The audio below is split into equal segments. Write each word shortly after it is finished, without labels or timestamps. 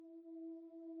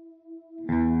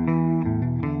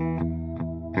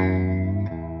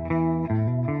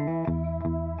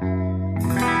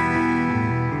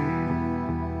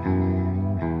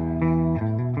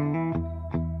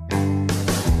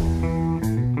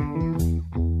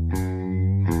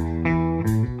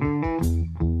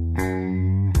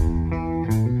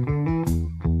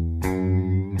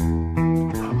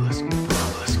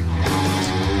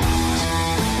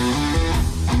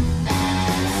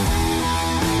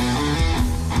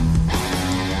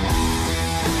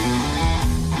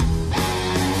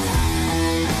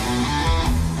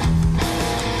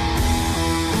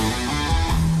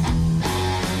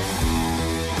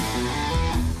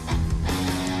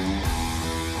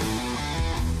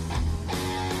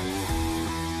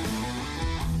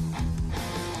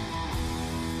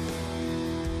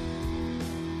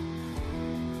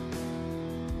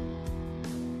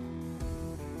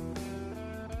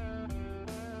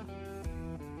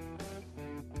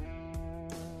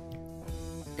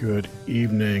Good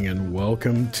evening and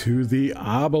welcome to the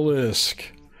Obelisk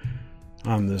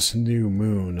on this new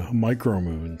moon, a micro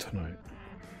moon tonight.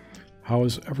 How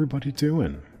is everybody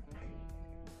doing?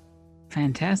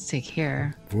 Fantastic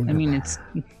here. Wunderbar. I mean,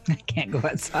 I can't go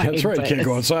outside. That's right, you can't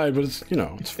go outside, but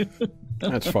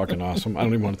that's fucking awesome. I don't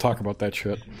even want to talk about that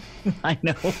shit. I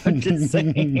know, I'm just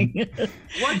saying.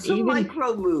 What's a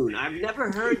micro moon? I've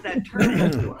never heard that term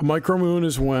before. A micro moon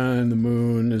is when the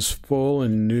moon is full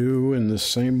and new in the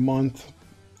same month.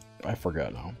 I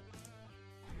forgot now.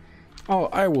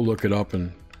 I will look it up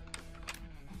and...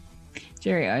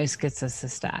 Jerry always gets us the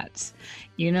stats.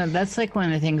 You know, that's like one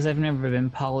of the things I've never been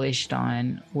polished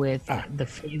on with the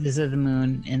phases of the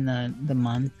moon in the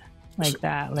month. Like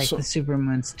the super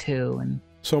moons too. And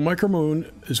so micromoon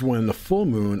is when the full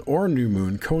moon or new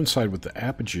moon coincide with the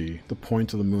apogee, the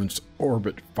point of the moon's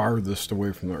orbit farthest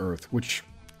away from the Earth, which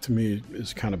to me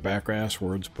is kind of back-ass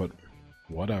words, but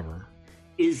whatever.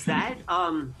 Is that,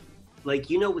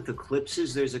 with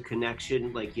eclipses, there's a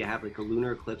connection, like you have like a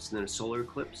lunar eclipse and then a solar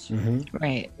eclipse? Mm-hmm.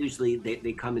 Right. Usually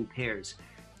they come in pairs.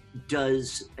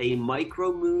 Does a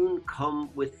micro moon come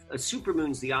with a super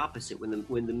moon's the opposite when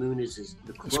the moon is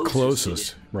the closest? It's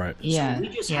closest, right? Yeah. So we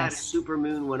just had a super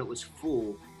moon when it was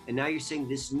full, and now you're saying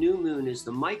this new moon is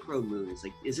the micro moon. It's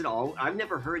like, is it all? I've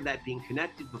never heard that being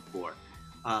connected before,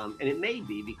 and it may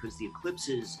be because the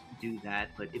eclipses do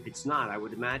that. But if it's not, I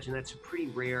would imagine that's a pretty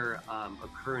rare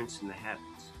occurrence in the heavens.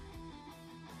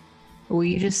 Well,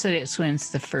 you just said it's when it's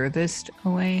the furthest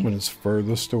away. When it's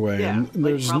furthest away. Yeah, and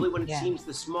like probably when it seems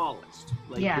the smallest.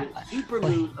 Like Yeah. the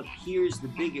supermoon appears the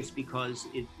biggest because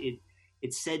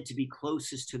it's said to be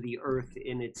closest to the Earth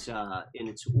in its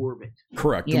orbit.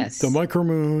 Correct. Yes. The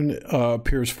micromoon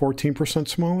appears 14%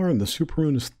 smaller, and the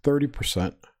supermoon is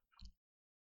 30%.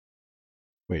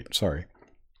 Wait, sorry.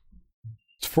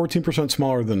 It's 14%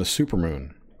 smaller than the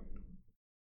supermoon.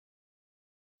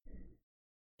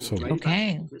 So, Right?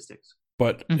 Okay. Statistics.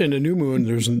 but in a new moon,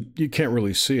 you can't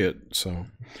really see it. So,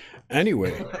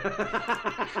 anyway,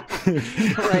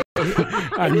 Right.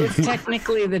 It's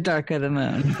technically the dark of the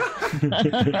moon.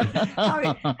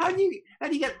 How do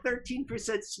you get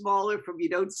 13% smaller from you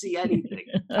don't see anything?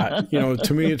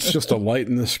 to me, it's just a light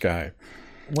in the sky.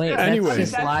 Wait, Anyway.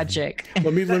 that's just logic.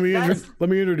 Let me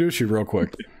introduce you real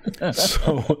quick.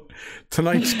 So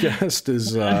tonight's guest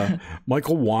is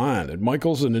Michael Wan, and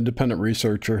Michael's an independent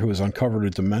researcher who has uncovered a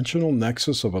dimensional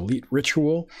nexus of elite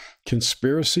ritual,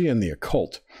 conspiracy, and the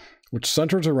occult, which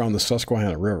centers around the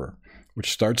Susquehanna River,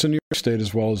 which starts in New York State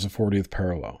as well as the 40th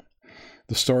parallel.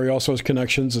 The story also has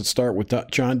connections that start with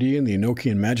John Dee and the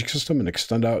Enochian magic system and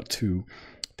extend out to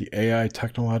the AI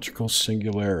technological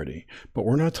singularity. But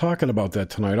we're not talking about that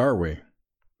tonight, are we?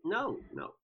 No.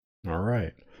 All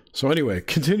right. So anyway,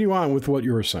 continue on with what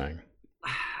you were saying.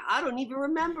 I don't even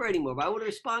remember anymore, but I want to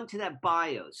respond to that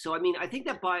bio. So, I think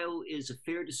that bio is a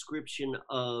fair description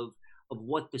of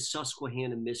what the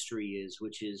Susquehanna Mystery is,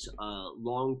 which is a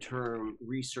long-term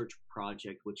research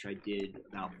project, which I did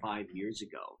about 5 years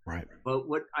ago. Right. But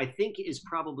what I think is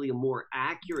probably a more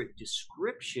accurate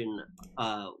description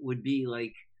would be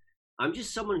like, I'm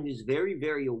just someone who's very,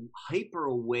 very hyper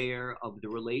aware of the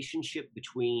relationship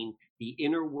between the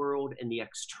inner world and the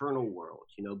external world,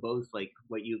 both like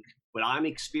what I'm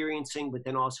experiencing, but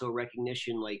then also a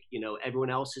recognition, like,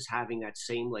 everyone else is having that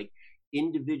same like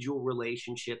individual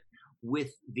relationship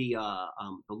with the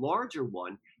larger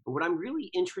one. But what I'm really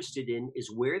interested in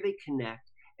is where they connect,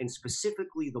 and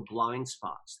specifically the blind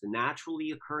spots, the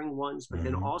naturally occurring ones, but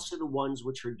then also the ones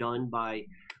which are done by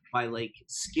like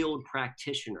skilled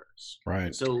practitioners.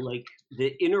 Right. So like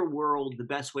the inner world, the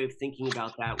best way of thinking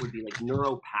about that would be like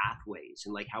neural pathways,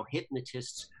 and like how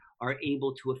hypnotists are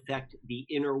able to affect the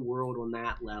inner world on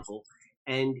that level.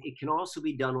 And it can also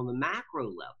be done on the macro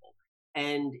level.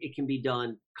 And it can be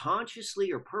done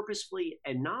consciously or purposefully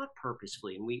and not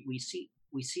purposefully. And we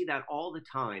see that all the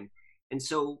time. And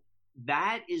so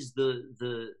that is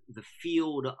the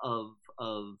field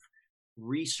of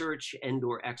research and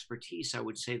or expertise, I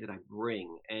would say, that I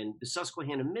bring. And the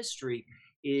Susquehanna Mystery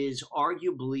is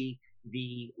arguably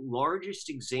the largest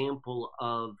example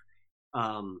of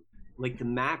like the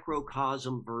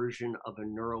macrocosm version of a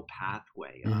neural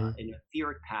pathway, an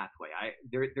etheric pathway.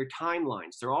 They're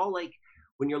timelines. They're all like,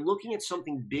 when you're looking at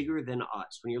something bigger than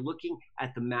us, when you're looking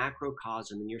at the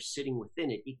macrocosm and you're sitting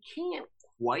within it, you can't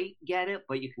quite get it,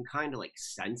 but you can kind of like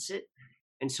sense it.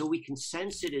 And so we can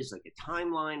sense it as like a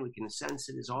timeline. We can sense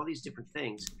it as all these different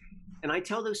things. And I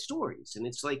tell those stories. And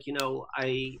it's like,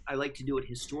 I like to do it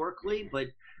historically, but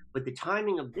the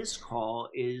timing of this call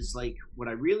is like, what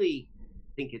I really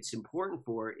think it's important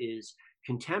for is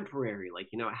contemporary, like,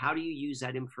 how do you use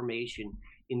that information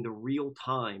in the real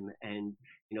time? And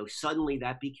suddenly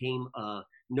that became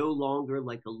no longer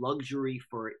like a luxury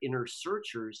for inner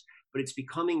searchers, but it's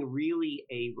becoming really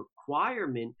a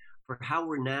requirement for how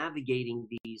we're navigating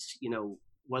these,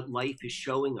 what life is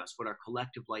showing us, what our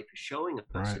collective life is showing us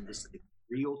right. in this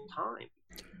real time.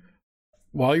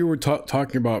 While you were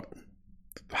talking about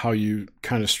how you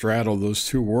kind of straddle those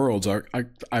two worlds,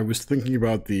 I was thinking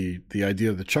about the idea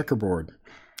of the checkerboard,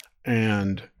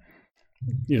 and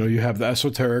you have the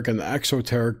esoteric and the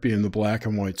exoteric being the black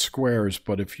and white squares,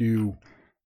 but if you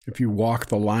walk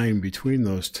the line between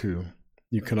those two,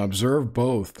 you can observe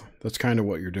both. That's kind of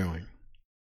what you're doing.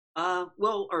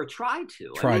 Well, or try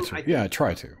to. Try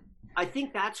to. I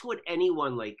think that's what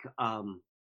anyone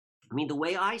the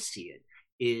way I see it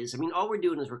is, all we're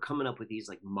doing is we're coming up with these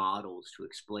like models to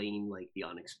explain like the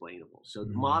unexplainable. So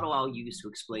the model I'll use to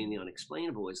explain the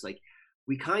unexplainable is like,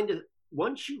 we kind of,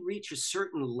 once you reach a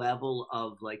certain level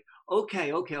of like,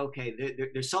 okay,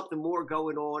 there's something more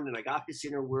going on, and I got this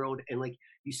inner world, and like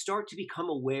you start to become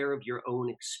aware of your own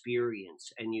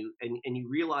experience, and you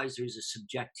realize there's a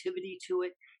subjectivity to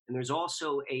it, and there's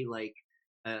also a like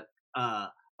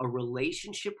a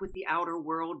relationship with the outer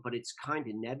world, but it's kind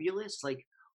of nebulous. Like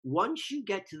once you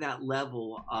get to that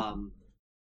level,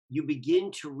 you begin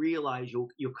to realize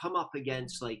you'll come up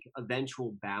against like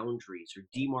eventual boundaries or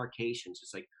demarcations.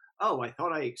 It's like, oh, I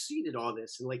thought I exceeded all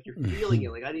this, and like you're feeling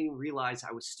it. Like I didn't realize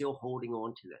I was still holding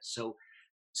on to this.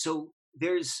 So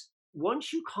there's,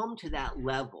 once you come to that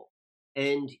level,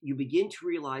 and you begin to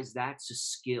realize that's a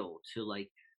skill to like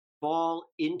fall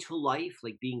into life,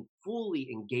 like being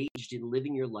fully engaged in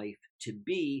living your life, to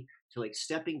like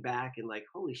stepping back and like,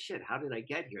 holy shit, how did I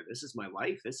get here? This is my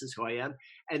life. This is who I am.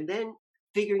 And then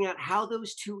figuring out how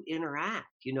those two interact,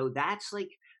 that's like,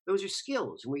 those are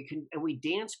skills, and we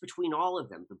dance between all of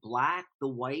them, the black, the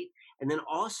white, and then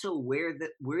also where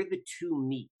the two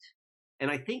meet. And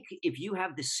I think if you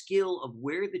have the skill of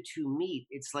where the two meet,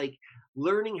 it's like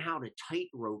learning how to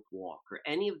tightrope walk, or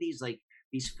any of these like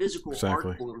these physical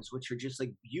art forms, which are just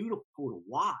like beautiful to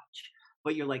watch.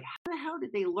 But you're like, how the hell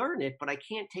did they learn it? But I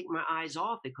can't take my eyes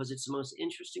off it because it's the most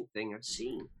interesting thing I've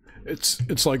seen.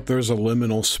 It's like there's a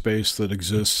liminal space that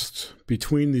exists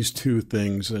between these two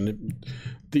things, and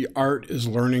the art is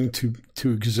learning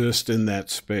to exist in that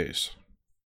space.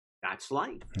 That's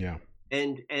life. Yeah.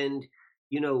 And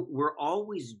we're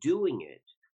always doing it,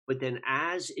 but then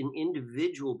as an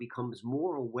individual becomes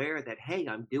more aware that, hey,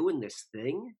 I'm doing this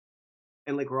thing,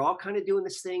 and like we're all kind of doing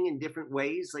this thing in different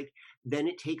ways, like then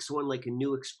it takes on like a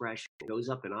new expression. It goes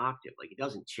up an octave. Like it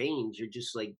doesn't change. You're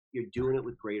just like, you're doing it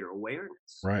with greater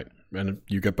awareness. Right. And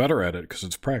you get better at it because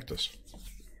it's practice.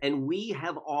 And we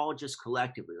have all just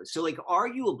collectively. So like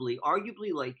arguably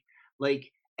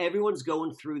like everyone's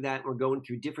going through that. We're going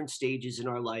through different stages in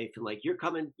our life. And like you're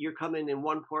coming in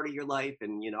one part of your life,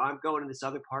 and I'm going in this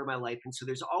other part of my life. And so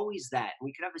there's always that. And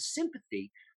we could have a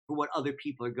sympathy for what other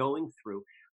people are going through.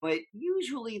 But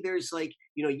usually there's like,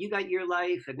 you got your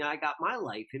life and now I got my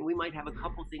life, and we might have a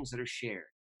couple things that are shared.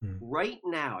 Right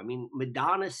now,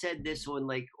 Madonna said this on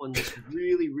this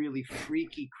really, really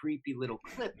freaky, creepy little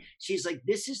clip. She's like,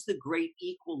 this is the great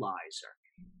equalizer.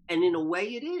 And in a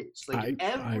way it is. Like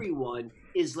everyone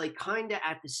is like kind of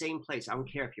at the same place. I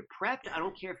don't care if you're prepped. I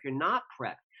don't care if you're not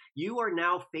prepped. You are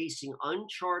now facing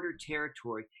uncharted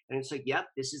territory. And it's like, yep,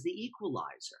 this is the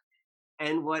equalizer.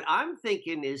 And what I'm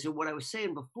thinking is, and what I was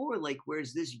saying before, like,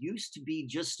 whereas this used to be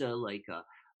just a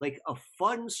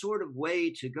fun sort of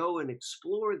way to go and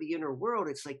explore the inner world,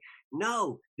 it's like,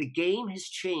 no, the game has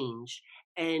changed.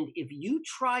 And if you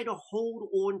try to hold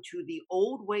on to the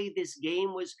old way this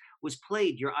game was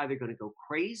played, you're either going to go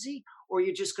crazy or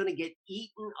you're just going to get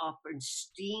eaten up and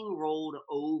steamrolled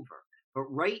over. But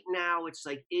right now, it's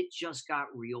like it just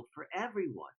got real for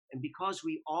everyone. And because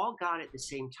we all got it at the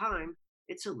same time,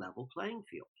 it's a level playing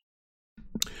field.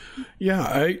 Yeah,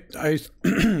 I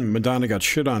Madonna got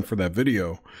shit on for that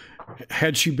video.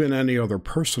 Had she been any other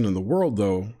person in the world,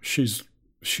 though, she's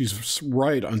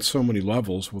right on so many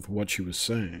levels with what she was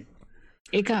saying.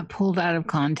 It got pulled out of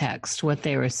context, what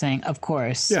they were saying, of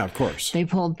course. Yeah, of course. They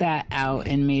pulled that out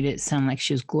and made it sound like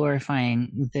she was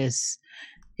glorifying this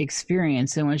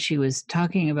experience. And what she was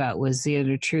talking about was the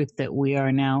other truth, that we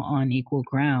are now on equal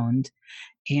ground.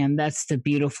 And that's the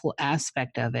beautiful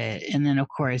aspect of it. And then, of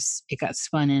course, it got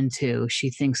spun into, she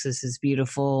thinks this is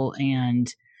beautiful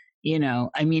and You know,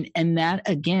 I mean, and that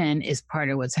again is part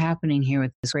of what's happening here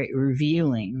with this great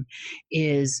revealing,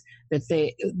 is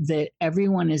that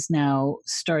everyone is now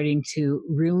starting to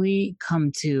really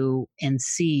come to and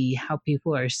see how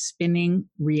people are spinning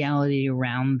reality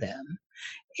around them.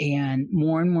 And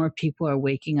more people are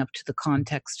waking up to the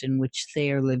context in which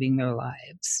they are living their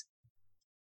lives.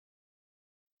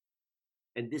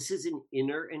 And this is an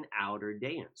inner and outer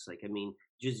dance. Like, I mean,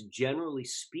 just generally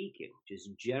speaking,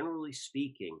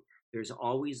 there's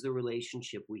always the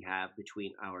relationship we have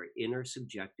between our inner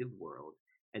subjective world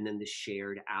and then the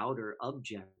shared outer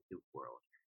objective world.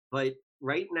 But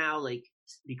right now, like,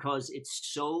 because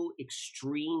it's so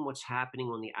extreme what's happening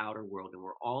on the outer world and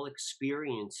we're all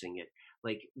experiencing it,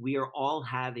 like we are all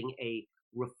having a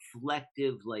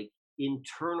reflective, like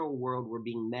internal world. We're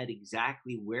being met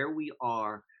exactly where we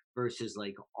are versus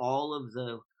like all of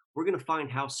the, we're going to find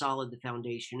how solid the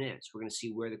foundation is. We're going to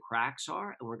see where the cracks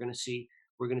are, and we're going to see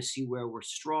where we're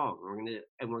strong. We're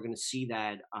going to see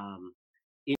that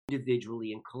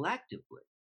individually and collectively.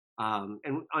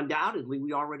 And undoubtedly,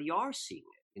 we already are seeing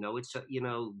it. You know, it's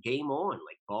game on,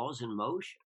 like balls in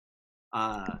motion.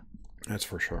 That's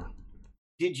for sure.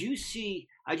 Did you see?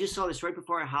 I just saw this right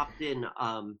before I hopped in.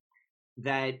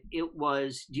 That it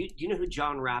was. Do you know who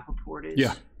John Rappaport is?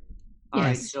 Yeah. All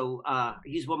right, so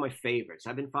he's one of my favorites.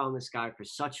 I've been following this guy for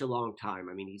such a long time.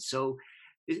 I mean, he's so.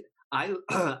 I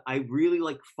really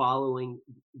like following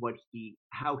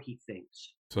how he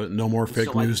thinks. So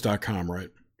nomorefakenews.com, right?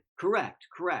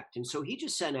 Correct. And so he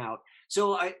just sent out.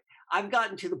 So I've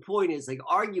gotten to the point is like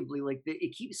arguably like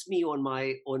it keeps me on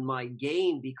my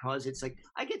game, because it's like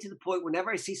I get to the point whenever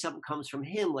I see something comes from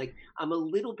him, like I'm a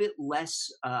little bit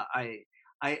less.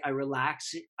 I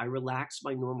relax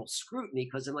my normal scrutiny,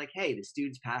 because I'm like, hey, this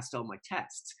dude's passed all my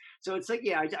tests. So it's like,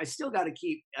 yeah, I still got to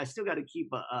keep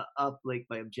up like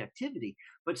my objectivity.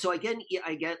 But so I get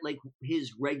like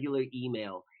his regular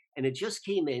email, and it just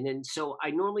came in. And so I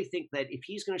normally think that if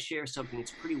he's going to share something,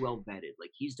 it's pretty well vetted,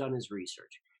 like he's done his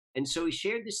research. And so he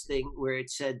shared this thing where it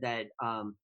said that,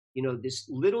 this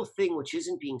little thing which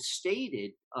isn't being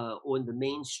stated on the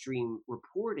mainstream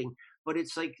reporting, but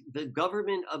it's like the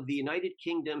government of the United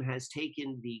Kingdom has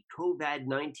taken the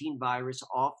COVID-19 virus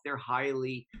off their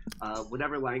highly,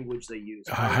 whatever language they use.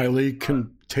 Highly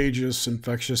contagious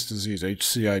infectious disease,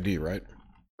 HCID, right?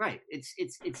 Right.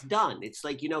 It's done. It's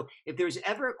like, if there's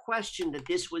ever a question that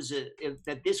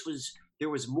there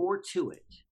was more to it.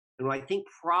 And I think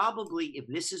probably if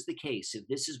this is the case, if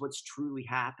this is what's truly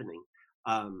happening,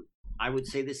 I would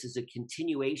say this is a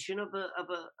continuation of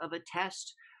a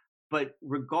test. But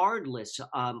regardless,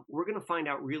 we're going to find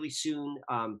out really soon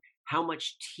how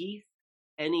much teeth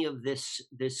any of these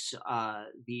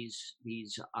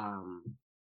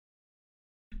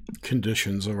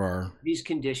conditions are,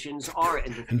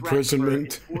 and the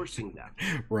imprisonment, for enforcing them.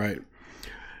 Right.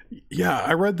 Yeah,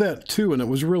 I read that too, and it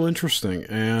was real interesting.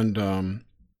 And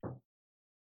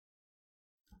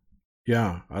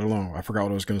yeah, I don't know. I forgot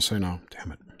what I was going to say now.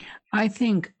 Damn it. I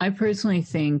personally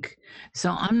think, so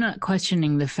I'm not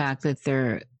questioning the fact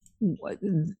that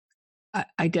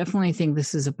I definitely think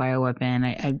this is a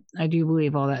bioweapon. I do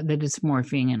believe all that it's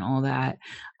morphing and all that.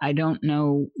 I don't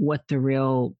know what the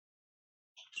real,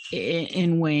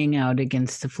 in weighing out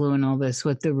against the flu and all this,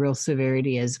 what the real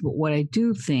severity is. But what I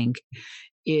do think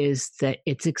is that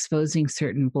it's exposing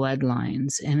certain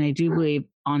bloodlines. And I do believe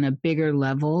on a bigger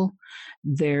level,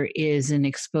 there is an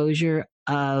exposure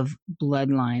of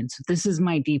bloodlines. This is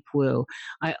my deep woo.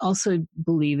 I also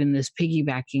believe in this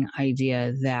piggybacking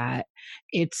idea that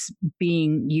it's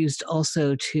being used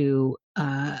also to,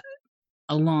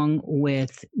 along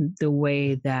with the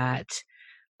way that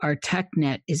our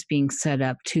TechNet is being set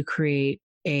up to create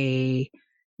a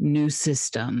new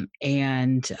system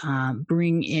and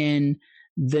bring in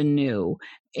the new,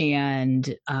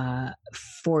 and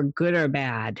for good or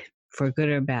bad,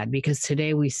 because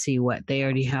today we see what they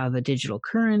already have a digital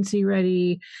currency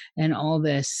ready and all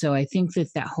this. So I think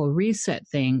that whole reset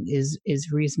thing is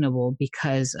reasonable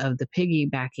because of the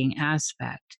piggybacking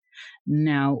aspect.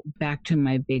 Now back to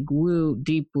my big woo,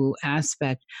 deep woo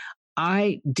aspect.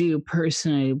 I do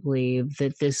personally believe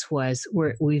that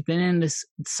we've been in this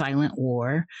silent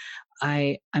war.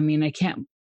 I mean, I can't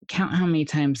count how many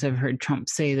times I've heard Trump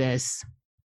say this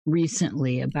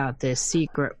recently about this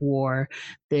secret war,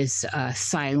 this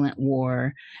silent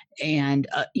war, and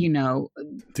the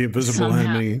invisible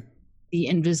enemy. The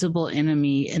invisible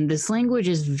enemy, and this language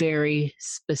is very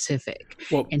specific.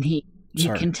 Well, and he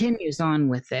continues on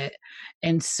with it,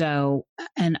 and so,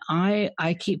 and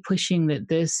I keep pushing that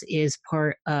this is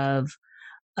part of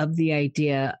the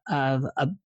idea of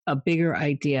a bigger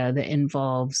idea that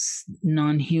involves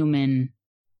non-human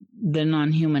the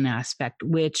non-human aspect,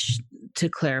 which, to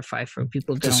clarify for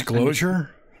people, disclosure.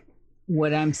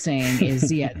 What I'm saying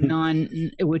is,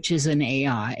 which is an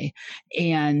AI,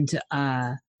 and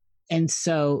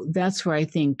so that's where I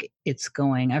think it's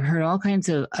going. I've heard all kinds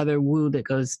of other woo that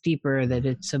goes deeper, that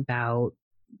it's about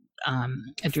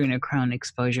adrenochrome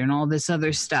exposure and all this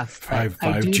other stuff.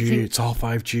 5G, it's all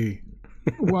 5G.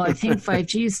 Well, I think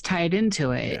 5G is tied into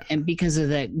it, and because of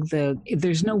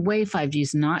there's no way 5G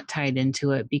is not tied into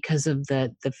it because of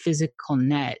the physical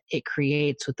net it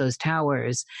creates with those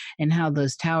towers and how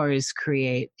those towers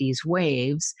create these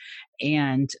waves.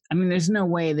 And I mean, there's no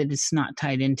way that it's not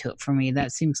tied into it for me.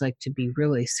 That seems like to be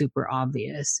really super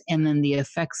obvious. And then the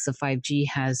effects the 5G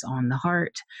has on the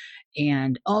heart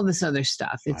and all this other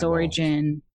stuff, its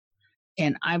origin.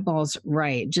 And eyeballs,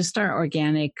 right? Just our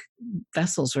organic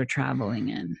vessels we're traveling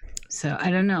in. So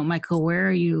I don't know, Michael. Where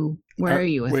are you? Where are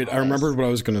you? Wait, I remembered what I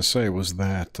was going to say was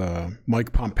that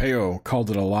Mike Pompeo called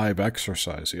it a live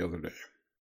exercise the other day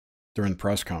during the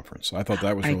press conference. I thought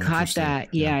that was. Really I caught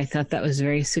that. Yeah, I thought that was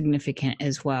very significant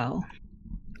as well.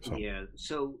 So. Yeah.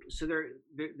 So there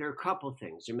are a couple of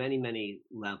things. There are many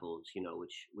levels,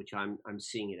 which I'm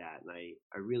seeing it at, and I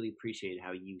really appreciate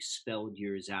how you spelled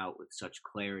yours out with such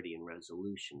clarity and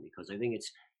resolution, because I think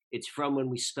it's from when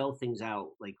we spell things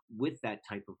out like with that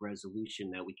type of resolution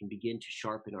that we can begin to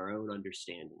sharpen our own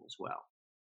understanding as well.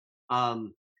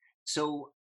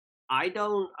 So I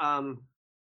don't.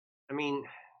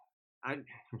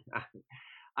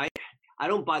 I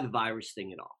don't buy the virus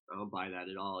thing at all. I don't buy that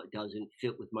at all. It doesn't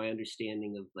fit with my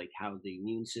understanding of like how the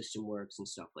immune system works and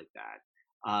stuff like that.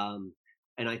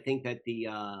 And I think that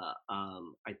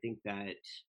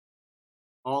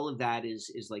all of that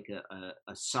is like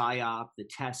a psyop. The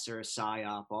tests are a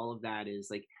psyop. All of that is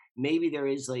like, maybe there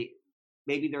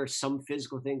are some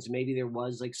physical things. Maybe there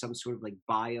was like some sort of like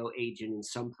bio agent in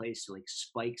some place to like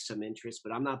spike some interest,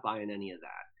 but I'm not buying any of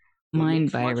that.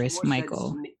 Mind virus,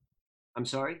 Michael. I'm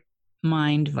sorry?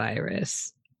 Mind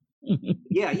virus.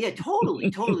 yeah, totally.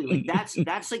 Like that's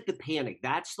like the panic.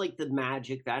 That's like the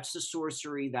magic. That's the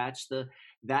sorcery. That's the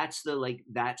like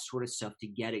that sort of stuff to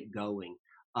get it going.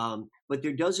 But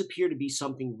there does appear to be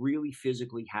something really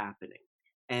physically happening,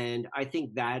 and I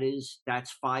think that's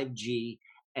 5G,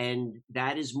 and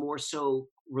that is more so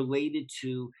related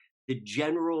to the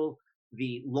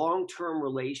long-term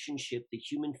relationship the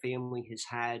human family has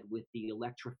had with the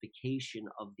electrification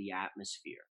of the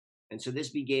atmosphere. And so this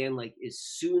began like as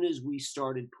soon as we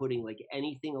started putting like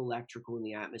anything electrical in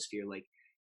the atmosphere, like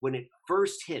when it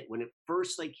first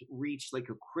like reached like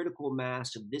a critical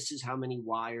mass of this is how many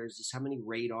wires, this is how many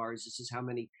radars, this is how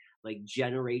many like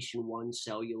generation 1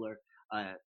 cellular.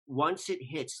 Once it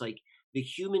hits, like the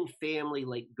human family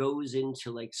like goes into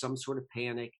like some sort of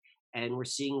panic, and we're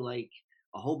seeing like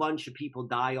a whole bunch of people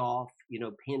die off,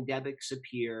 pandemics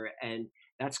appear. And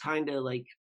that's kind of like,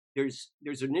 there's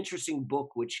an interesting book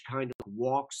which kind of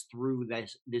walks through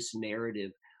this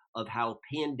narrative of how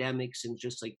pandemics and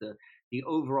just like the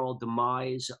overall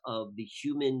demise of the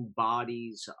human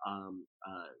body's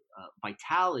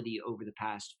vitality over the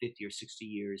past 50 or 60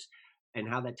 years, and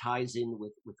how that ties in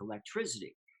with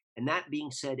electricity. And that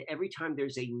being said, every time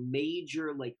there's a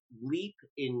major like leap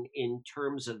in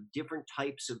terms of different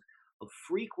types of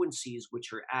frequencies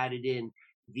which are added in,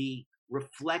 the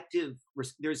reflective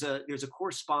there's a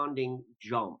corresponding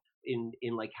jump in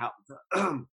like how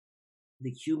the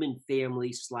human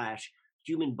family /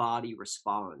 human body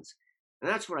responds. And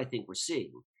that's what I think we're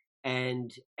seeing.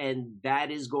 And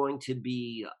that is going to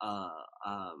be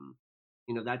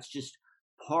that's just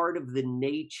part of the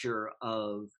nature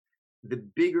of the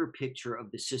bigger picture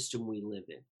of the system we live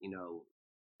in.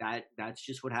 That's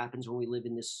just what happens when we live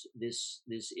in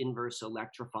this inverse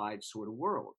electrified sort of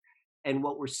world. And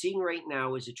what we're seeing right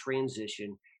now is a transition,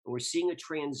 and we're seeing a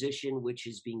transition which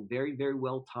is being very, very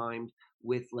well timed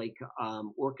with like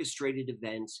orchestrated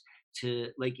events to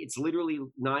like, it's literally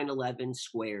 9/11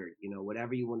 squared,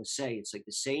 whatever you want to say. It's like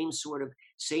the same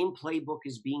playbook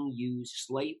is being used,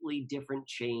 slightly different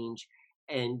change.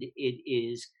 And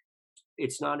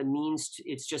it's not a means to,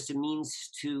 it's just a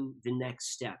means to the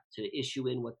next step, to issue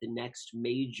in what the next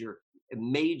major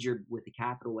with a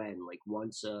capital N, like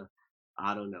once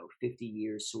 50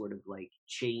 years sort of like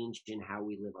change in how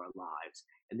we live our lives.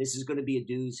 And this is going to be a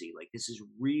doozy. Like this is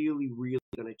really, really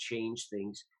going to change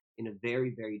things in a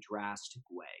very, very drastic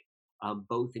way,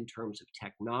 both in terms of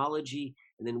technology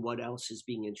and then what else is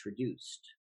being introduced.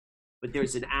 But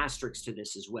there's an asterisk to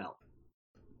this as well.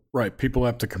 Right. People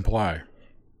have to comply.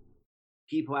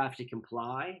 People have to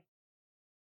comply.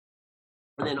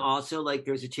 And then also, like,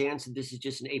 there's a chance that this is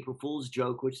just an April Fool's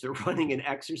joke, which they're running an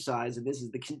exercise, and this is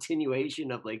the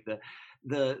continuation of like the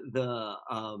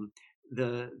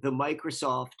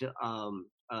Microsoft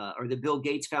or the Bill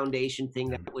Gates Foundation thing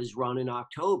that was run in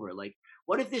October. Like,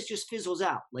 what if this just fizzles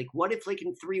out? Like, what if like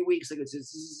in 3 weeks, like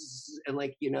it's and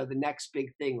like, you know, the next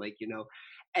big thing, like, you know,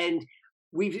 and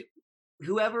we've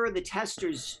whoever the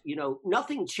testers, you know,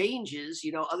 nothing changes,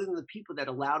 you know, other than the people that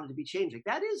allowed it to be changed. Like,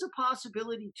 that is a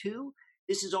possibility too.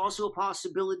 This is also a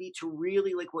possibility to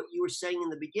really, like what you were saying in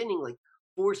the beginning, like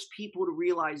force people to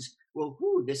realize, well,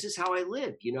 this is how I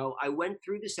live. You know, I went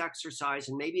through this exercise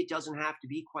and maybe it doesn't have to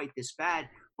be quite this bad,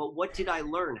 but what did I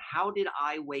learn? How did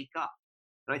I wake up?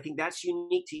 And I think that's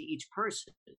unique to each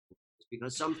person,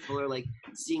 because some people are like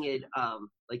seeing it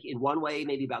like in one way,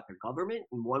 maybe about their government,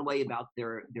 in one way about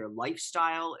their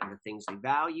lifestyle and the things they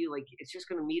value. Like, it's just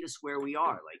going to meet us where we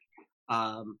are.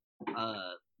 Like,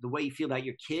 the way you feel about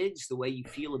your kids, the way you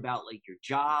feel about like your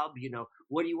job, you know,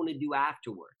 what do you want to do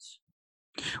afterwards?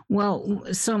 Well,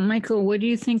 so Michael, what do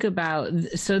you think about,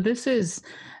 so this is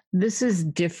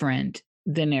different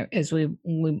than, as we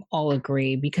all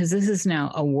agree, because this is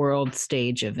now a world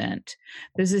stage event.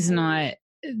 This is not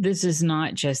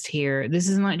just here. This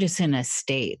is not just in a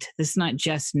state. This is not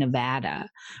just Nevada,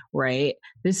 right?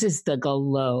 This is the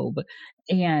globe.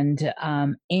 And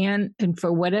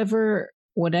for whatever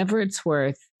it's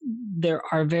worth, there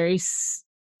are very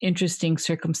interesting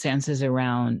circumstances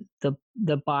around the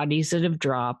bodies that have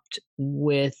dropped,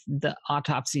 with the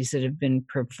autopsies that have been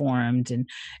performed, and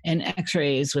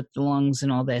x-rays with the lungs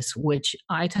and all this, which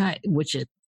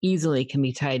easily can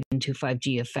be tied into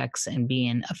 5G effects and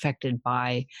being affected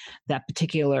by that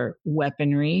particular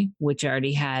weaponry, which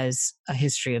already has a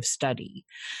history of study.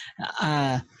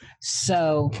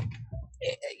 So,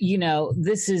 you know,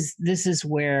 this is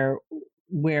where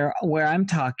I'm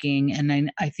talking,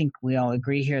 and I think we all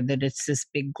agree here that it's this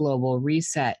big global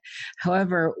reset.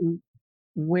 However,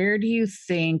 where do you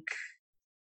think,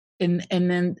 and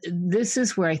then this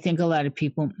is where I think a lot of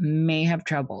people may have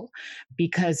trouble,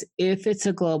 because if it's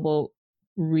a global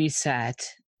reset,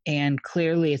 and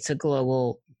clearly it's a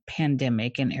global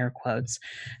pandemic in air quotes,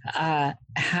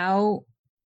 how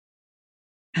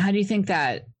do you think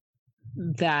that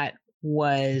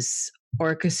was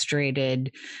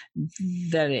orchestrated,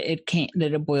 that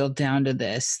it boiled down to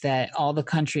this, that all the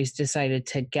countries decided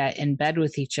to get in bed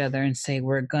with each other and say,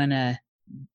 we're gonna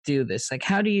do this? Like,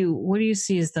 what do you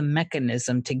see as the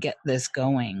mechanism to get this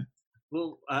going?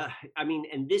 Well, I mean,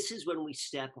 and this is when we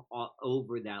step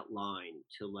over that line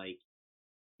to, like,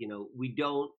 you know, we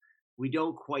definitely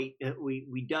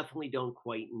don't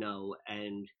quite know.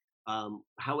 And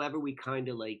however we kind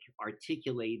of like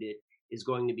articulate it is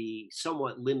going to be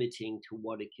somewhat limiting to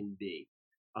what it can be.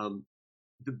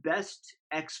 The best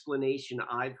explanation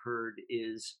I've heard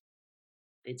is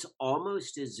it's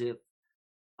almost as if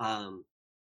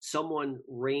someone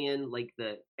ran like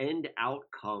the end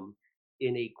outcome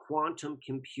in a quantum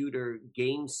computer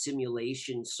game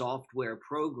simulation software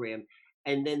program,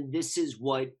 and then this is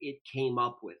what it came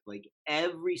up with. Like,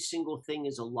 every single thing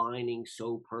is aligning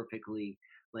so perfectly,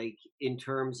 like in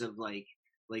terms of like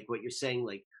what you're saying,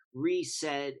 like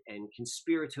reset and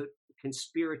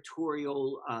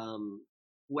conspiratorial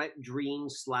wet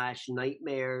dreams /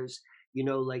 nightmares. You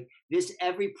know, like this,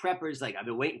 every prepper is like, I've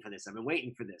been waiting for this. I've been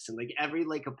waiting for this. And like every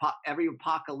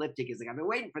apocalyptic is like, I've been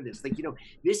waiting for this. Like, you know,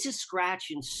 this is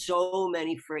scratching so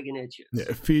many friggin' itches. Yeah,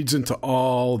 it feeds into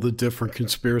all the different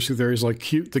conspiracy theories, like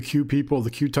the Q people, the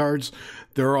Q-tards,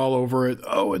 they're all over it.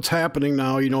 Oh, it's happening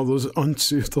now. You know, those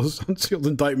unsealed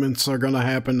indictments are going to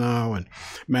happen now, and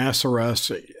mass arrests.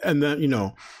 And then, you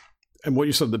know, and what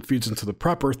you said, that feeds into the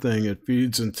prepper thing. It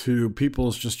feeds into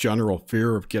people's just general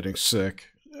fear of getting sick.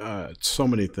 So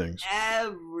many things.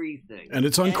 Everything. And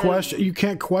it's unquestioned. You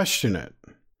can't question it.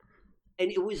 And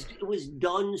it was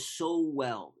done so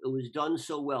well. It was done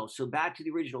so well. So back to the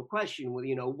original question, well,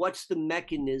 you know, what's the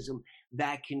mechanism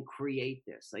that can create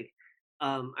this? Like,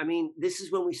 I mean, this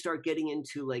is when we start getting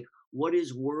into like, what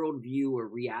is worldview or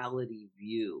reality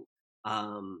view?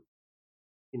 You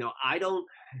know, I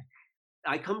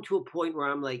come to a point where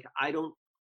I'm like,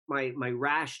 my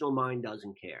rational mind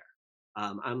doesn't care.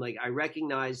 I'm like, I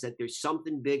recognize that there's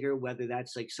something bigger, whether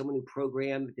that's like someone who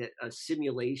programmed a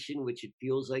simulation, which it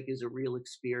feels like is a real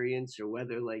experience, or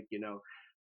whether like, you know,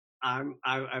 I'm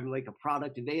like a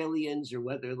product of aliens, or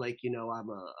whether like, you know, I'm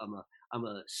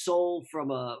a soul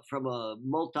from a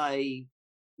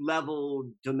multi-level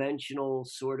dimensional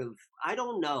sort of, I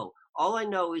don't know. All I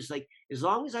know is like, as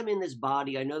long as I'm in this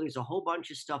body, I know there's a whole bunch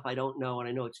of stuff I don't know, and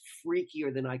I know it's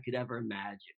freakier than I could ever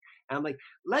imagine. And I'm like,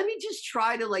 let me just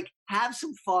try to like have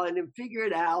some fun and figure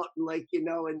it out, and like, you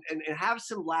know, and have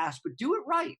some laughs, but do it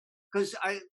right. Because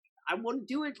I want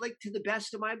to do it like to the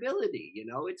best of my ability. You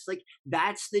know, it's like,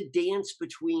 that's the dance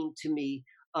between, to me,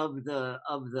 of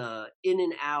the in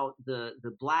and out, the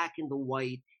black and the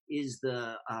white is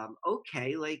the,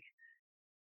 okay, like,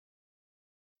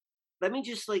 let me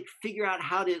just like figure out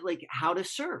how to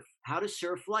surf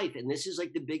life. And this is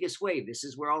like the biggest wave. This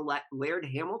is where Laird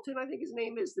Hamilton, I think his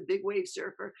name is, the big wave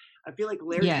surfer. I feel like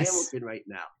Laird Hamilton right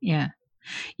now. Yeah.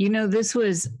 You know,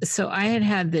 so I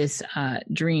had this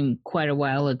dream quite a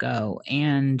while ago,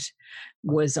 and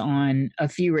was on a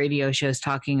few radio shows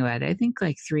talking about it, I think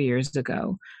like 3 years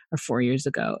ago or 4 years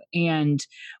ago, and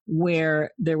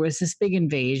where there was this big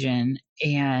invasion,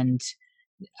 and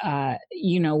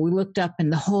you know, we looked up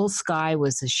and the whole sky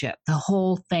was a ship, the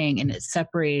whole thing, and it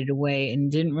separated away,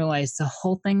 and didn't realize the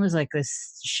whole thing was like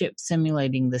this ship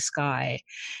simulating the sky.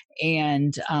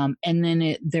 And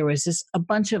then there was just a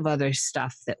bunch of other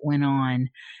stuff that went on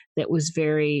that was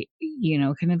very, you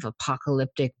know, kind of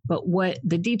apocalyptic. But what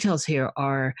the details here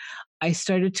are, I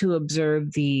started to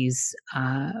observe these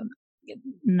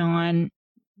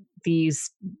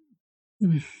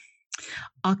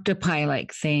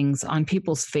octopi-like things on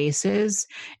people's faces,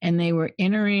 and they were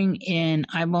entering in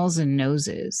eyeballs and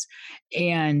noses,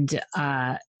 and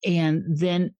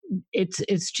then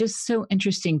it's just so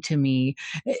interesting to me.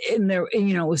 And there,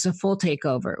 you know, it was a full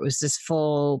takeover. It was this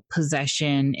full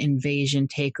possession, invasion,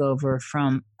 takeover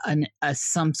from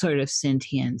some sort of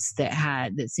sentience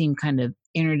that seemed kind of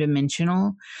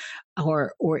interdimensional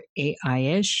or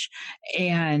AI-ish,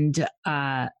 and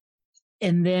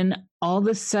then all of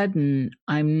a sudden,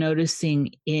 I'm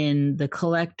noticing in the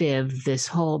collective the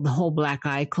whole Black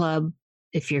Eye Club,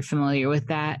 if you're familiar with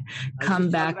that,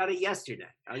 come back. About it yesterday.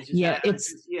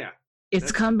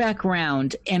 It's come back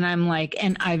round, and I'm like,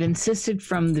 and I've insisted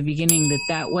from the beginning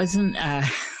that wasn't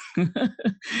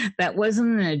that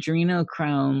wasn't an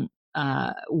adrenochrome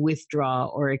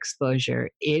withdrawal or exposure.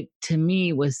 It, to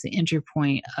me, was the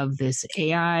interpoint of this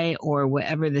AI or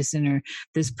whatever this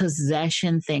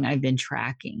possession thing I've been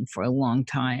tracking for a long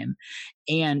time.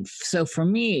 And so for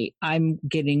me, I'm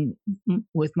getting,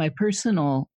 with my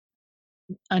personal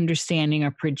understanding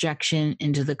or projection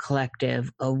into the collective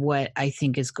of what I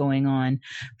think is going on.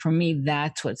 For me,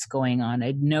 that's what's going on.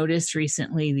 I'd noticed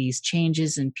recently these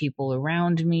changes in people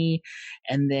around me,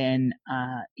 and then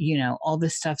you know, all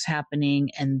this stuff's happening,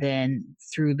 and then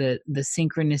through the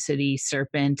synchronicity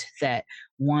serpent that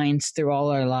winds through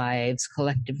all our lives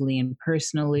collectively and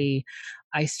personally,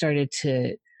 I started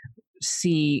to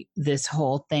see this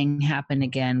whole thing happen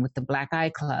again with the Black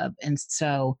Eye Club. And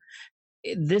so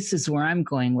this is where I'm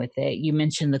going with it. You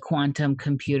mentioned the quantum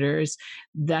computers.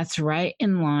 That's right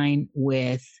in line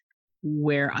with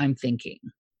where I'm thinking.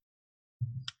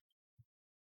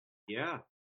 Yeah.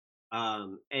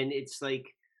 And it's like,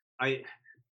 I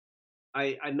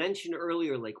mentioned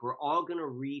earlier, like, we're all going to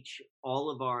reach all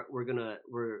of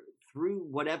we're through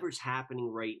whatever's happening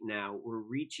right now, we're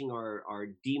reaching our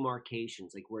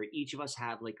demarcations, like where each of us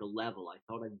have like a level. I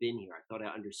thought I've been here. I thought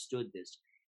I understood this.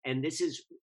 And this is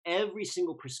every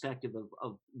single perspective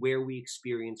of where we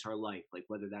experience our life, like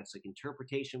whether that's like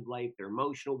interpretation of life, their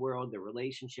emotional world, their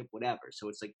relationship, whatever. So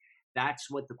it's like,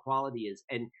 that's what the quality is.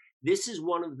 And this is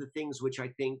one of the things which I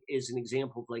think is an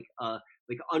example of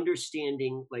like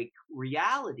understanding like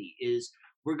reality is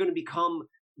we're going to become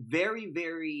very,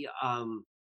 very,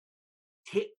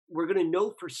 we're going to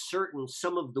know for certain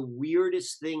some of the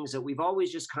weirdest things that we've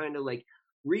always just kind of like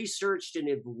researched and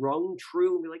have rung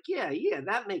true, and be like, yeah,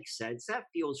 that makes sense, that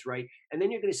feels right. And then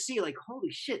you're going to see like,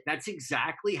 holy shit, that's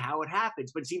exactly how it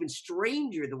happens, but it's even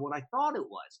stranger than what I thought it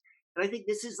was. And I think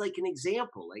this is like an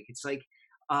example. Like, it's like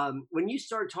when you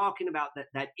start talking about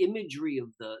that imagery of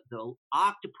the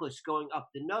octopus going up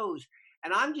the nose,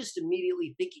 and I'm just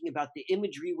immediately thinking about the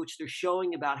imagery which they're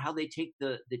showing about how they take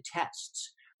the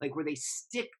tests, like where they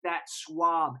stick that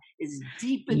swab as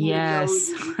deep in the nose as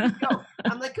you can go.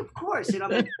 I'm like, of course. And I'm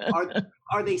like,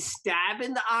 are they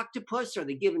stabbing the octopus? Are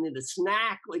they giving it a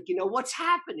snack? Like, you know, what's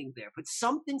happening there? But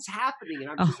something's happening.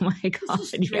 And I'm just, my God,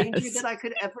 this is stranger than I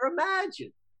could ever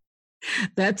imagine.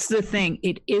 That's the thing.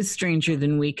 It is stranger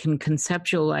than we can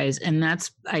conceptualize. And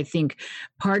that's, I think,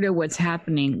 part of what's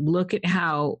happening. Look at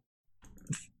how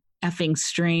effing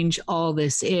strange all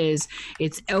this is.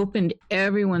 It's opened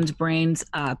everyone's brains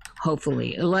up,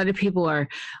 hopefully. A lot of people are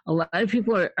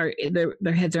their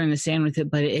heads are in the sand with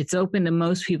it, but it's opened to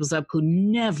most people's up who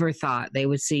never thought they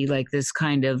would see like this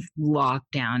kind of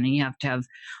lockdown, and you have to have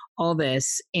all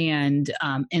this. And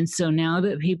so now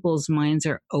that people's minds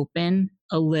are open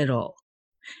a little,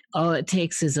 All it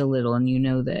takes is a little, and you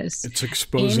know this. It's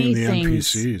exposing the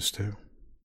NPCs too.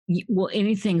 Well,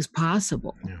 anything's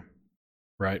possible. Yeah.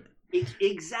 Right.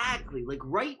 Exactly. Like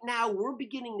right now, we're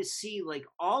beginning to see like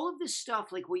all of this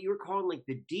stuff, like what you were calling like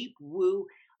the deep woo.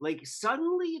 Like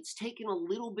suddenly it's taken a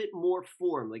little bit more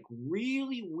form. Like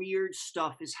really weird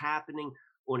stuff is happening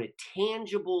on a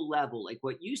tangible level. Like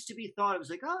what used to be thought, it was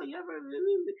like, oh, yeah,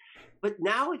 but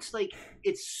now it's like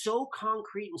it's so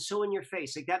concrete and so in your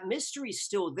face. Like that mystery's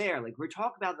still there. Like we're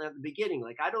talking about that at the beginning.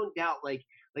 Like I don't doubt like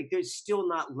there's still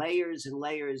not layers and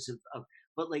layers of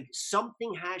but like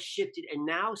something has shifted and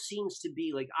now seems to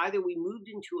be like either we moved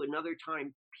into another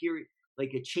time period,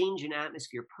 like a change in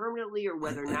atmosphere permanently, or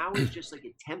whether now it's just like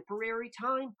a temporary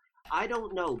time. I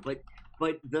don't know, but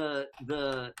the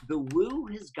woo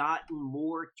has gotten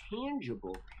more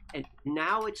tangible, and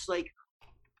now it's like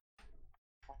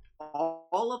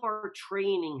all of our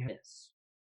training has.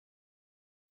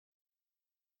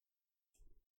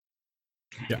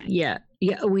 Yeah.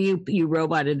 You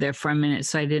roboted there for a minute,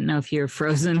 so I didn't know if you were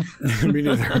frozen. Me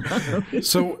neither.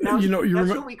 So that's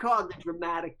what we call the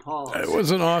dramatic pause. It was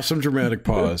an awesome dramatic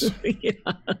pause. Yeah.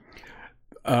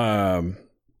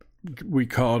 We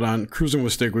call it on Cruising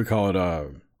with Stig. We call it I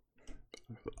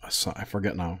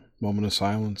forget now. Moment of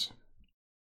silence.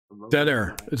 Dead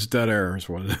air. It's dead air is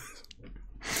what it is.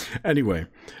 Anyway.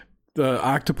 The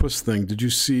octopus thing, did you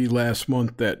see last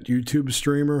month that YouTube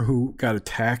streamer who got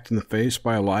attacked in the face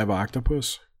by a live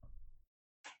octopus?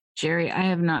 Jerry, I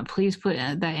have not. Please put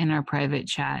that in our private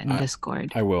chat in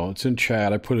Discord. I will. It's in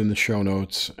chat. I put in the show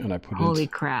notes and I put Holy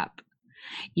crap.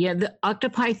 Yeah, the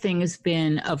octopi thing has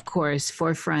been, of course,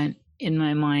 forefront in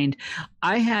my mind.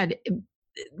 I had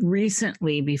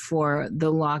recently, before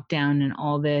the lockdown and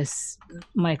all this,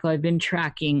 Michael, I've been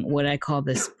tracking what I call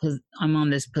this, I'm on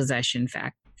this possession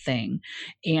fact thing,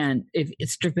 and it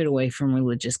strip it away from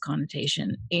religious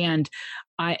connotation. And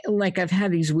I've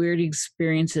had these weird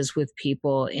experiences with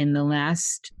people in the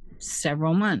last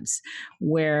several months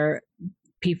where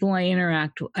people I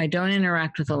don't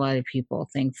interact with a lot of people,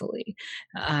 thankfully.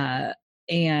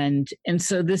 And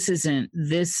so this,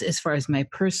 as far as my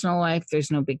personal life,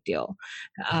 there's no big deal.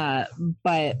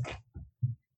 But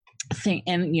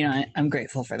I'm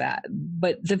grateful for that.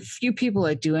 But the few people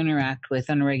I do interact with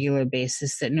on a regular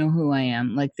basis that know who I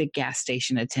am, like the gas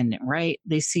station attendant, right?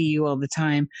 They see you all the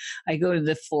time. I go to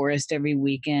the forest every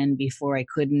weekend before I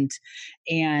couldn't,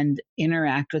 and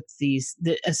interact with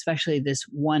especially this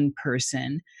one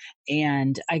person.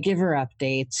 And I give her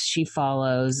updates. She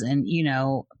follows, and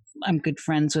I'm good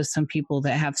friends with some people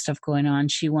that have stuff going on.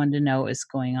 She wanted to know what's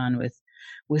going on with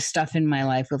stuff in my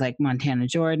life with like Montana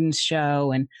Jordan's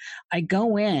show. And I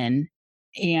go in,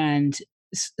 and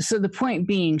so the point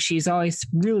being, she's always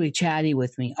really chatty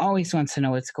with me, always wants to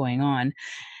know what's going on.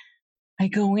 I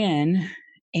go in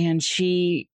and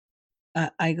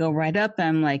I go right up.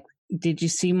 I'm like, did you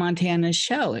see Montana's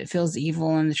show? It Feels Evil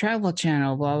on the Travel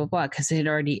Channel, blah, blah, blah. Cause it had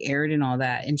already aired and all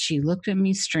that. And she looked at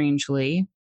me strangely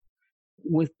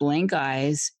with blank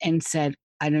eyes and said,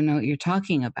 I don't know what you're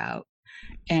talking about.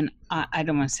 And I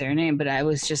don't want to say her name, but I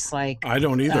was just like, I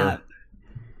don't either.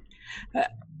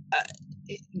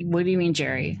 What do you mean,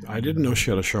 Jerry? I didn't know she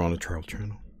had a show on the Travel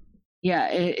Channel. Yeah,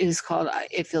 it is called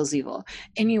It Feels Evil.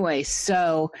 Anyway,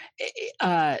 so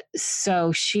I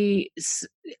said,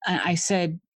 I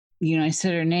said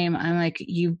her name. I'm like,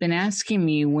 you've been asking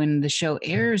me when the show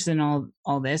airs and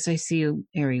all this. I see you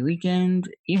every weekend.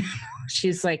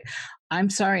 She's like, I'm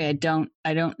sorry, I don't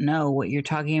know what you're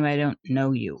talking about. I don't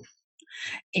know you.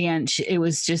 And it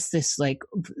was just this like,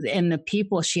 and the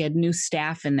people, she had new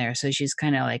staff in there, so she's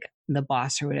kind of like the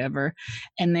boss or whatever,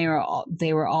 and they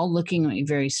were all looking at me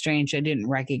very strange. I didn't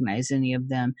recognize any of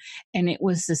them, and it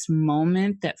was this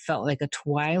moment that felt like a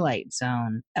Twilight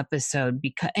Zone episode,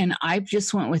 and I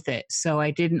just went with it. So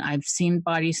I've seen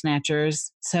Body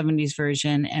Snatchers 70s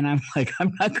version, and I'm like,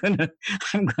 I'm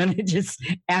gonna just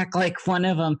act like one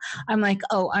of them. I'm like,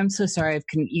 oh, I'm so sorry,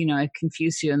 I've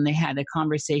confused you. And they had a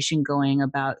conversation going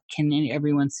about, can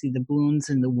everyone see the balloons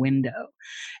in the window?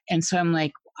 And so I'm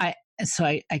like, I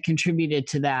contributed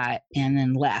to that and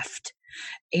then left.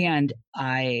 And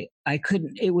I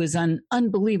couldn't, it was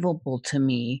unbelievable to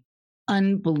me.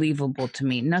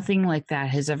 Nothing like that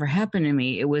has ever happened to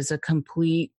me. It was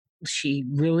she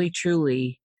really,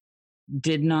 truly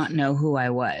did not know who I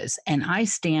was. And I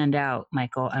stand out,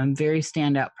 Michael. I'm a very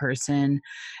standout person.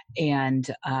 And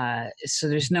so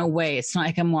there's no way. It's not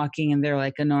like I'm walking in there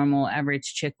like a normal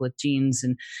average chick with jeans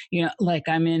and, like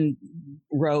I'm in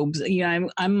robes.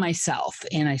 I'm myself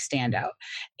and I stand out.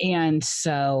 And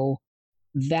so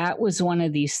that was one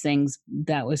of these things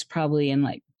that was probably in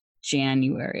like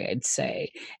January, I'd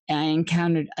say. And I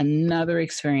encountered another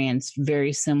experience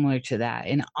very similar to that.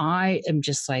 And I am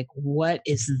just like, what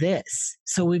is this?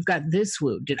 So we've got this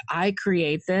woo. Did I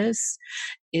create this?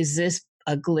 Is this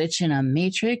a glitch in a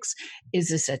matrix? Is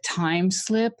this a time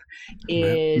slip?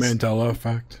 Is Mandela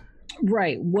effect?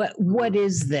 Right. What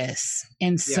is this?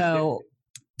 And so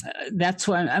that's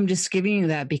why I'm just giving you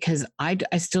that, because I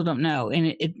still don't know.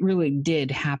 And it really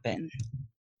did happen.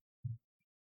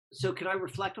 So can I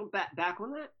reflect on back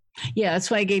on that? Yeah, that's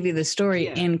why I gave you the story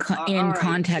in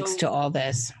context to all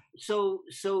this. So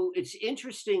it's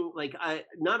interesting. Like,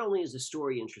 not only is the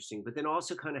story interesting, but then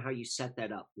also kind of how you set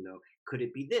that up. You know, could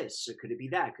it be this or could it be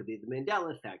that? Could it be the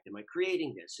Mandela effect? Am I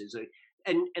creating this?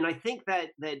 And I think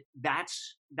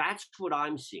that's what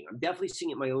I'm seeing. I'm definitely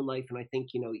seeing it in my own life, and I think,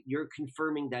 you know, you're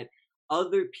confirming that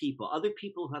other people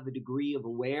who have a degree of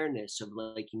awareness of,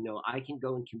 like, you know, I can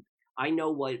go and I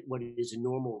know what is a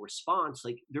normal response.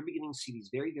 Like, they're beginning to see these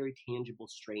very, very tangible,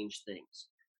 strange things.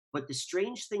 But the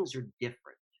strange things are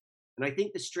different. And I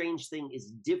think the strange thing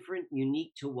is different,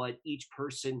 unique to what each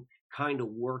person kind of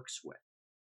works with.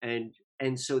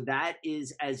 And so that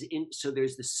is so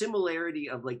there's the similarity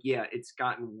of, like, yeah, it's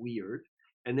gotten weird.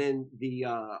 And then the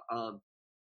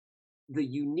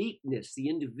uniqueness, the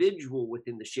individual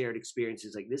within the shared experience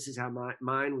is like, this is how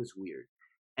mine was weird.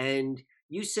 And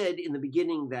you said in the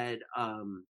beginning that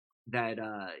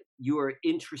you are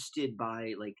interested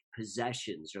by, like,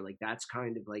 possessions, or like that's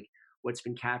kind of like what's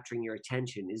been capturing your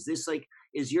attention. Is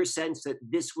your sense that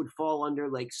this would fall under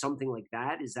like something like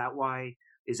that? Is that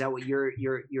what you're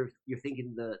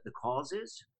thinking the cause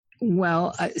is?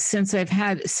 Well, since I've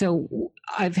had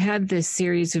this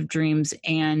series of dreams,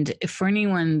 and for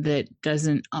anyone that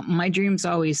doesn't, my dreams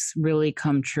always really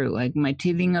come true. Like my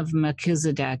Teething of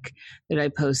Melchizedek that I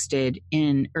posted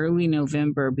in early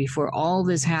November, before all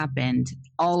this happened,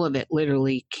 all of it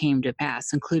literally came to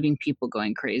pass, including people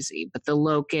going crazy. But the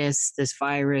locusts, this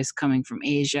virus coming from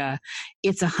Asia,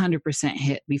 it's 100%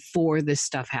 hit before this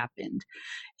stuff happened.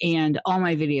 And all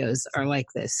my videos are like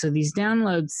this. So these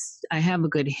downloads, I have a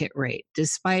good hit rate,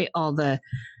 despite all the,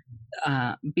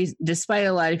 despite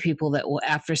a lot of people that will,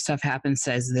 after stuff happens,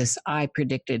 says this, I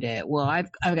predicted it. Well, I've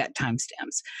got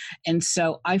timestamps. And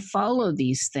so I follow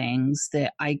these things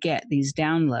that I get, these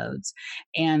downloads.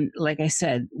 And like I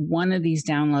said, one of these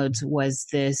downloads was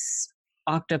this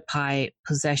octopi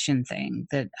possession thing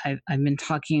that I've been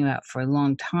talking about for a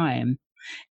long time.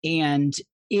 And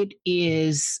it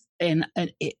is, and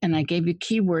I gave you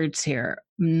keywords here,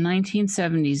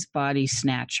 1970s body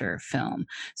snatcher film.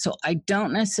 So I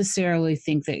don't necessarily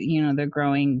think that, you know, they're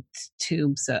growing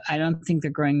tubes. I don't think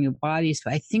they're growing new bodies,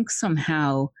 but I think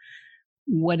somehow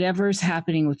whatever's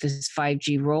happening with this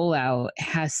 5G rollout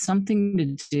has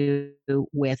something to do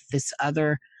with this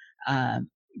other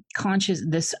conscious,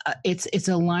 it's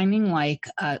aligning like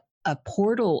a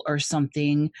portal or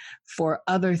something for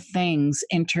other things,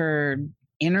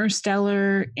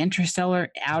 interstellar,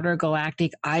 outer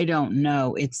galactic. I don't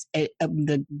know. It's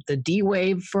the D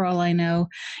wave, for all I know.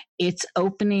 It's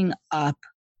opening up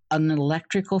an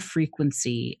electrical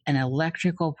frequency, an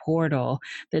electrical portal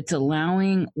that's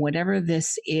allowing whatever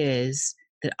this is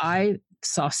that I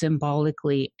saw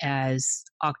symbolically as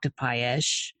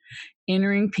octopi-ish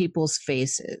entering people's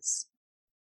faces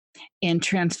and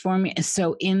transforming.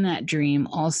 So in that dream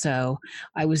also,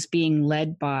 I was being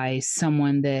led by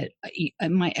someone that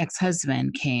my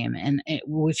ex-husband came, and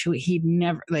which he'd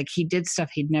never, like, he did stuff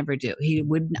he'd never do.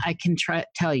 I can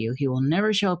tell you, he will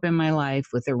never show up in my life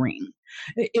with a ring.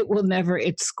 It will never,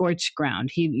 it's scorched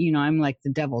ground. I'm like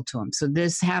the devil to him. So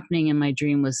this happening in my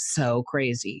dream was so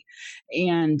crazy.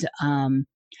 And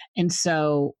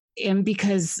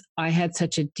because I had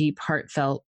such a deep,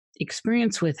 heartfelt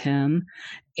experience with him,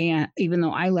 and even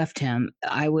though I left him,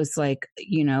 I was like,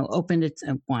 open to,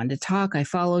 wanted to talk. I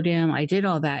followed him. I did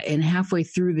all that. And halfway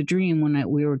through the dream, when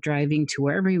we were driving to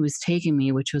wherever he was taking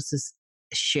me, which was this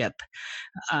ship,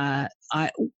 I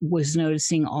was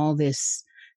noticing all this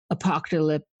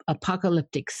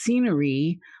apocalyptic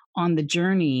scenery on the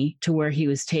journey to where he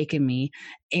was taking me.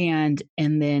 And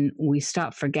then we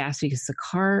stopped for gas because the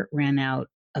car ran out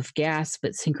of gas,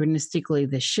 but synchronistically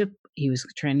the ship he was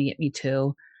trying to get me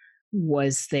to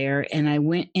was there. And I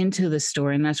went into the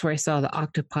store, and that's where I saw the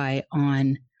octopi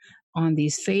on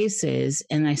these faces.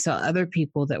 And I saw other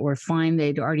people that were fine.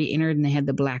 They'd already entered, and they had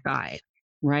the black eye,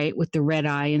 right, with the red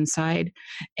eye inside.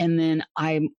 And then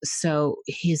so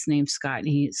his name's Scott,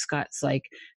 and Scott's like,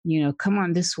 come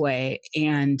on this way.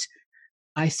 And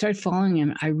I started following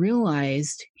him. I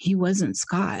realized he wasn't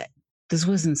Scott. This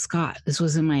wasn't Scott. This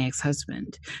wasn't my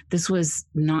ex-husband. This was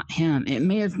not him. It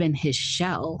may have been his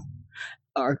shell.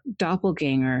 our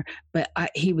doppelganger, but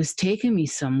he was taking me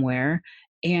somewhere.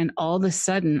 And all of a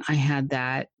sudden I had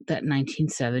that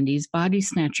 1970s body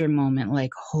snatcher moment, like,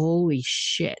 holy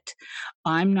shit,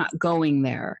 I'm not going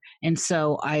there. And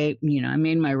so I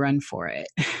made my run for it.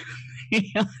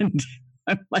 And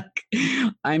I'm like,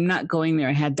 I'm not going there.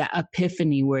 I had that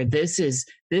epiphany where this is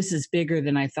bigger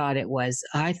than I thought it was.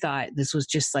 I thought this was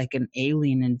just like an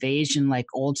alien invasion, like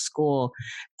old school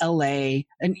LA,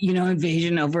 and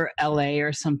invasion over LA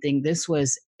or something. This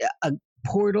was a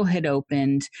portal had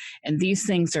opened, and these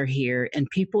things are here, and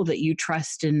people that you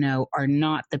trust and know are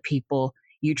not the people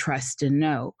you trust and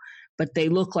know, but they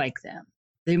look like them.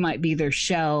 They might be their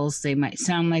shells. They might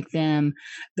sound like them.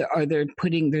 There's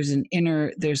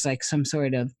like some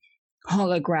sort of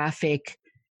holographic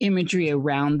imagery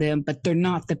around them, but they're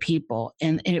not the people.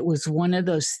 And it was one of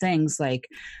those things like,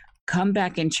 come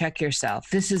back and check yourself.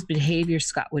 This is behavior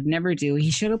Scott would never do. He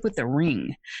showed up with a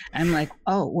ring. I'm like,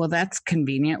 oh, well, that's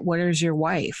convenient. Where's your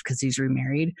wife? Because he's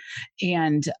remarried.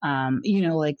 And,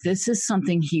 like, this is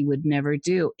something he would never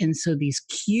do. And so these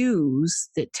cues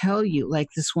that tell you, like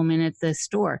this woman at the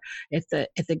store, at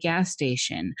the gas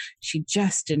station, she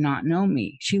just did not know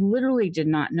me. She literally did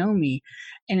not know me.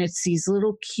 And it's these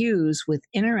little cues with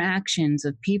interactions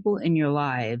of people in your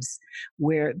lives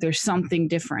where there's something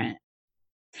different.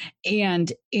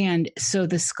 And so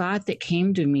the Scott that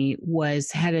came to me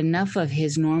had enough of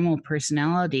his normal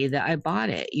personality that I bought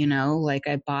it, like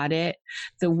I bought it.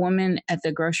 The woman at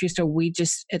the grocery store,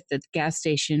 at the gas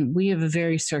station, we have a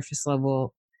very surface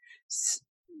level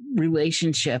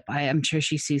relationship. I'm sure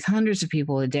she sees hundreds of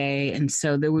people a day. And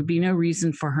so there would be no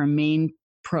reason for her main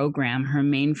program, her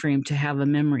mainframe, to have a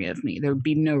memory of me. There would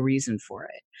be no reason for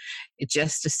it. It's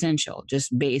just essential,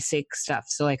 just basic stuff.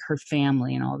 So like her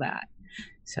family and all that.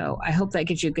 So I hope that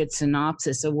gives you a good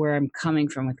synopsis of where I'm coming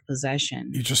from with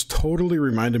possession. You just totally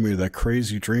reminded me of that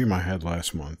crazy dream I had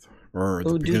last month, or at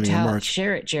the beginning of March.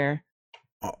 Share it, Jer.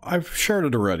 I've shared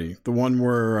it already. The one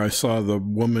where I saw the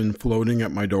woman floating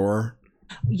at my door.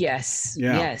 Yes.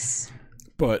 Yeah. Yes.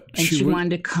 But she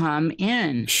wanted to come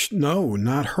in. No,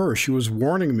 not her. She was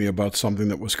warning me about something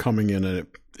that was coming in, and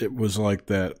it was like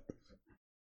that.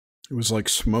 It was like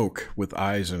smoke with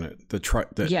eyes in it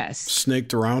that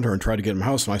snaked around her and tried to get in my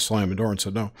house, and I slammed the door and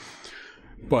said no.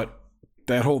 But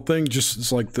that whole thing just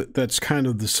is like that's kind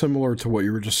of similar to what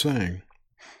you were just saying.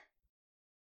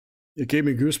 It gave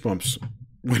me goosebumps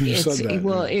when you said that.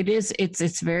 Well, it is.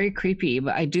 It's very creepy,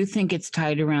 but I do think it's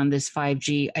tied around this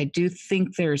 5G. I do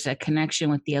think there's a connection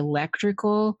with the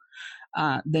electrical.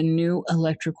 The new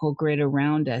electrical grid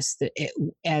around us, this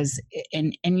is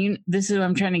what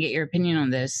I'm trying to get your opinion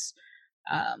on this,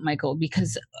 Michael,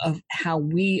 because of how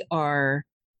we are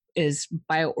as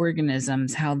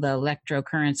bioorganisms, how the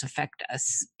electrocurrents affect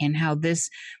us, and how this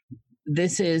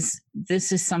is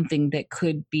something that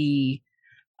could be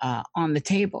on the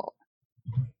table.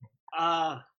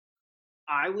 I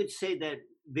would say that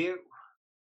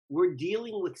we're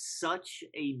dealing with such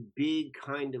a big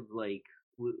kind of like.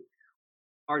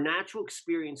 Our natural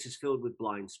experience is filled with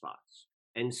blind spots.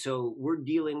 And so we're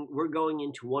going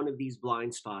into one of these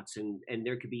blind spots, and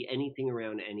there could be anything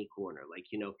around any corner. Like,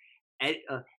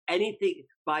 anything.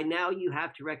 By now you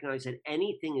have to recognize that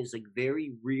anything is like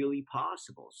very, really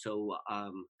possible. So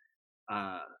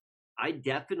I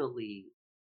definitely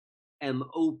am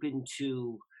open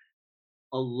to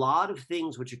a lot of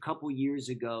things, which a couple years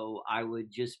ago I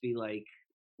would just be like,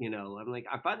 I'm like,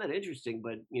 I find that interesting,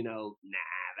 but nah.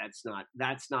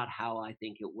 That's not how I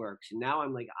think it works. And now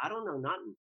I'm like, I don't know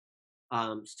nothing.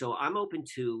 So I'm open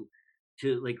to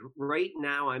like right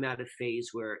now I'm at a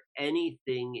phase where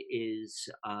anything is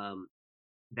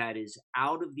that is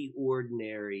out of the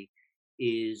ordinary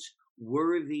is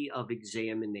worthy of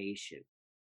examination.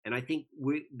 And I think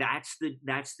that's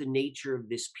the nature of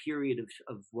this period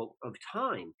of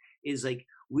time is like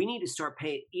we need to start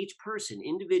paying each person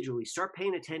individually, start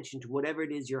paying attention to whatever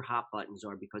it is your hot buttons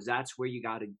are, because that's where you're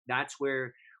going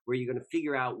to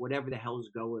figure out whatever the hell's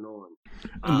going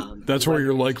on. That's where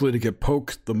you're likely to get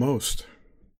poked the most.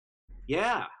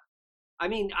 Yeah. I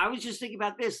mean, I was just thinking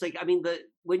about this. Like, I mean,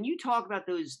 when you talk about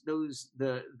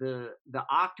the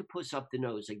octopus up the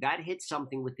nose, like that hits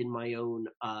something within my own,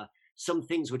 some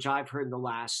things which I've heard in the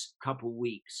last couple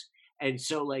weeks. And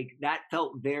so like that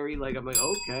felt very like, I'm like,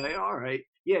 okay, all right.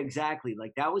 Yeah, exactly.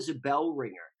 Like that was a bell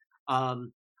ringer.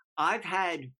 I've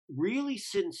had really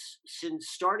since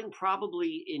starting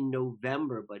probably in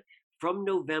November, but from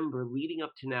November leading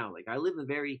up to now, like I live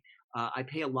I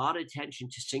pay a lot of attention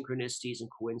to synchronicities and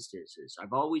coincidences.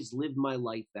 I've always lived my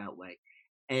life that way.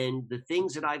 and the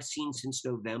things that I've seen since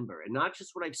November, and not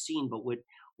just what I've seen, but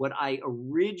what I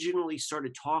originally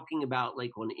started talking about,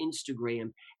 like on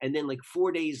Instagram, and then like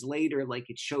 4 days later, like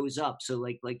it shows up. So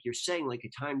like you're saying, like a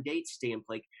time date stamp,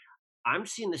 like I'm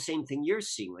seeing the same thing you're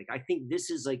seeing. Like I think this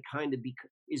is like kind of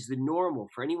is the normal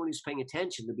for anyone who's paying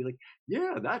attention to be like,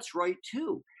 yeah, that's right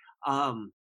too.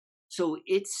 So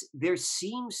there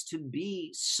seems to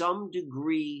be some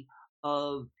degree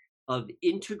of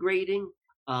integrating.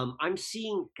 I'm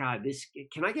seeing, God, this,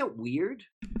 can I get weird?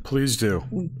 Please do.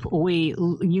 We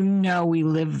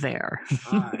live there.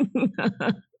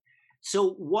 So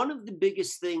one of the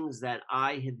biggest things that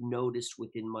I have noticed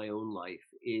within my own life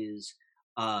is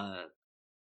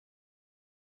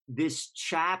this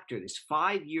chapter, this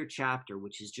 5-year chapter,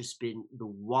 which has just been the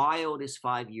wildest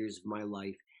 5 years of my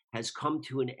life, has come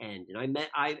to an end. And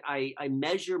I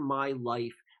measure my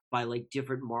life by like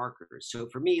different markers. So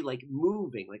for me, like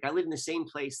moving, like I live in the same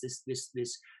place,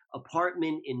 this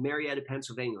apartment in Marietta,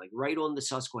 Pennsylvania, like right on the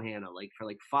Susquehanna, like for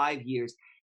like 5 years.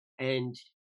 And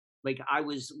like I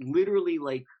was literally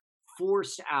like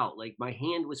forced out, like my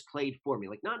hand was played for me,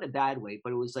 like not in a bad way,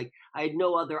 but it was like I had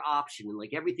no other option, and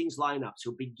like everything's lined up.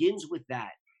 So it begins with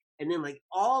that. And then like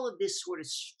all of this sort of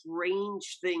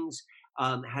strange things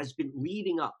has been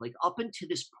leading up, like up into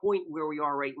this point where we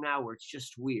are right now, where it's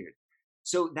just weird.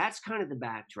 So that's kind of the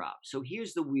backdrop. So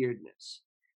here's the weirdness.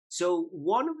 So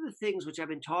one of the things which I've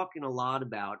been talking a lot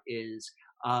about is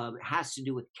has to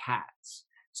do with cats.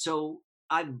 So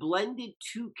I've blended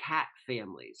 2 cat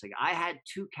families. Like I had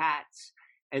 2 cats,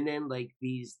 and then like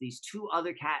these 2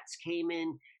 other cats came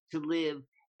in to live,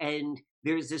 and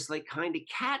there's this like kind of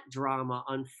cat drama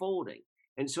unfolding.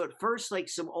 And so at first, like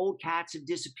some old cats have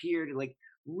disappeared, and like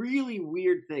really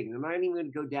weird thing. I'm not even going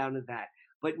to go down to that.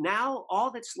 But now all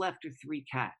that's left are 3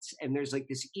 cats, and there's like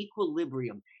this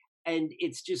equilibrium, and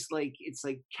it's just like, it's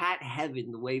like cat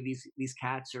heaven the way these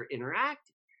cats are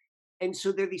interacting. And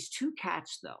so there are these 2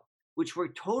 cats though, which were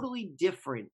totally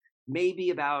different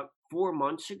maybe about 4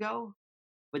 months ago,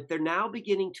 but they're now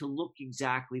beginning to look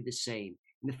exactly the same.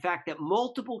 And the fact that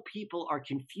multiple people are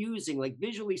confusing, like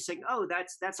visually saying, oh,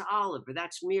 that's Olive or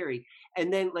that's Mary,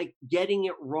 and then like getting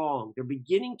it wrong. They're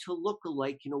beginning to look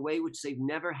alike in a way which they've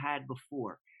never had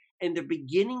before. And they're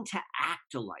beginning to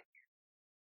act alike.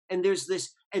 And there's this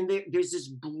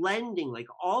blending, like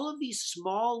all of these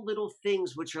small little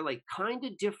things which are like kind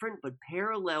of different but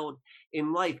paralleled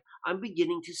in life, I'm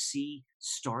beginning to see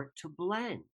start to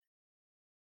blend.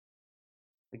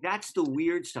 Like that's the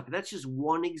weird stuff. That's just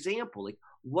one example. Like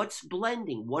what's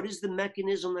blending? What is the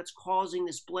mechanism that's causing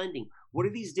this blending? What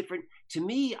are these different, to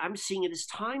me, I'm seeing it as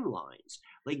timelines,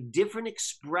 like different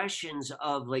expressions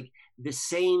of like the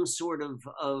same sort of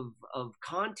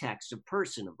context, of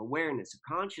person, of awareness, of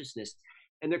consciousness.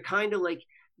 And they're kind of like,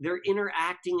 they're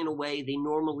interacting in a way they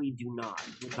normally do not,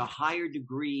 with a higher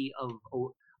degree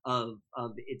of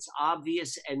it's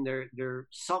obvious, and they're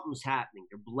something's happening.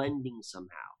 They're blending somehow.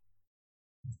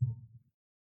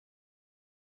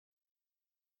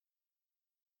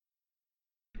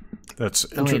 That's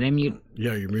wait, I'm muted.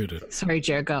 Yeah, you're muted. Sorry,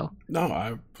 Jared, go. No,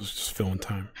 I was just filling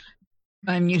time.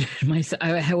 I muted myself.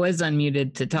 I was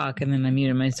unmuted to talk, and then I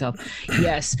muted myself.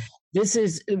 Yes, this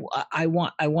is. I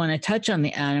want to touch on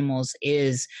the animals.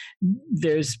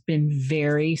 There's been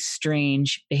very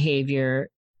strange behavior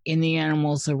in the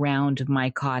animals around my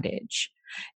cottage,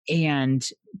 and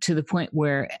to the point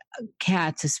where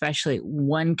cats, especially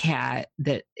one cat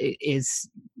that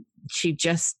she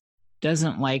just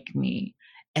doesn't like me.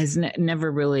 Has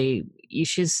never really,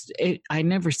 I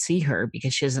never see her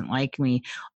because she doesn't like me.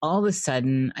 All of a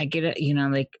sudden I get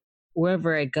like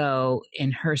wherever I go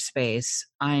in her space,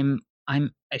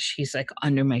 she's like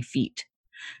under my feet,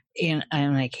 and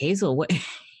I'm like, Hazel, what,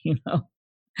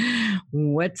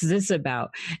 what's this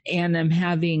about? And I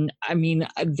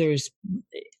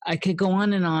could go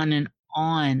on and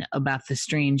on about the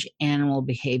strange animal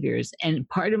behaviors, and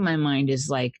part of my mind is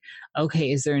like,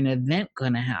 okay, is there an event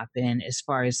going to happen as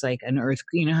far as like an earth,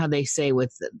 how they say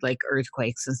with like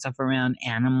earthquakes and stuff around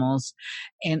animals,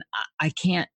 and I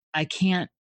can't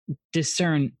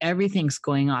discern. Everything's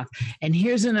going off. And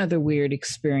here's another weird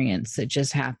experience that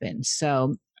just happened.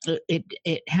 So it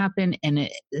happened, and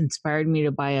it inspired me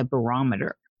to buy a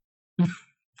barometer.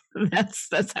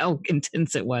 That's how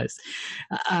intense it was.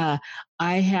 I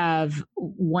have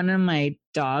one of my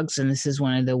dogs, and this is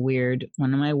one of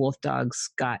my wolf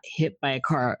dogs got hit by a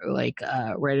car, like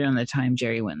right around the time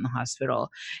Jerry went in the hospital,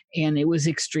 and it was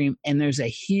extreme. And there's a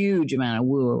huge amount of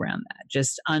woo around that,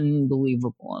 just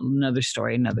unbelievable. Another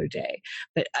story, another day.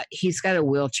 But he's got a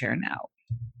wheelchair now.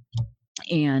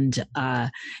 And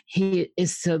he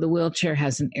is, so the wheelchair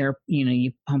has an air,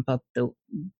 you pump up the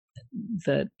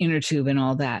inner tube and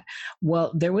all that.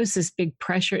 Well, there was this big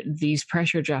pressure, these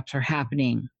pressure drops are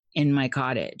happening in my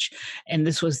cottage. And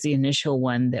this was the initial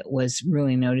one that was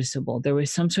really noticeable. There was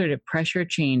some sort of pressure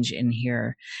change in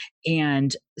here.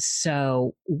 And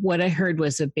so what I heard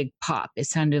was a big pop. It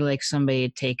sounded like somebody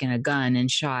had taken a gun and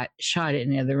shot it in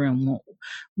the other room.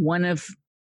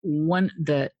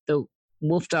 The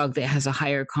wolf dog that has a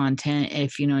higher content,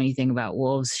 if you know anything about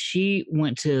wolves, she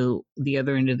went to the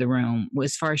other end of the room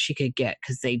as far as she could get,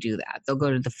 because they do that. They'll go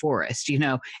to the forest,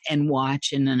 and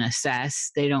watch and then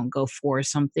assess. They don't go for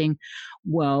something.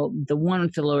 Well, the one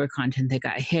with the lower content that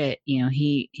got hit,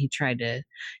 he tried to,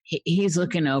 he's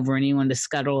looking over and he wanted to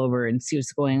scuttle over and see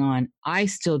what's going on. I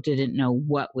still didn't know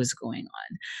what was going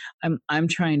on. I'm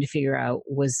trying to figure out,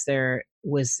 is there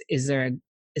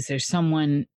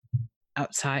someone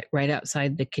right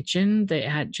outside the kitchen that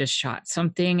had just shot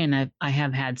something? And I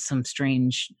have had some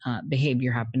strange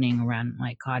behavior happening around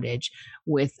my cottage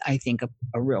with, I think,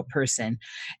 a real person.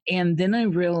 And then I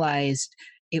realized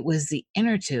it was the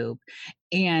inner tube,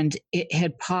 and it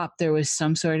had popped. There was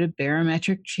some sort of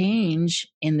barometric change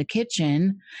in the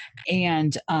kitchen.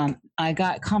 And I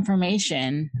got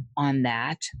confirmation on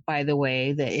that, by the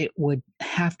way, that it would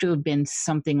have to have been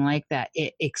something like that.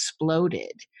 It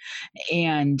exploded.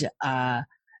 And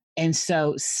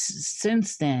so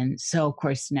since then, so of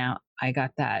course now I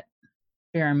got that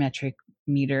barometric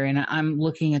meter and I'm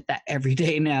looking at that every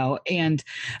day now.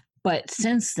 But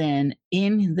since then,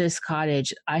 in this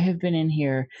cottage, I have been in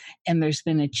here and there's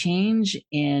been a change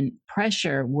in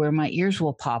pressure where my ears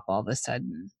will pop all of a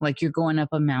sudden, like you're going up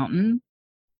a mountain.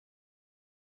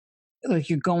 Like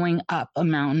you're going up a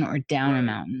mountain or down a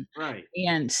mountain. Right.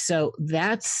 And so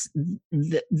that's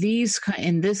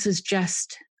and this is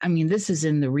just, this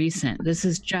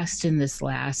is just in this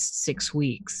last 6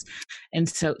 weeks. And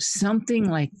so something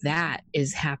like that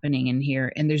is happening in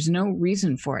here, and there's no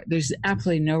reason for it. There's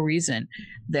absolutely no reason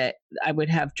that I would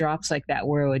have drops like that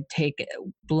where it would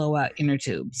blow out inner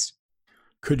tubes.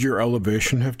 Could your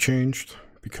elevation have changed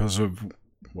because of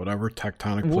whatever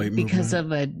tectonic plate movement?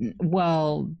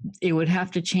 It would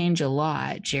have to change a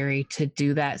lot, Jerry, to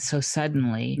do that so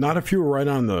suddenly. Not if you were right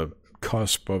on the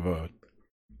cusp of a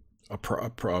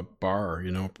bar,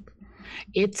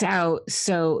 It's out.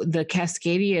 So the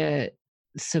Cascadia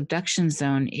subduction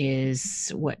zone is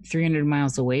 300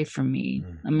 miles away from me.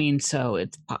 So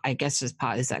it's, I guess is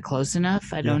that close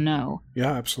enough? I don't know.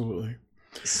 Yeah, absolutely.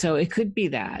 So it could be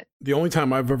that. The only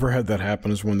time I've ever had that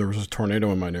happen is when there was a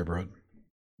tornado in my neighborhood.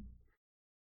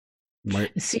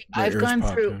 I've gone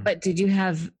through, but did you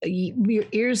have your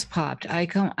ears popped? I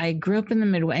grew up in the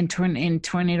Midwest in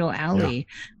Tornado Alley.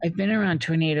 Yeah. I've been around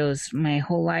tornadoes my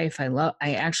whole life.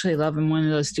 I actually love. I'm one of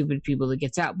those stupid people that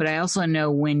gets out, but I also know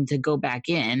when to go back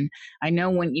in. I know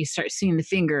when you start seeing the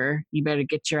finger, you better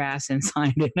get your ass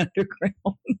inside and underground.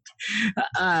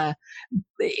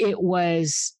 It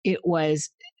was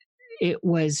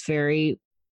very,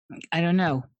 I don't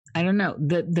know.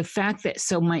 The fact that,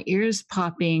 so my ears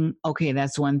popping, okay,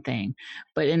 that's one thing,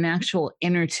 but an actual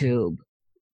inner tube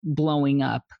blowing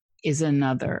up is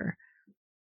another.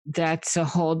 That's a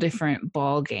whole different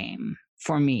ball game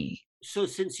for me. So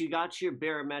since you got your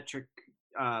barometric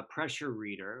pressure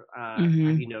reader, have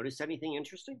you noticed anything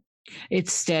interesting?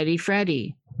 It's steady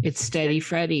Freddy.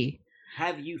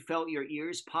 Have you felt your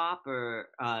ears pop or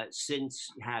since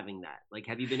having that? Like,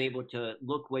 have you been able to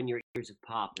look when your ears have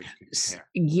popped or compare?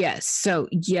 Yes. So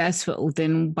yes, but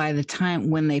then by the time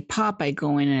when they pop, I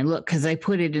go in and I look, because I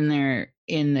put it in there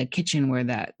in the kitchen where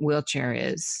that wheelchair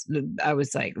is. I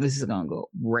was like, this is going to go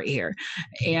right here.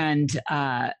 And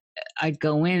I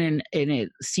go in and it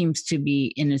seems to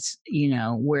be in its,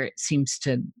 where it seems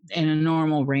to, in a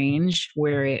normal range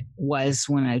where it was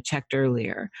when I checked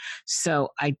earlier. So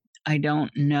I don't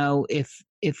know if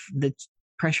the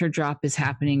pressure drop is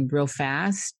happening real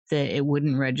fast, that it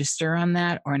wouldn't register on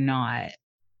that or not.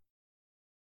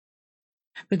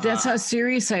 But that's how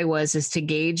serious I was, as to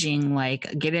gauging,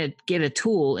 like, get a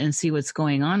tool and see what's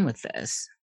going on with this.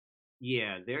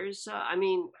 Yeah, there's, I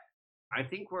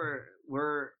think we're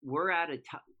at a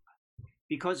time,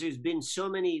 because there's been so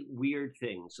many weird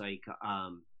things, like,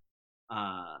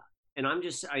 and I'm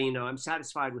just, I'm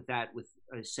satisfied with that, with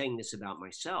saying this about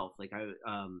myself. Like,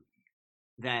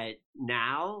 that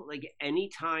now, like, any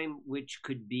time which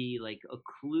could be like a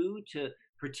clue to,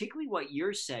 particularly what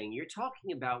you're saying, you're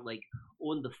talking about, like,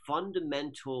 on the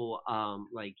fundamental,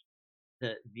 like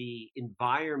the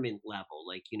environment level,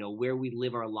 like, where we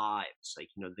live our lives, like,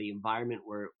 the environment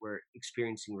we're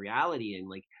experiencing reality in,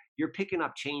 like, you're picking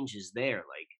up changes there.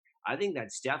 Like, I think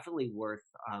that's definitely worth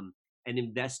an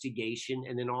investigation,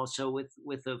 and then also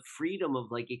with a freedom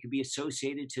of like it could be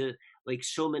associated to like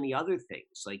so many other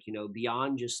things, like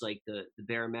beyond just like the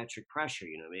barometric pressure.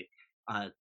 You know what I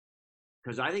mean?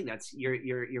 Because I think that's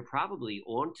you're probably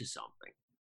onto something.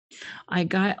 I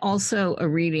got also a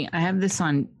reading. I have this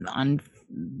on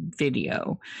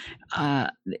video.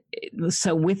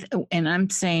 So I'm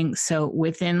saying, so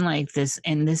within like this,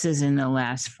 and this is in the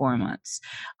last 4 months,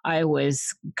 I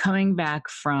was coming back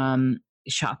from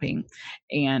shopping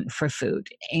and for food,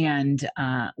 and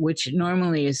which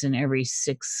normally is an every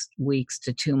 6 weeks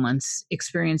to 2 months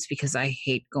experience, because I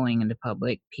hate going into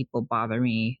public. People bother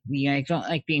me. Yeah, I don't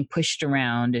like being pushed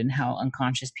around and how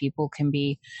unconscious people can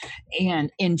be.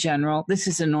 And in general, this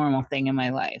is a normal thing in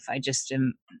my life. I just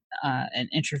am an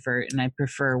introvert, and I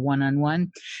prefer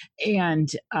one-on-one.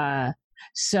 And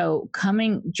so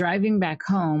driving back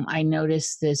home, I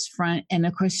noticed this front, and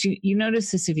of course you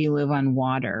notice this if you live on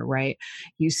water, right?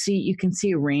 You can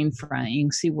see a rain front, you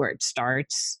can see where it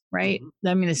starts, right? Mm-hmm.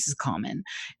 I mean, this is common.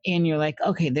 And you're like,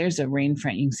 okay, there's a rain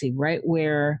front. You can see right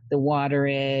where the water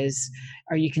is,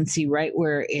 or you can see right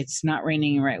where it's not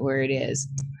raining and right where it is.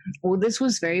 Well, this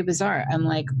was very bizarre. I'm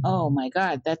like, oh my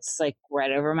God, that's like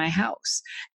right over my house.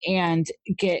 And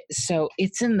so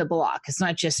it's in the block. It's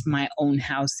not just my own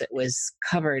house that was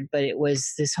covered, but it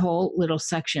was this whole little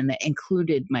section that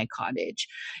included my cottage.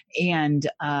 And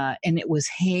it was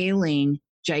hailing,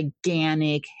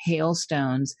 gigantic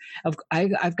hailstones.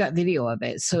 I've got video of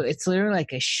it. So it's literally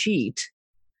like a sheet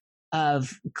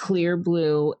of clear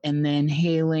blue, and then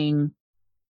hailing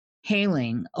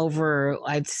over,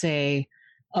 I'd say,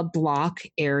 a block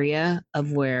area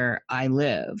of where I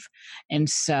live. And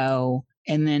so,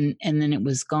 and then it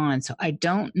was gone. So I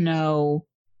don't know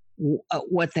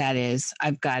what that is.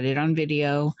 I've got it on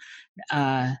video.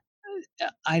 I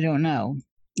don't know.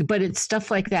 But it's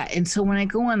stuff like that. And so when I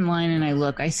go online and I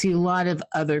look, I see a lot of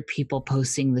other people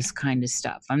posting this kind of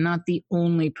stuff. I'm not the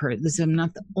only I'm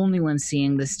not the only one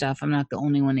seeing this stuff. I'm not the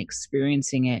only one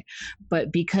experiencing it.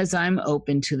 But because I'm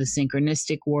open to the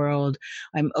synchronistic world,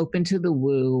 I'm open to the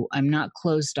woo, I'm not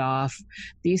closed off,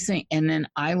 these things. And then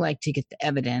I like to get the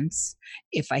evidence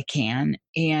if I can.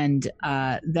 And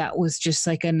that was just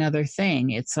like another thing.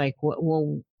 It's like,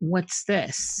 well, what's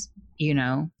this?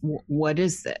 What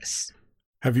is this?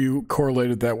 Have you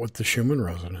correlated that with the Schumann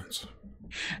resonance?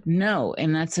 No,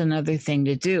 and that's another thing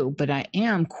to do. But I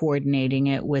am coordinating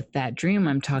it with that dream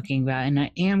I'm talking about, and I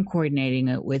am coordinating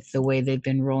it with the way they've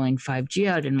been rolling 5G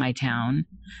out in my town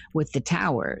with the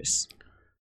towers.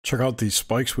 Check out these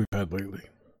spikes we've had lately.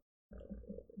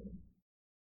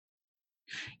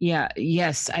 Yeah,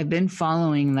 yes, I've been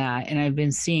following that, and I've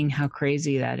been seeing how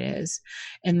crazy that is.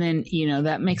 And then,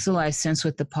 that makes a lot of sense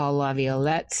with the Paul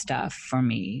Laviolette stuff for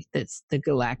me. That's the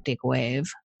galactic wave.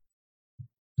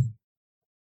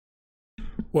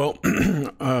 Well,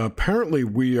 apparently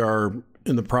we are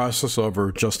in the process of,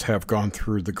 or just have gone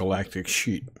through the galactic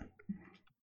sheet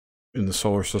in the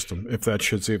solar system, if that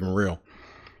shit's even real.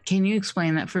 Can you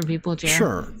explain that for people, Jerry?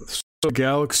 Sure. So the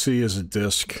galaxy is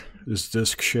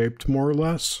disc-shaped, more or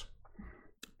less.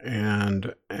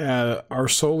 And our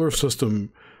solar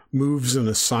system moves in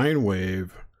a sine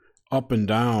wave up and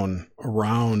down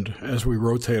around as we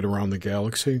rotate around the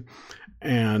galaxy.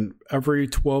 And every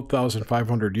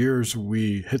 12,500 years,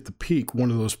 we hit the peak,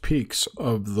 one of those peaks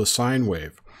of the sine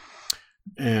wave.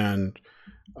 And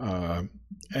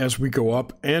as we go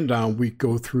up and down, we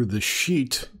go through the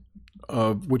sheet,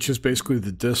 which is basically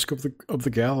the disk of the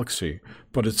galaxy,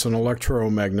 but it's an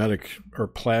electromagnetic or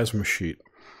plasma sheet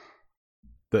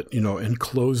that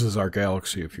encloses our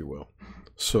galaxy, if you will.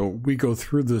 So we go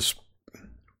through this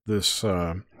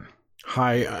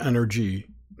high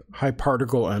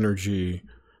particle energy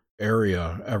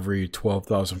area every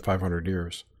 12,500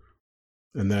 years,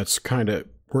 and that's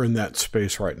we're in that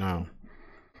space right now,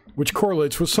 which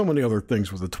correlates with so many other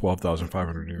things with the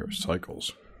 12,500 year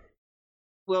cycles.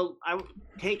 Well, I'm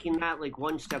taking that like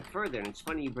one step further, and it's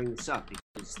funny you bring this up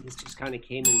because this just kind of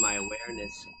came in my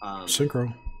awareness.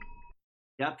 Synchro.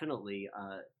 Definitely,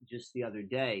 just the other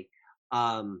day.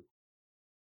 So,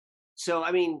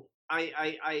 I mean,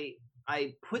 I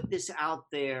put this out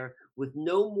there with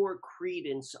no more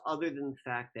credence other than the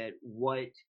fact that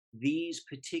what these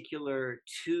particular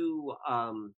two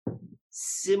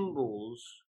symbols,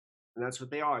 and that's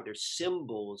what they are, they're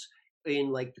symbols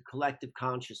in like the collective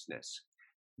consciousness.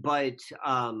 But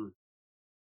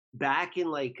back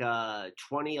in like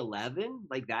 2011,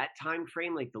 like that time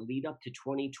frame, like the lead up to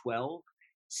 2012,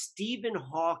 Stephen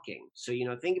Hawking. So,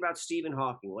 think about Stephen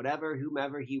Hawking,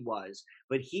 whomever he was,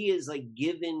 but he is like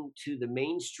given to the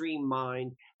mainstream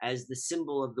mind as the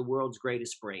symbol of the world's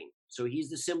greatest brain. So he's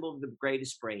the symbol of the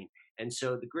greatest brain. And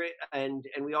so and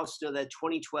we also know that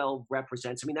 2012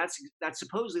 represents, I mean, that's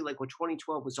supposedly like what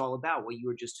 2012 was all about. What you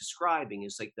were just describing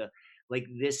is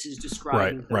this is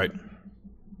describing. Right.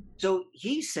 So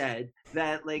he said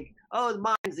that the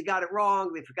Mayans, they got it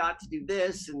wrong. They forgot to do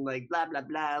this and blah, blah,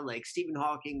 blah, like Stephen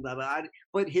Hawking, blah, blah.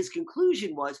 But his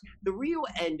conclusion was the real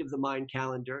end of the Mayan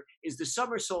calendar is the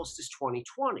summer solstice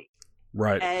 2020.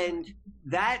 Right. And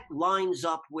that lines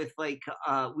up with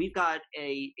we've got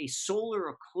a solar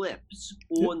eclipse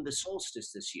on the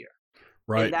solstice this year.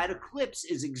 Right. And that eclipse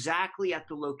is exactly at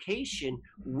the location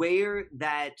where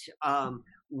that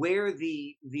where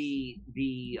the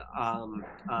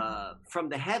from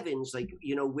the heavens,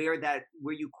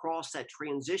 where you cross that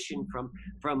transition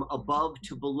from above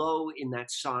to below in that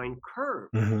sine curve.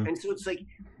 Mm-hmm. And so it's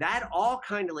that all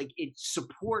kind of it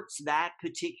supports that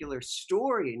particular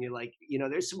story. And you're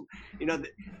there's some,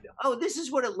 this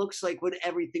is what it looks like when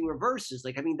everything reverses.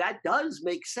 That does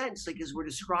make sense. As we're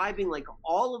describing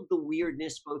all of the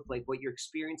weirdness, both what you're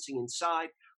experiencing inside,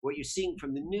 what you're seeing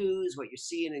from the news, what you're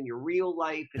seeing in your real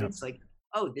life. And it's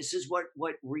this is what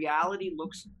reality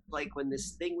looks like when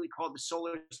this thing we call the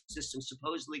solar system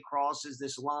supposedly crosses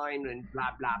this line and blah,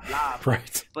 blah, blah.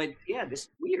 Right. But yeah, this is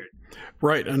weird.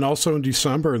 Right. And also in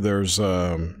December, there's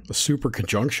a super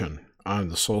conjunction on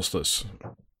the solstice.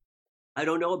 I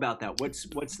don't know about that.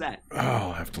 What's that? Oh,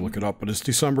 I'll have to look it up. But it's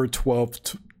December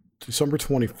 12th, December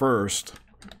 21st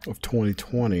of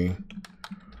 2020.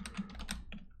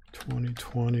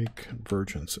 2020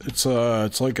 convergence. It's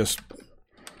like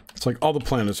all the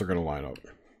planets are going to line up.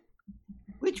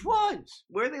 Which ones?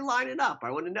 Where are they lining up? I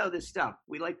want to know this stuff.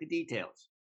 We like the details.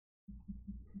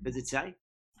 Does it say?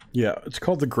 Yeah, it's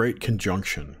called the Great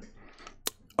Conjunction.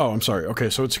 Oh, I'm sorry. Okay,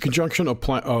 so it's a conjunction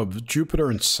of Jupiter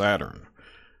and Saturn.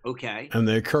 Okay. And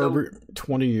they occur every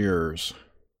 20 years.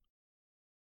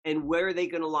 And where are they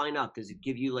going to line up? Does it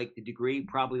give you the degree?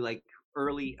 Probably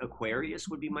early Aquarius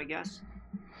would be my guess.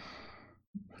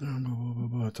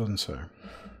 It doesn't say.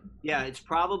 Yeah, it's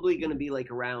probably going to be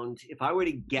around, if I were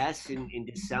to guess in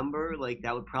December,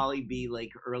 that would probably be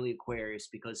early Aquarius,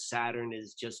 because Saturn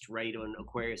is just right on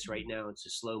Aquarius right now. It's a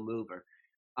slow mover.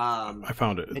 I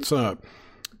found it.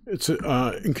 It's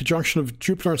in conjunction of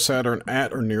Jupiter and Saturn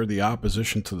at or near the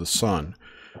opposition to the Sun.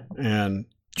 And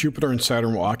Jupiter and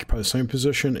Saturn will occupy the same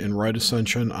position in right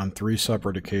ascension on 3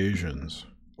 separate occasions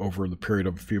over the period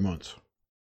of a few months.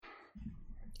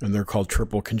 And they're called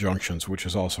triple conjunctions, which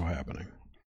is also happening.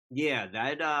 Yeah,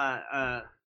 that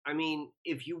I mean,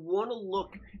 if you want to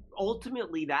look,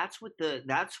 ultimately that's what the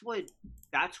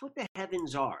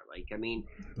heavens are. The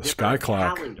sky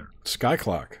clock. Calendar. Sky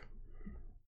clock.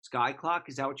 Sky clock,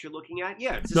 is that what you're looking at?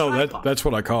 Yeah, it's that's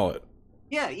what I call it.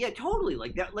 Yeah, totally.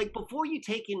 That. Before you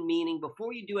take in meaning,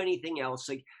 before you do anything else,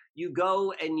 you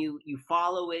go and you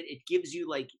follow it. It gives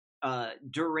you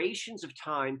durations of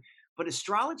time. But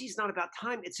astrology is not about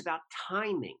time; it's about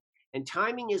timing. And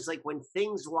timing is when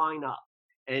things line up.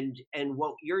 And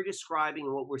what you're describing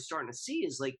and what we're starting to see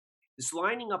is this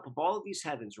lining up of all of these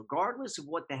heavens, regardless of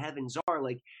what the heavens are.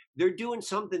 They're doing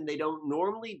something they don't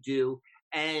normally do,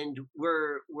 and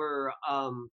we're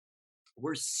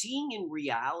seeing in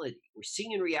reality. We're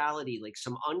seeing in reality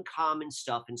some uncommon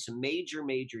stuff and some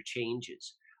major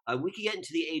changes. We can get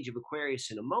into the age of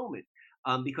Aquarius in a moment.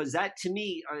 Because that, to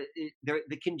me,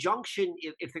 the conjunction,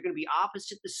 if they're going to be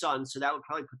opposite the sun, so that would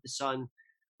probably put the sun,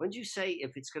 when did you say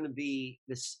if it's going to be,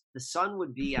 the sun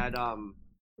would be at...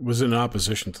 It was in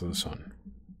opposition to the sun.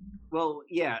 Well,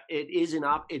 yeah, it is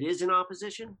in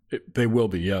opposition? They will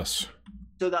be, yes.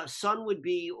 So the sun would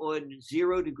be on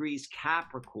 0 degrees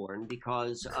Capricorn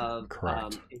because of...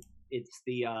 Correct. It's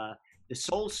the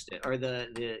solstice, or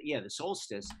the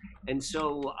solstice. And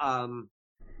so...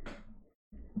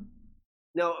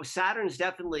 No, Saturn's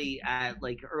definitely at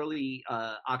early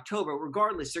October.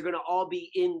 Regardless, they're going to all be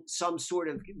in some sort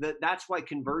of. That's why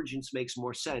convergence makes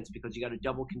more sense, because you got a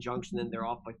double conjunction, then they're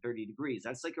off by 30 degrees.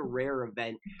 That's a rare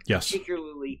event, yes.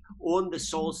 Particularly on the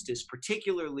solstice,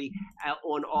 particularly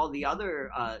on all the other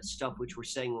stuff which we're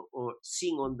saying or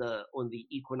seeing on the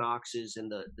equinoxes and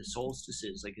the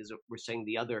solstices, as we're saying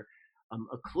the other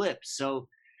eclipse. So,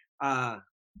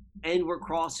 and we're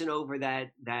crossing over that.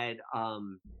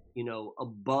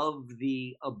 Above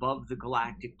the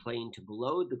galactic plane to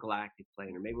below the galactic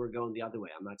plane, or maybe we're going the other way.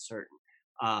 I'm not certain.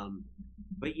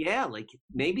 But yeah,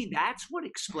 maybe that's what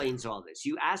explains all this.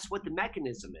 You asked what the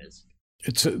mechanism is.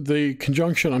 It's the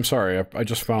conjunction. I'm sorry, I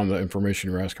just found the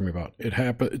information you're asking me about.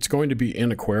 It's going to be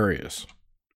in Aquarius.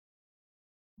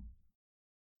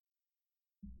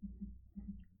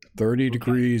 30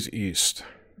 degrees east.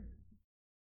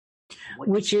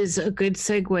 Which is a good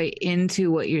segue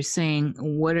into what you're saying.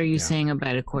 What are you saying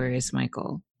about Aquarius,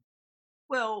 Michael?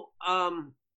 Well,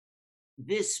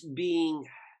 this being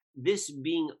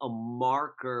a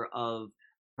marker of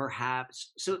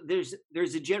perhaps, so there's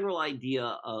a general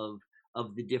idea of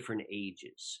the different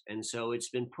ages, and so it's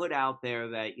been put out there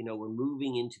that we're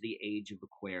moving into the age of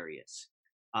Aquarius.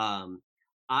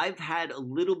 I've had a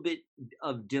little bit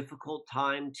of difficult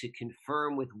time to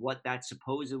confirm with what that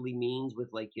supposedly means with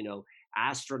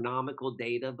astronomical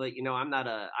data, but I'm not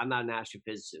an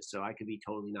astrophysicist, so I could be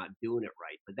totally not doing it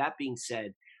right. But that being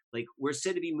said, we're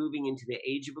said to be moving into the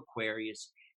age of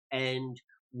Aquarius, and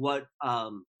what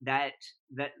that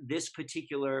this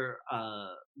particular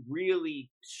really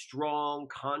strong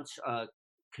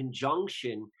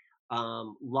conjunction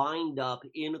lined up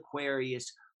in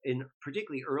Aquarius, in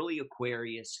particularly early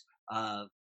Aquarius,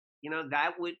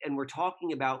 that would, and we're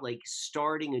talking about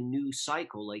starting a new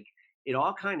cycle, it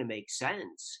all kind of makes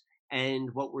sense. And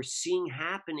what we're seeing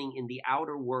happening in the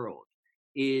outer world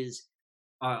is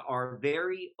are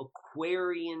very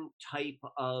Aquarian type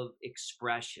of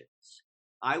expressions.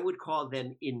 I would call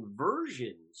them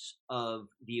inversions of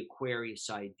the Aquarius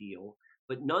ideal,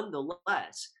 but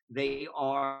nonetheless, they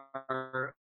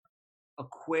are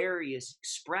Aquarius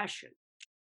expression.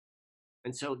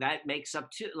 And so that makes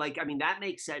up too, that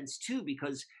makes sense too,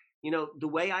 because, the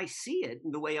way I see it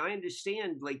and the way I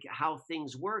understand how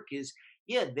things work is,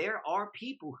 there are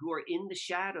people who are in the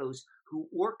shadows who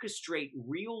orchestrate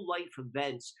real life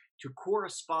events to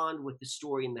correspond with the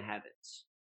story in the heavens.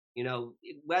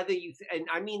 Whether and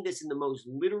I mean this in the most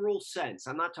literal sense.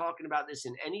 I'm not talking about this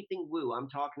in anything woo. I'm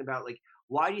talking about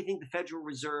why do you think the Federal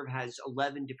Reserve has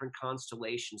 11 different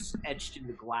constellations etched in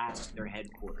the glass at their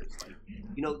headquarters?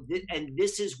 And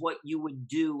this is what you would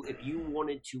do if you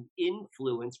wanted to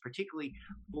influence, particularly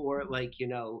for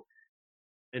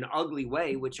an ugly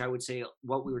way, which I would say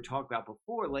what we were talking about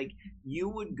before, you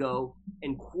would go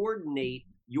and coordinate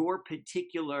your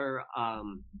particular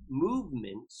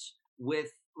movements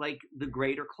with the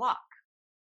greater clock.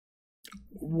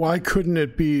 Why couldn't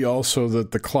it be also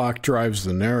that the clock drives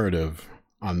the narrative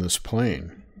on this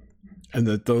plane and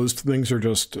that those things are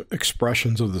just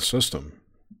expressions of the system?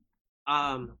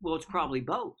 Well, it's probably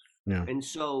both. Yeah. And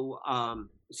so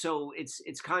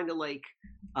it's kind of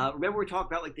remember we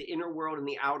talked about the inner world and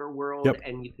the outer world, yep.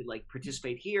 And you could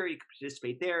participate here, you could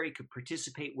participate there, you could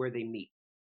participate where they meet.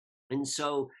 And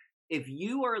so if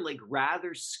you are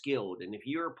rather skilled, and if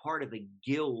you're a part of a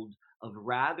guild of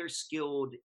rather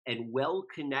skilled and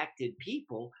well-connected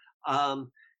people,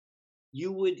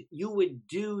 you would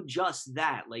do just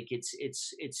that.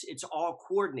 It's all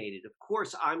coordinated. Of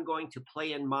course, I'm going to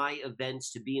plan my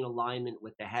events to be in alignment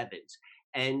with the heavens,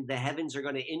 and the heavens are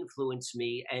going to influence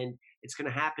me, and it's going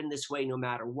to happen this way no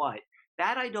matter what.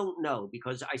 That I don't know,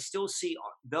 because I still see,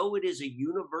 though it is a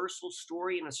universal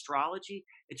story in astrology,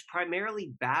 it's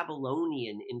primarily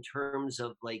Babylonian in terms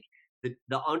of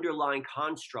the underlying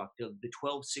construct of the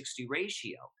 1260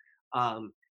 ratio.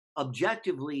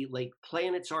 Objectively,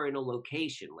 planets are in a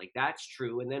location, that's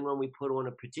true. And then when we put on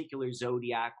a particular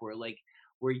zodiac,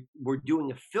 we're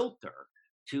doing a filter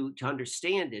to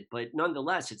understand it, but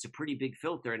nonetheless, it's a pretty big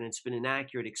filter, and it's been an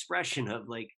accurate expression of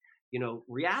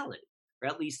reality, or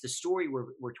at least the story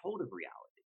we're told of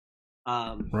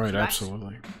reality. Right, so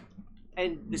absolutely.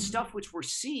 And the stuff which we're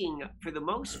seeing, for the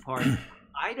most part,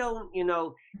 I don't,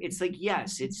 it's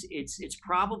yes, it's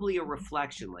probably a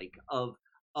reflection of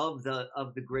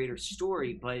the greater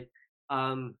story, but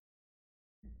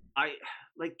I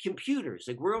computers,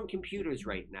 we're on computers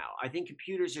right now. I think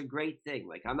computers are a great thing.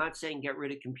 I'm not saying get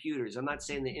rid of computers. I'm not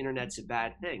saying the internet's a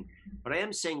bad thing, but I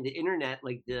am saying the internet,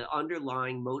 the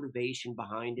underlying motivation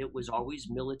behind it was always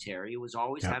military. It was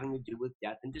always having to do with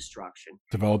death and destruction.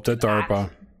 Developed at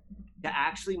DARPA. To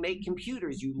actually make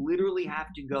computers, you literally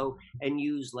have to go and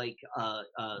use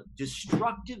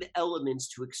destructive elements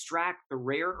to extract the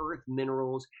rare earth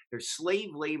minerals. There's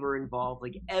slave labor involved.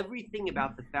 Everything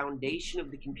about the foundation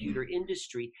of the computer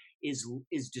industry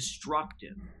is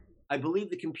destructive. I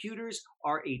believe the computers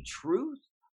are a truth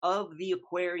of the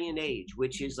Aquarian age,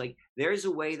 which is there's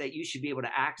a way that you should be able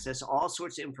to access all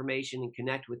sorts of information and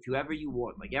connect with whoever you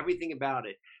want, everything about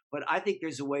it. But I think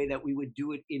there's a way that we would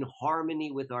do it in harmony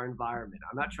with our environment.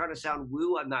 I'm not trying to sound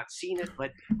woo. I've not seen it,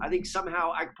 but I think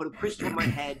somehow I can put a crystal in my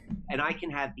head and I can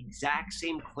have the exact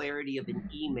same clarity of an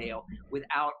email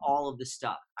without all of the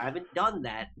stuff. I haven't done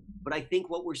that, but I think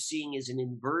what we're seeing is an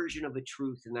inversion of a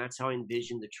truth, and that's how I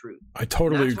envision the truth. I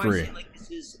totally agree. I say,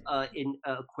 this is in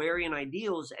Aquarian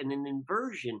ideals and an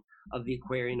inversion of the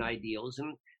Aquarian ideals.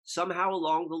 And somehow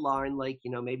along the line, like,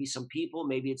 maybe some people,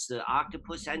 maybe it's the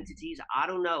octopus entities, I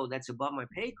don't know, that's above my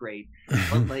pay grade,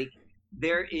 but like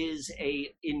there is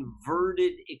a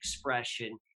inverted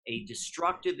expression, a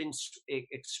destructive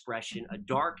expression, a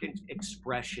dark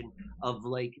expression of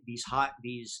like these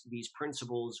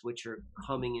principles which are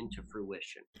coming into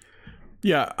fruition.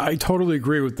 Yeah, I totally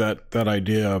agree with that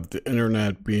idea of the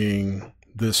internet being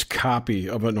this copy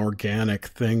of an organic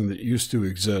thing that used to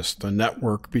exist, a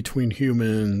network between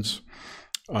humans,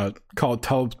 call it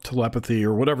telepathy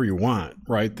or whatever you want,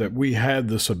 right? That we had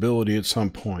this ability at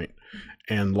some point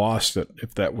and lost it,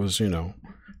 if that was,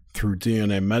 through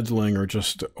DNA meddling or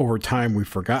just over time we've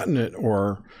forgotten it,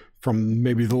 or from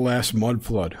maybe the last mud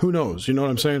flood. Who knows? You know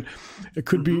what I'm saying? It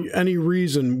could be any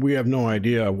reason. We have no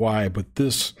idea why, but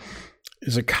this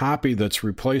is a copy that's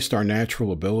replaced our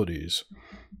natural abilities.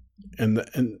 And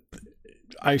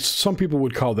some people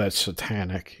would call that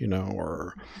satanic,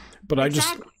 but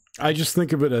exactly. I just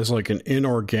think of it as like an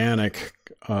inorganic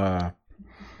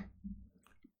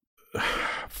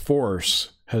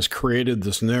force has created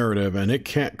this narrative, and it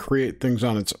can't create things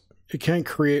it can't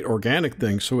create organic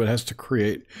things, so it has to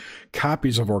create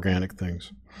copies of organic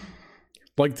things,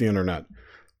 like the internet,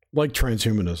 like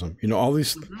transhumanism.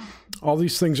 All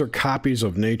these things are copies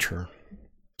of nature.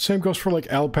 Same goes for like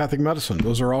allopathic medicine.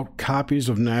 Those are all copies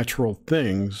of natural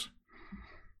things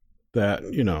that,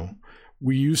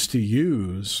 we used to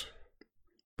use,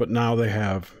 but now they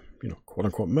have, quote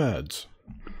unquote meds.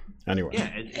 Anyway. Yeah,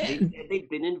 and they've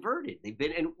been inverted.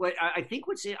 And what I think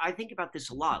about this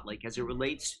a lot, like as it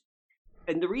relates,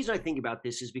 and the reason I think about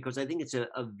this is because I think it's a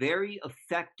very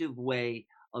effective way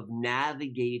of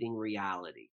navigating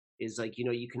reality. Is like,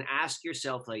 you can ask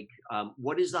yourself, like,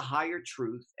 what is the higher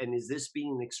truth? And is this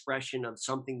being an expression of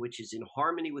something which is in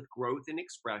harmony with growth and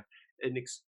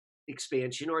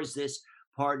expansion? Or is this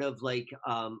part of like,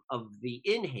 of the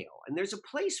inhale? And there's a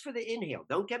place for the inhale.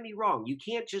 Don't get me wrong. You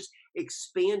can't just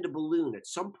expand a balloon. At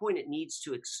some point it needs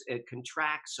to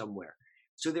contract somewhere.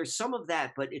 So there's some of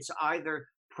that, but it's either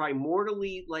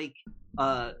primordially like,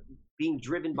 being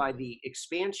driven by the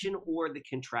expansion or the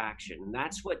contraction. And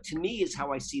that's what, to me, is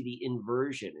how I see the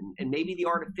inversion, and maybe the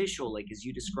artificial, like as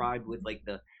you described with like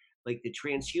the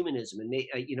transhumanism, and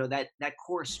that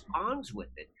corresponds with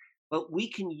it. But we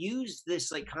can use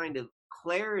this like kind of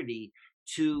clarity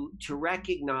to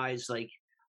recognize like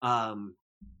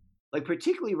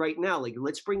particularly right now, like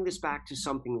let's bring this back to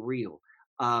something real.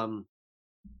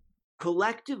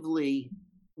 Collectively,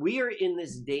 we are in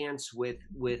this dance with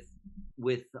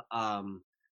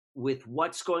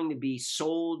what's going to be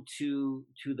sold to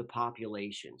the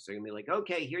population. So they're gonna be like,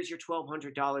 okay, here's your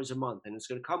 $1,200 a month, and it's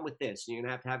gonna come with this, and you're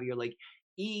gonna have your like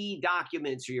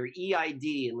e-documents or your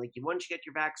EID, and like once you get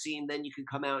your vaccine, then you can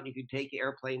come out and you can take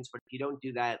airplanes. But if you don't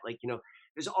do that, like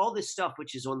there's all this stuff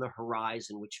which is on the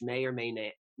horizon, which may or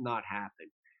may not happen.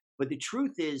 But the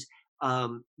truth is,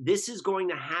 this is going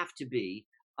to have to be.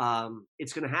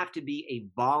 It's going to have to be a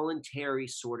voluntary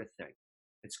sort of thing.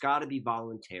 It's got to be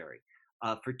voluntary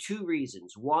for two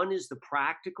reasons. One is the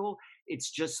practical.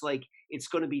 It's just like it's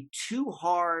going to be too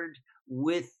hard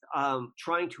with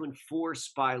trying to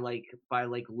enforce by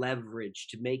leverage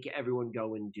to make everyone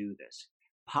go and do this.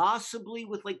 Possibly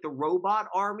with like the robot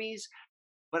armies,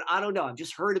 but I don't know. I've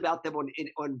just heard about them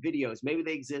on videos. Maybe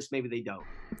they exist, maybe they don't.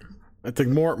 I think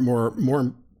more.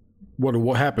 What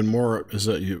will happen more is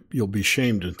that you'll be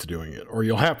shamed into doing it, or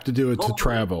you'll have to do it to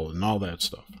travel and all that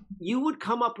stuff. You would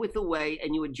come up with a way,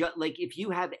 and you would just like, if you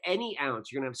have any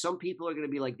ounce, you're gonna have some people are gonna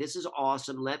be like, "This is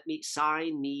awesome.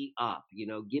 Sign me up.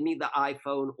 Give me the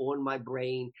iPhone on my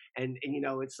brain." And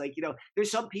it's like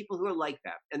there's some people who are like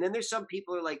that, and then there's some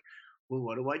people who are like, "Well,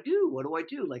 what do I do? What do I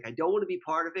do? Like, I don't want to be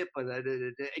part of it, but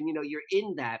and you're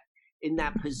in that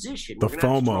position." The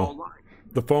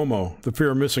FOMO, the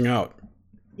fear of missing out.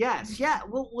 Yes. Yeah.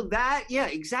 Well, that. Yeah.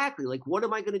 Exactly. Like, what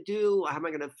am I going to do? How am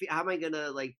I going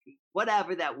to like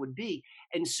whatever that would be?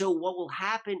 And so, what will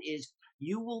happen is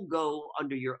you will go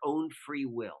under your own free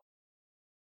will,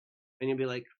 and you'll be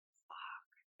like,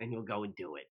 "Fuck," and you'll go and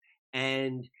do it.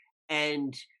 And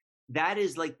that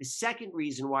is like the second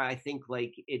reason why I think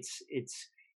like it's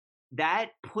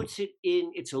that puts it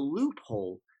in. It's a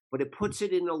loophole, but it puts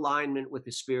it in alignment with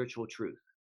the spiritual truth.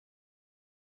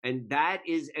 And that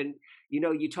is, and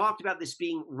you talked about this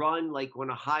being run like on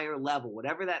a higher level,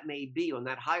 whatever that may be. On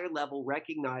that higher level,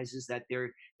 recognizes that there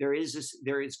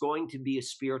is going to be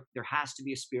there has to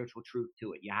be a spiritual truth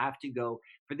to it. You have to go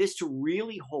for this to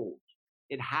really hold.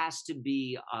 It has to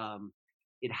be of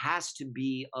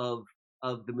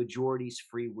the majority's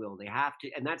free will. They have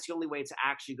to, and that's the only way it's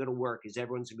actually going to work. Is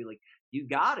everyone's gonna be like, "You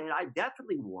got it. I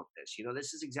definitely want this.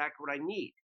 This is exactly what I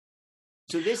need."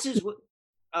 So this is what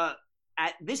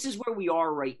this is where we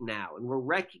are right now, and we're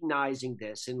recognizing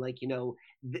this, and like, you know,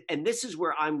 and this is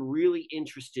where I'm really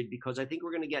interested, because I think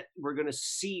we're going to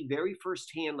see very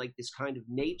firsthand like this kind of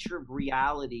nature of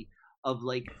reality of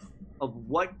like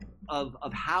of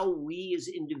how we as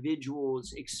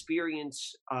individuals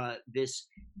experience this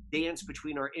dance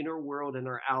between our inner world and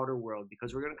our outer world,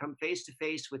 because we're going to come face to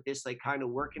face with this like kind of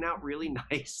working out really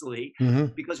nicely,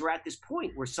 because we're at this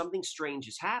point where something strange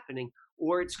is happening,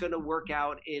 or it's going to work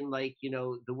out in like, you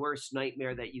know, the worst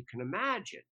nightmare that you can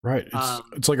imagine. Right.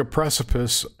 It's like a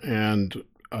precipice, and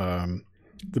on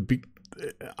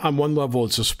one level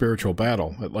it's a spiritual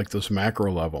battle at like this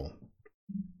macro level.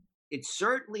 It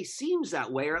certainly seems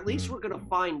that way, or at least we're going to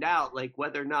find out like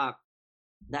whether or not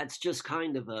that's just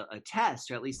kind of a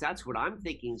test, or at least that's what I'm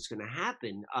thinking is going to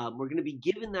happen. We're going to be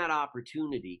given that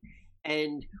opportunity.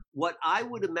 And what I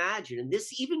would imagine, and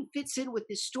this even fits in with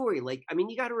this story, like, I mean,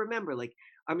 you got to remember, like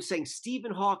I'm saying,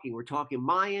 Stephen Hawking, we're talking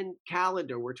Mayan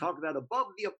calendar, we're talking about above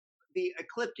the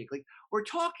ecliptic, like we're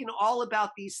talking all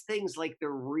about these things like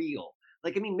they're real.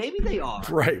 Like, I mean, maybe they are.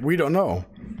 Right. We don't know.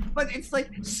 But it's like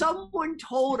someone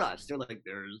told us. They're like,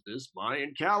 there's this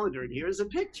Mayan calendar, and here's a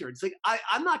picture. It's like,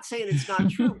 I'm not saying it's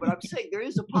not true, but I'm saying there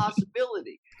is a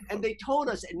possibility. And they told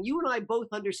us, and you and I both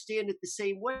understand it the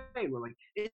same way. And we're like,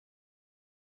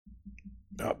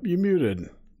 you muted.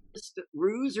 It's the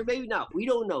ruse, or maybe not. We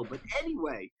don't know. But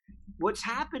anyway, what's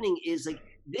happening is like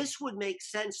this would make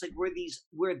sense, like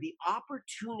where the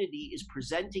opportunity is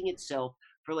presenting itself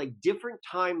for like different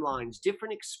timelines,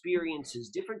 different experiences,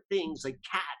 different things, like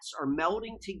cats are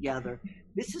melding together.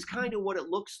 This is kind of what it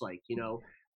looks like, you know.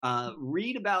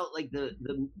 Read about like the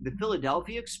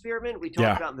Philadelphia experiment. We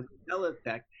talked about the Mandela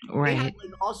effect. Right. They had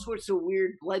like all sorts of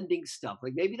weird blending stuff.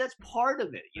 Like maybe that's part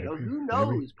of it, you know, who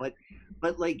knows? But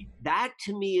like that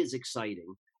to me is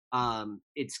exciting.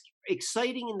 It's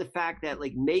exciting in the fact that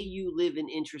like, may you live in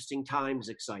interesting times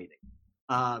exciting.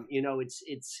 You know,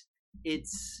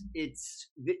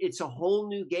 it's a whole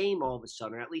new game all of a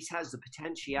sudden, or at least has the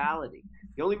potentiality.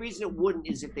 The only reason it wouldn't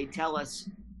is if they tell us,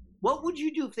 what would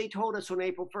you do if they told us on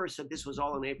April 1st that this was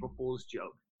all an April Fool's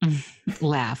joke?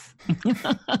 Laugh.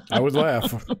 I would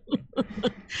laugh.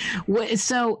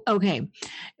 So, okay.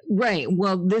 Right.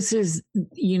 Well, this is,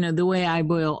 you know, the way I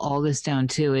boil all this down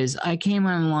too is I came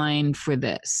online for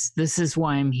this. This is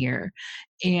why I'm here.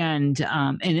 And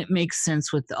it makes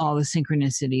sense with all the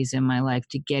synchronicities in my life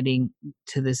to getting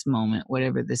to this moment,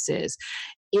 whatever this is.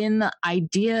 In the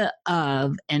idea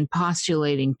of and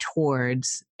postulating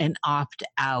towards an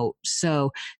opt-out.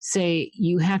 So say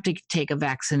you have to take a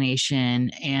vaccination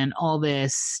and all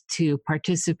this to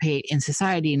participate in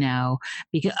society now,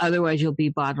 because otherwise you'll be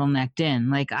bottlenecked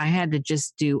in. Like I had to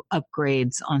just do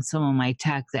upgrades on some of my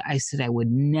tech that I said I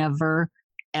would never,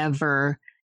 ever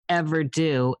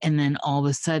do. And then all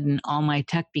of a sudden all my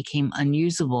tech became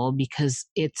unusable because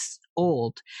it's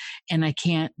old and I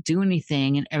can't do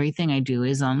anything, and everything I do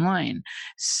is online.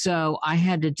 So I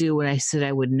had to do what I said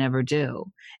I would never do.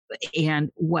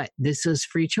 And this was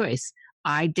free choice.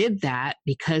 I did that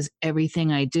because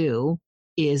everything I do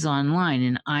is online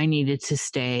and I needed to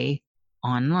stay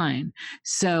online.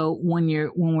 So when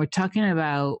we're talking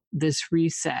about this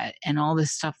reset and all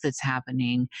this stuff that's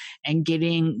happening and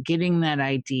getting that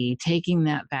ID, taking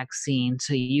that vaccine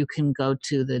so you can go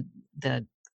to the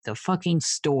fucking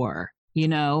store, you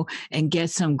know, and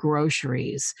get some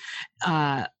groceries.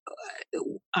 I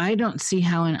don't see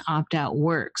how an opt-out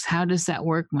works. How does that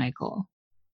work, Michael?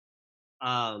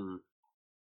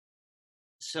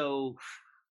 So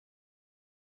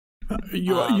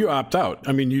you opt out.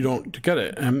 I mean, you don't get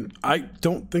it. And I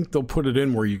don't think they'll put it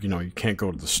in where you can't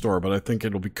go to the store, but I think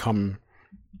it'll become,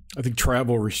 I think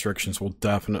travel restrictions will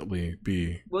definitely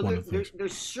be one of the things.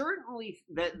 There's certainly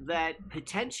that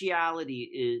potentiality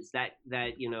is that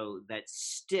you know, that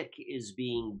stick is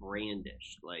being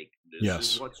brandished. Like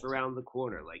this is what's around the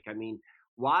corner. Like, I mean,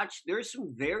 watch. There's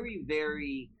some very,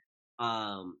 very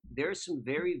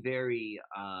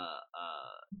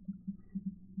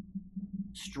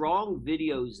strong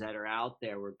videos that are out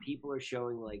there where people are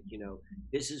showing like, you know,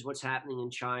 this is what's happening in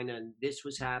China and this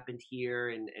was happened here,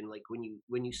 and like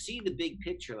when you see the big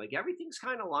picture, like everything's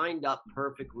kind of lined up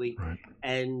perfectly, right.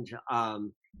 And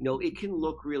you know, it can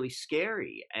look really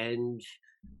scary. And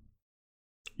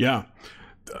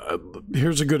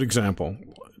here's a good example.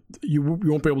 You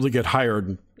won't be able to get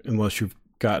hired unless you've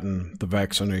gotten the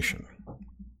vaccination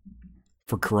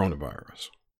for coronavirus.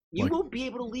 you won't be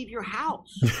able to leave your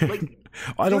house. Like,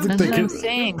 I don't think that's they what can. I'm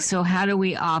saying. So how do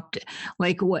we opt?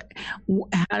 Like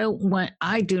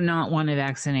I do not want a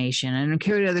vaccination. I don't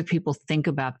care what other people think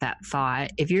about that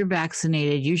thought. If you're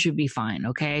vaccinated, you should be fine.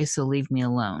 Okay. So leave me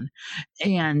alone.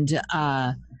 And,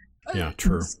 Yeah,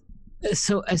 true.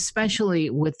 So especially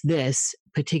with this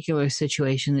particular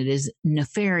situation that is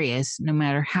nefarious, no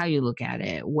matter how you look at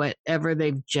it, whatever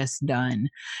they've just done,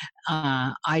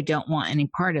 I don't want any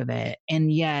part of it.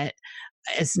 And yet,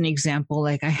 as an example,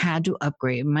 like I had to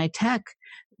upgrade my tech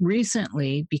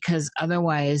recently because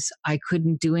otherwise I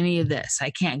couldn't do any of this. I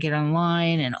can't get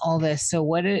online and all this. So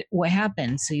what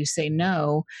happens? So you say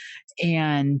no,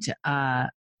 and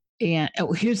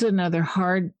here's another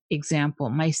hard example.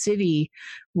 My city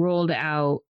rolled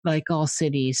out, like all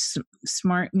cities,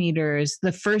 smart meters.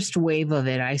 The first wave of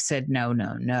it, I said no,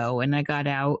 no, no, and I got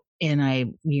out, and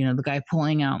the guy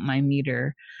pulling out my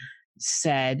meter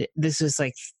said, this was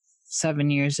like 7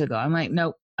 years ago. I'm like,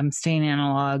 nope, I'm staying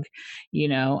analog.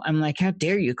 I'm like, how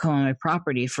dare you come on my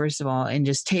property, first of all, and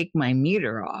just take my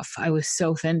meter off? I was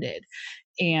so offended.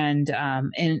 And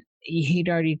he'd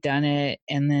already done it.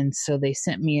 And then, so they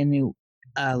sent me a new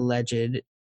alleged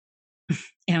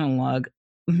analog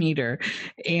meter,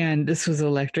 and this was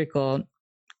electrical.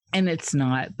 And it's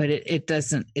not, but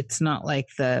it's not like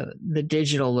the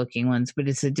digital looking ones, but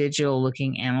it's a digital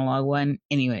looking analog one.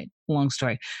 Anyway, long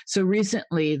story. So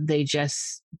recently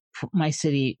my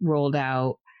city rolled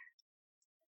out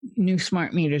new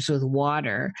smart meters with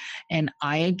water. And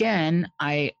I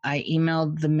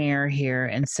emailed the mayor here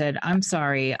and said, I'm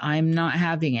sorry, I'm not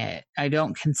having it. I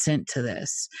don't consent to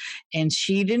this. And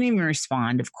she didn't even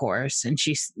respond, of course. And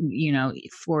she,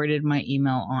 forwarded my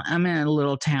email on. I'm in a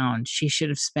little town. She should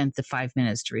have spent the 5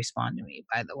 minutes to respond to me,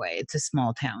 by the way. It's a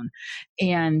small town.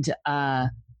 And,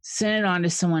 sent it on to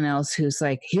someone else who's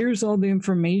like, here's all the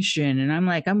information. And I'm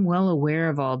like, I'm well aware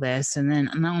of all this. And then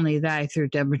not only that, I threw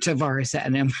Deborah Tavares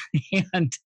at him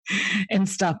and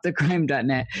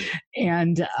stopthecrime.net.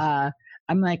 And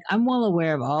I'm like, I'm well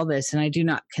aware of all this and I do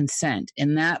not consent.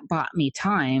 And that bought me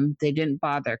time. They didn't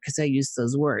bother because I used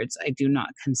those words. I do not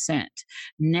consent.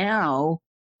 Now,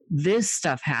 this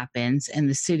stuff happens and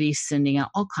the city's sending out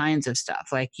all kinds of stuff,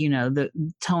 like, the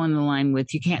towing the line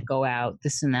with, you can't go out,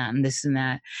 this and that and this and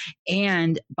that.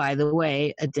 And by the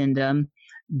way, addendum,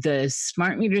 the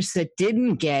smart meters that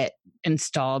didn't get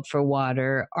installed for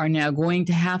water are now going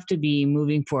to have to be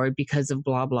moving forward because of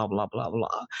blah, blah, blah, blah,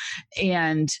 blah.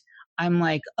 And I'm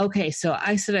like, okay, so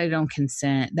I said I don't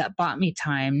consent. That bought me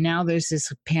time. Now there's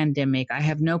this pandemic. I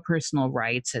have no personal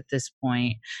rights at this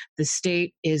point. The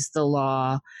state is the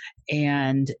law,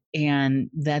 and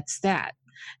that's that.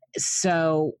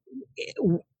 So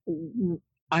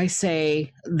I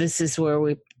say this is where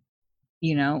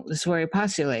I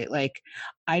postulate. Like,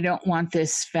 I don't want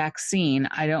this vaccine.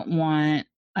 I don't want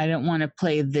to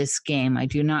play this game. I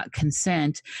do not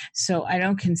consent. So I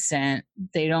don't consent.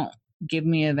 They don't give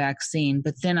me a vaccine,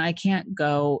 but then I can't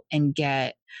go and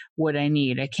get what I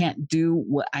need. I can't do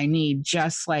what I need,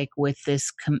 just like with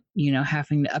this,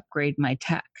 having to upgrade my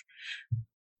tech.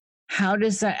 How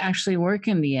does that actually work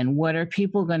in the end? What are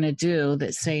people going to do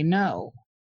that say no?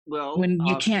 Well, when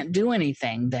you can't do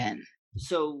anything then?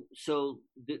 So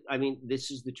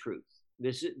this is the truth.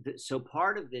 So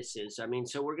part of this is,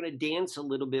 so we're going to dance a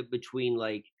little bit between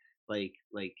like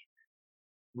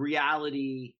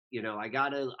reality, I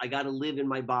gotta live in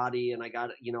my body, and I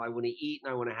want to eat,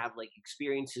 and I want to have like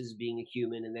experiences being a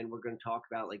human, and then we're going to talk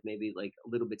about like maybe like a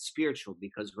little bit spiritual,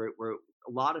 because we're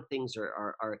a lot of things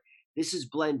are this is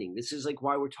blending. This is like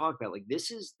why we're talking about, like,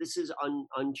 this is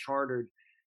uncharted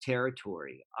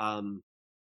territory.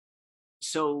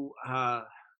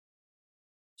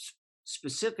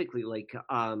 Specifically, like,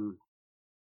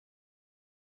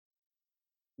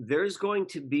 there's going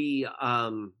to be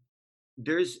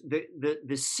there's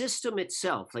the system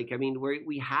itself. Like,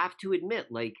 we have to admit,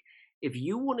 like, if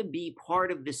you want to be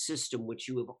part of the system, which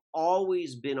you have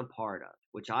always been a part of,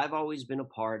 which I've always been a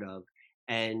part of,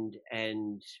 and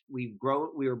we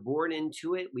were born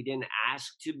into it. We didn't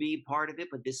ask to be part of it,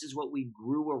 but this is what we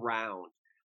grew around.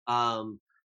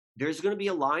 There's going to be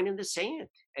a line in the sand,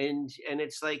 and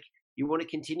it's like, you want to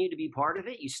continue to be part of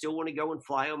it? You still want to go and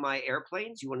fly on my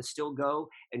airplanes? You want to still go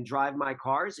and drive my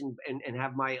cars and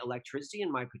have my electricity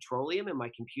and my petroleum and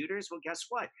my computers? Well, guess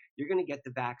what? You're going to get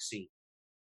the vaccine,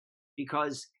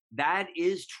 because that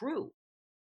is true.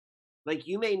 Like,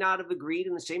 you may not have agreed,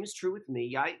 and the same is true with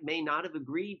me. I may not have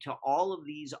agreed to all of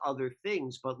these other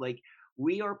things, but like,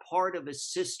 we are part of a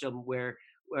system where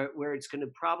it's going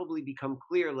to probably become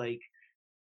clear, like,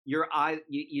 you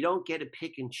don't get to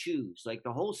pick and choose. Like,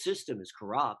 the whole system is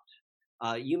corrupt.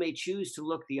 You may choose to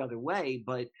look the other way,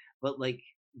 but like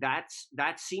that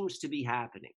seems to be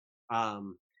happening.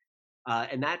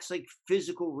 And that's like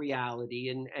physical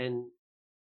reality.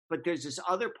 But there's this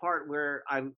other part where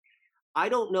I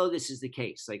don't know this is the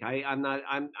case. Like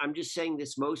I'm just saying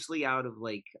this mostly out of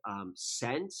like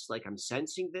sense, like I'm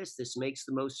sensing this makes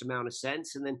the most amount of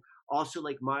sense. And then also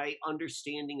like my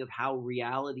understanding of how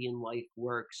reality in life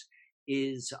works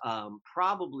is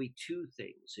probably two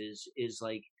things is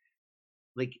like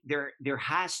there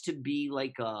has to be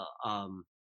like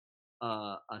a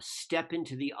step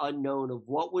into the unknown of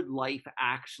what would life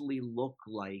actually look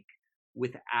like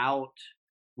without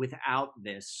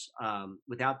this,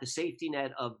 without the safety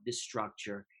net of this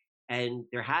structure. And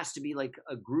there has to be like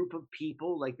a group of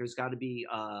people, like there's got to be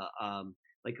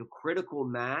like a critical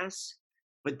mass.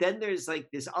 But then there's like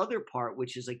this other part,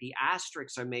 which is like the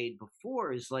asterisks I made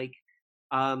before, is like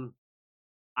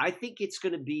I think it's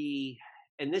going to be,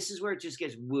 and this is where it just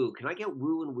gets woo. Can I get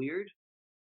woo and weird?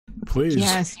 Please.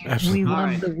 Yes, we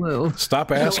love the woo.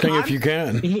 Stop asking if you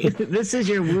can. This is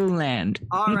your woo land.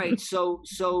 All right. So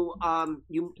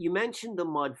you mentioned the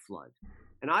mud flood,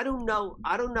 and I don't know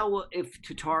if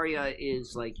Tartaria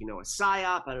is like, you know, a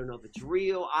psyop. I don't know if it's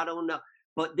real. I don't know.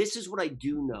 But this is what I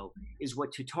do know is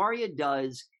what Tartaria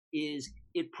does is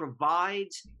it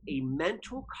provides a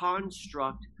mental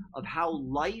construct of how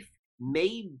life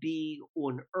may be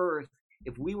on Earth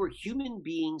if we were human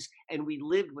beings and we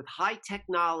lived with high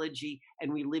technology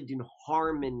and we lived in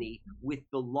harmony with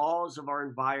the laws of our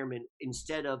environment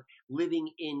instead of living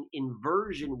in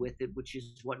inversion with it, which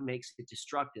is what makes it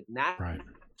destructive. And that's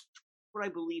what I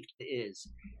believe it is.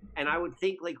 And I would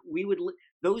think like we would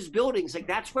those buildings, like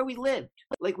that's where we lived.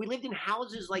 Like we lived in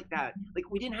houses like that.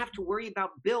 Like we didn't have to worry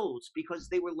about bills because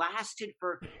they were lasted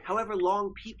for however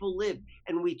long people lived,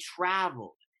 and we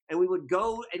traveled. And we would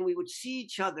go and we would see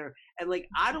each other. And like,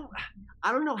 I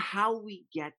don't know how we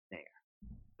get there,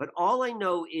 but all I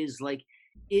know is like,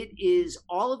 it is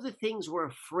all of the things we're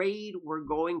afraid we're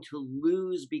going to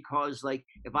lose because like,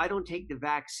 if I don't take the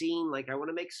vaccine, like I want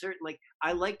to make certain, like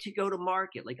I like to go to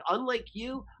market. Like, unlike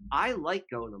you, I like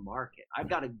going to market. I've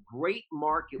got a great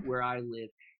market where I live.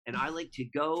 And I like to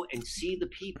go and see the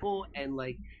people and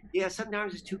like, yeah,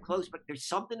 sometimes it's too close, but there's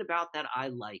something about that I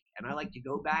like. And I like to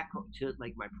go back to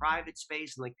like my private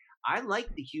space and like, I like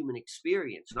the human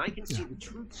experience and I can see the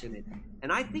truths in it.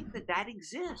 And I think that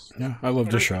exists. Yeah, I love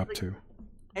to shop like, too.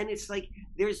 And it's like,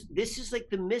 this is like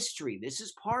the mystery. This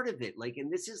is part of it. Like,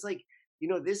 and this is like, you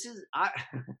know, this is,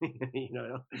 you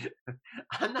know,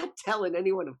 I'm not telling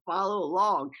anyone to follow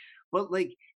along, but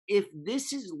like, if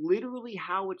this is literally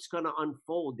how it's going to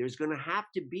unfold, there's going to have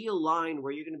to be a line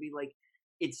where you're going to be like,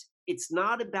 it's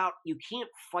not about, you can't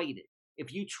fight it.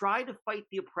 If you try to fight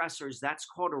the oppressors, that's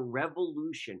called a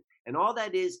revolution. And all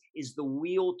that is the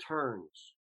wheel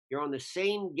turns. You're on the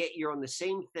same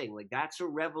thing. Like that's a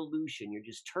revolution. You're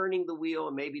just turning the wheel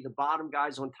and maybe the bottom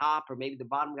guy's on top or maybe the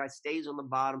bottom guy stays on the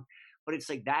bottom. But it's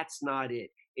like, that's not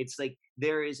it. It's like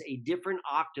there is a different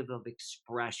octave of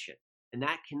expression. And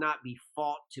that cannot be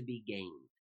fought to be gained.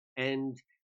 And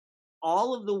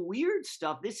all of the weird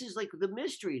stuff, this is like the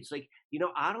mystery. It's like, you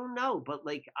know, I don't know, but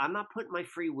like, I'm not putting my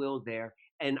free will there.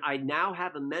 And I now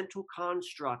have a mental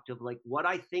construct of like what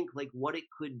I think, like what it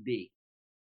could be.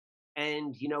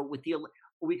 And, you know,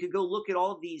 we could go look at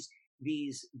all of these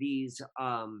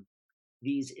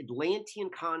Atlantean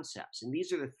concepts, and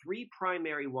these are the three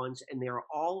primary ones, and they're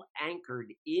all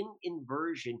anchored in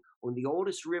inversion on the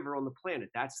oldest river on the planet.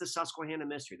 That's the Susquehanna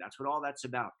Mystery. That's what all that's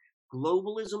about.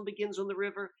 Globalism begins on the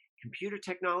river, computer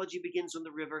technology begins on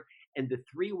the river, and the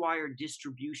three-wire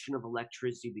distribution of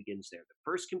electricity begins there. The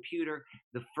first computer,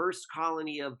 the first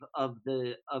colony of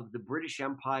the British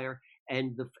Empire,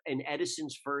 and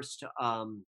Edison's first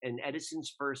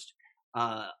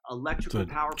electrical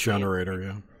power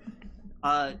generator,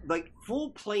 plant. Like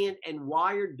full plant and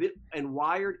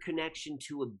wired connection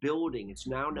to a building. It's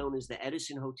now known as the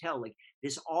Edison Hotel. Like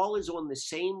this all is on the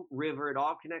same river. It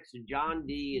all connects to John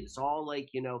D. It's all like,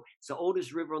 you know, it's the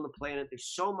oldest river on the planet.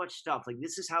 There's so much stuff. Like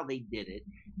this is how they did it.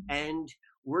 And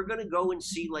we're going to go and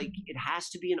see, like, it has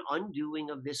to be an undoing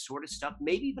of this sort of stuff.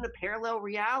 Maybe even a parallel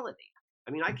reality.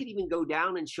 I mean, I could even go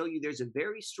down and show you there's a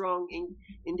very strong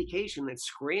indication that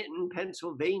Scranton,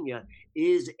 Pennsylvania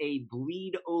is a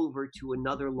bleed over to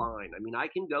another line. I mean, I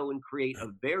can go and create a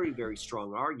very, very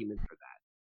strong argument for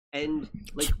that. And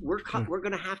like we're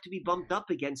going to have to be bumped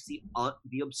up against the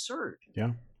absurd.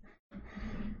 Yeah.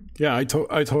 Yeah, I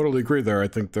totally agree there. I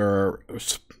think there are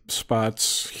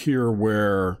spots here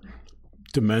where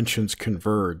dimensions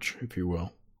converge, if you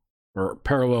will, or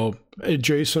parallel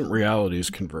adjacent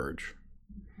realities converge.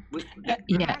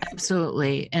 Yeah,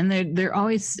 absolutely. And they're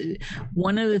always,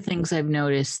 one of the things I've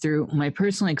noticed through my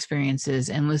personal experiences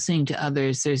and listening to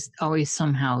others, there's always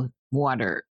somehow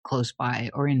water close by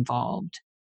or involved.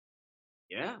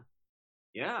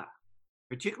 Yeah,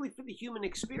 particularly for the human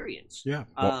experience. Yeah,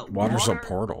 water's a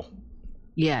portal.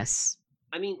 Yes.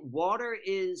 I mean,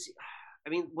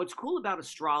 what's cool about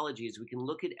astrology is we can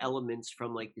look at elements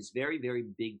from like this very, very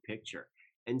big picture.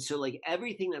 And so like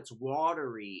everything that's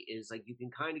watery is like, you can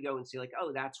kind of go and say like,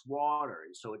 oh, that's water.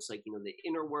 And so it's like, the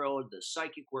inner world, the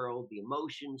psychic world, the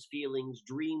emotions, feelings,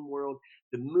 dream world,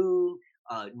 the moon,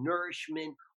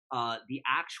 nourishment, the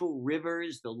actual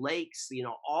rivers, the lakes,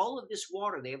 all of this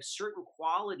water, they have certain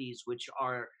qualities which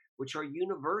are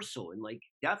universal. And like,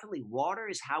 definitely water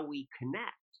is how we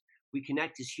connect. We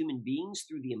connect as human beings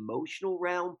through the emotional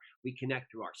realm. We connect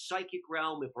through our psychic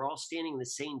realm. If we're all standing in the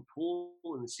same pool,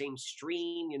 in the same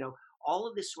stream, all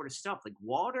of this sort of stuff. Like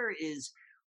water is,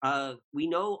 we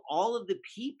know all of the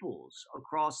peoples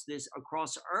across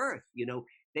Earth,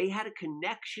 they had a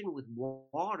connection with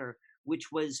water,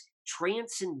 which was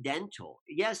transcendental.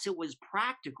 Yes, it was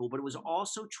practical, but it was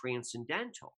also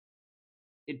transcendental.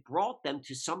 It brought them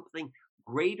to something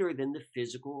greater than the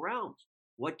physical realms.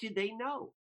 What did they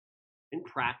know? In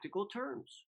practical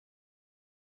terms,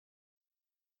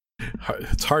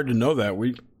 it's hard to know that.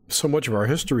 So much of our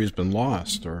history has been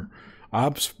lost or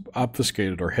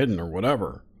obfuscated or hidden or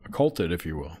whatever, occulted, if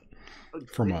you will,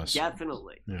 from us.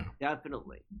 Definitely.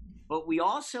 But we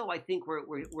also, I think,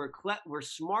 we're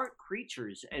smart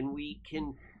creatures, and we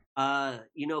can,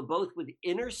 both with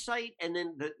inner sight and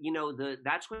then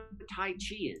that's what Tai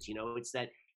Chi is. It's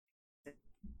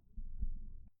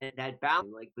that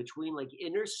balance, like between like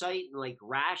inner sight and like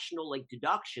rational, like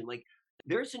deduction. Like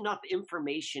there's enough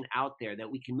information out there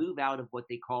that we can move out of what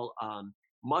they call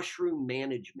mushroom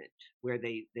management, where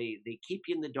they keep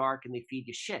you in the dark and they feed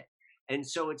you shit. And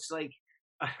so it's like,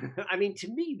 I mean,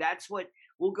 to me, that's what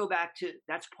we'll go back to.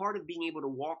 That's part of being able to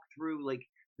walk through like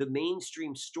the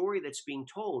mainstream story that's being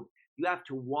told. You have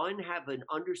to, one, have an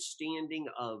understanding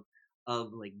of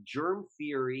like germ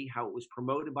theory, how it was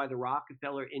promoted by the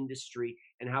Rockefeller industry,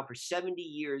 and how for 70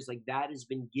 years like that has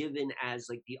been given as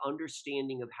like the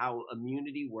understanding of how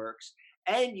immunity works.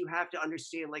 And you have to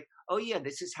understand like, oh yeah,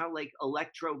 this is how like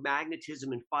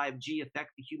electromagnetism and 5G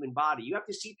affect the human body. You have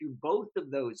to see through both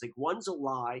of those. Like one's a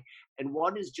lie and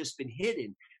one has just been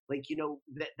hidden. Like,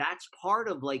 that's part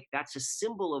of like, that's a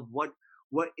symbol of what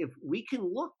if we can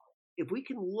look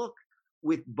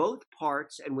with both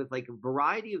parts and with like a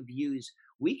variety of views,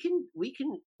 we can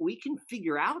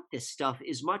figure out this stuff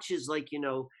as much as like,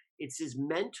 it's as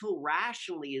mental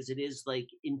rationally as it is like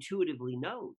intuitively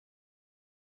known.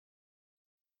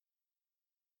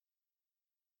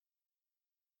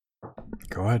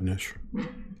 Go ahead, Nish.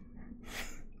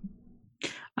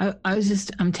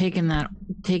 I'm taking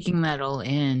that all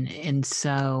in, and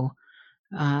so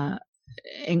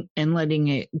and letting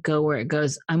it go where it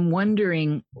goes. I'm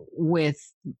wondering with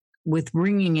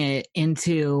bringing it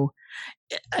into,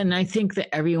 and I think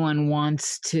that everyone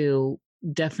wants to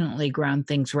definitely ground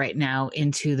things right now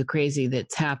into the crazy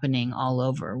that's happening all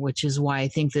over, which is why I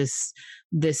think this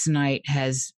night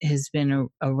has been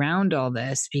around all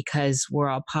this, because we're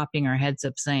all popping our heads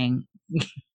up saying,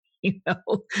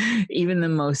 even the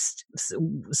most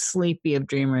sleepy of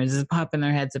dreamers is popping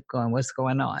their heads up going, what's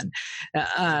going on?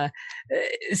 I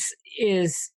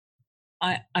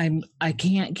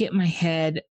can't get my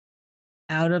head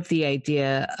out of the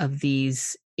idea of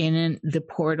these in the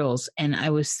portals. And I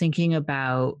was thinking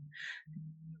about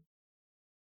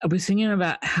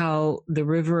how the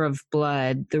river of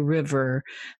blood, the river,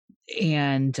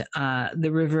 and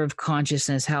the river of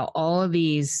consciousness, how all of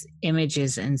these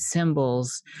images and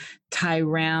symbols tie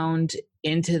round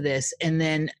into this, and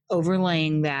then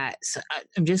overlaying that, so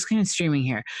I'm just kind of streaming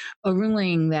here,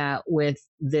 overlaying that with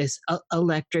this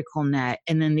electrical net,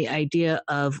 and then the idea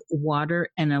of water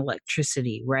and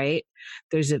electricity, right?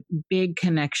 There's a big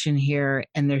connection here,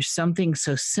 and there's something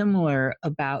so similar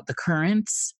about the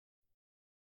currents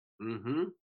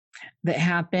that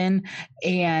happen,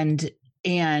 and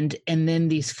then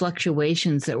these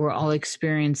fluctuations that we're all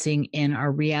experiencing in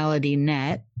our reality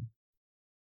net.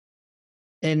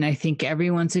 And I think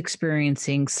everyone's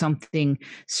experiencing something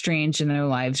strange in their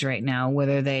lives right now,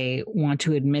 whether they want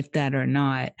to admit that or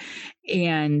not.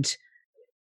 And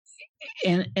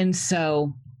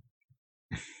so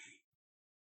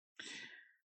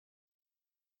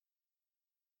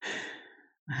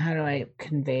how do I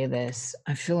convey this?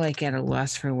 I feel like at a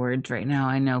loss for words right now.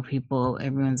 I know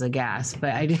everyone's aghast,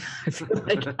 but I feel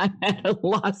like I'm at a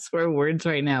loss for words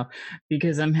right now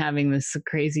because I'm having this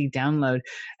crazy download.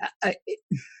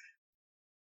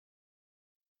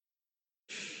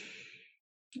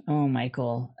 Oh,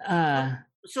 Michael.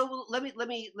 So let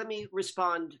me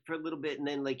respond for a little bit, and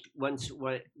then like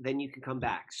then you can come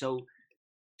back. So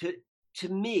to to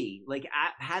me, like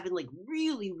having like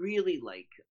really like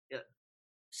uh,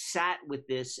 sat with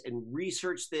this and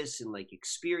researched this and like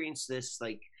experienced this,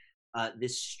 like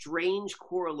this strange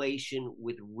correlation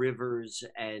with rivers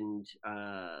and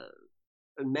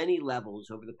many levels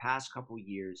over the past couple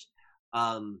years.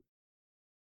 Um,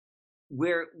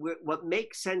 where what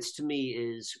makes sense to me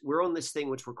is we're on this thing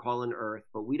which we're calling Earth,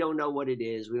 but we don't know what it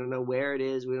is. We don't know where it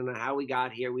is. We don't know how we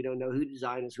got here. We don't know who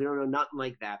designed us. We don't know nothing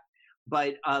like that.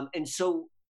 But and so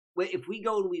if we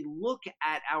go and we look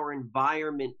at our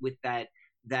environment with that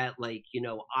like, you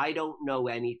know, I don't know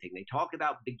anything. They talk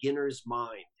about beginner's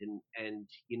mind, and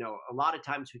you know, a lot of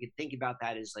times we can think about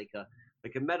that as like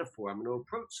a metaphor. I'm going to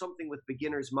approach something with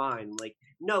beginner's mind. Like,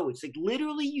 no, it's like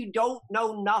literally you don't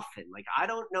know nothing. Like, I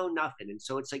don't know nothing. And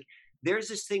so it's like there's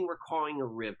this thing we're calling a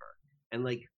river. And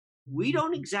like we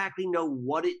don't exactly know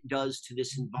what it does to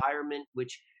this environment,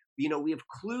 which, you know, we have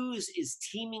clues is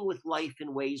teeming with life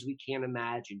in ways we can't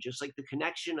imagine. Just like the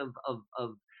connection of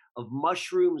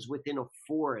mushrooms within a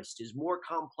forest is more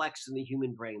complex than the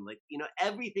human brain. Like, you know,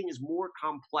 everything is more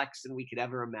complex than we could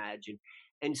ever imagine.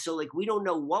 And so, like, we don't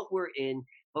know what we're in,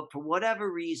 but for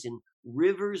whatever reason,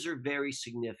 rivers are very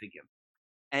significant.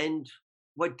 And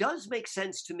what does make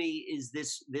sense to me is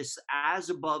this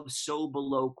as above, so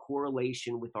below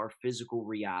correlation with our physical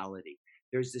reality.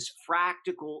 There's this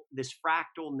fractal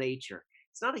nature.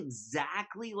 It's not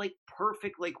exactly like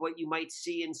perfect like what you might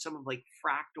see in some of like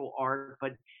fractal art,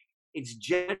 but it's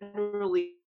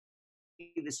generally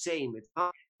the same. It's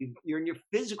not, you're in your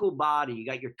physical body. You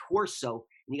got your torso,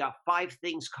 and you got 5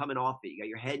 things coming off it. You got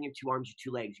your head and your 2 arms,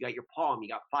 your 2 legs. You got your palm. You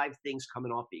got 5 things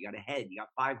coming off it. You got a head. You got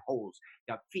 5 holes.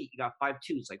 You got feet. You got 5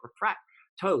 toes. Like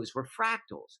toes. We're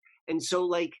fractals. And so,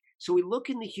 like, so we look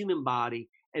in the human body,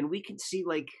 and we can see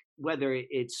like whether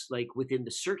it's like within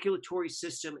the circulatory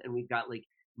system, and we've got like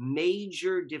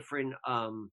major different.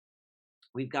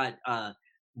 We've got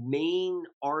main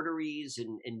arteries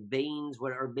and veins,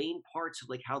 what are main parts of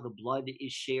like how the blood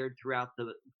is shared throughout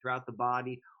the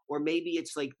body, or maybe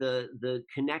it's like the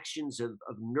connections of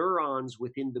neurons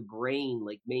within the brain,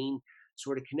 like main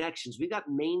sort of connections. We've got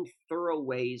main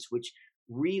thoroughways which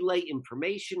relay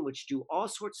information, which do all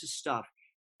sorts of stuff.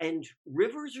 And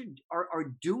rivers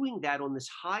are doing that on this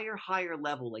higher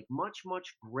level, like much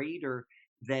greater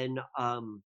than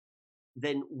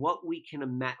what we can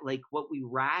imagine, like what we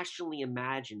rationally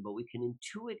imagine, but we can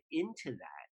intuit into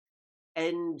that.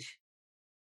 And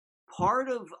part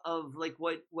of like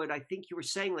what I think you were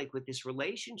saying, like with this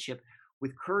relationship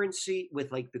with currency,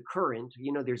 with like the current,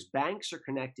 you know, there's banks are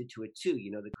connected to it too, you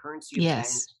know, the currency of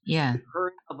Yes. banks, Yeah. the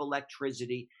current of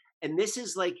electricity. And this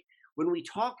is like when we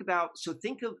talk about, so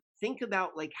think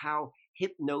about like how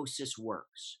hypnosis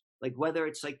works, like whether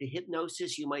it's like the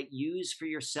hypnosis you might use for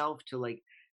yourself to like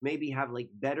maybe have like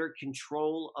better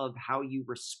control of how you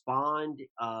respond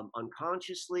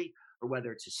unconsciously, or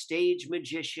whether it's a stage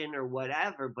magician or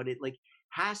whatever, but it like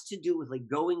has to do with like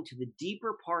going to the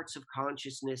deeper parts of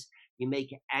consciousness. You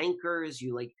make anchors,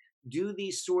 you like do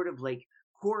these sort of like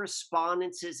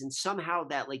correspondences, and somehow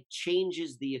that like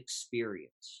changes the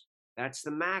experience. That's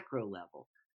the macro level.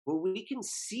 Well, we can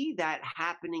see that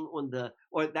happening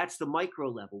or that's the micro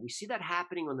level. We see that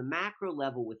happening on the macro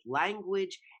level with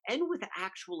language and with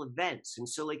actual events. And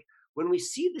so, like, when we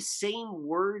see the same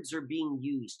words are being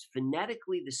used,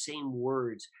 phonetically the same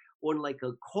words, on like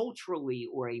a culturally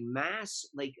or a mass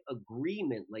like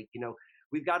agreement, like, you know,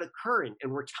 we've got a current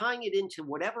and we're tying it into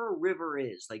whatever a river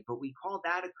is, like, but we call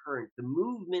that a current, the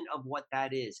movement of what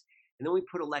that is. And then we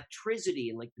put electricity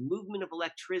and like the movement of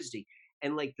electricity,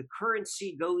 and like the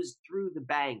currency goes through the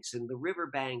banks and the river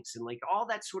banks and like all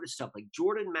that sort of stuff. Like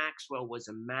Jordan Maxwell was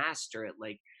a master at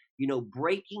like, you know,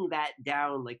 breaking that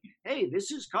down, like, hey, this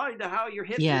is kind of how you're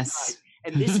hypnotized. Yes.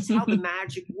 And this is how the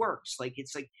magic works. Like,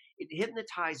 it's like it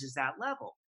hypnotizes that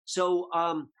level. So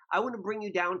I want to bring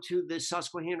you down to the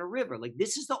Susquehanna River. Like,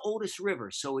 this is the oldest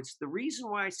river. So it's the reason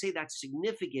why I say that's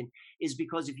significant is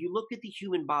because if you look at the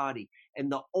human body,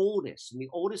 and the oldest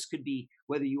could be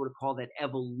whether you want to call that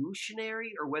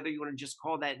evolutionary, or whether you want to just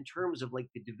call that in terms of like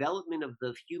the development of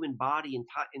the human body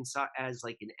inside as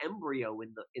like an embryo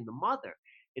in the mother.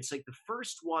 It's like the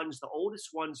first ones, the oldest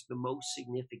ones, the most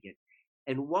significant.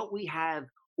 And what we have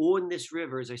on this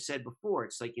river, as I said before,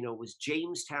 it's like, you know, it was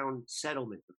Jamestown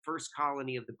settlement, the first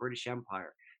colony of the British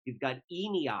Empire. You've got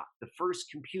ENIAC, the first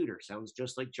computer, sounds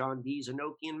just like John Dee's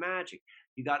Enochian magic.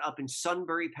 You got up in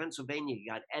Sunbury, Pennsylvania,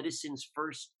 you got Edison's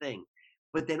first thing.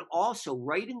 But then also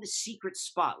right in the secret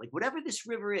spot, like whatever this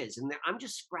river is, and I'm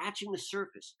just scratching the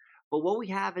surface, but what we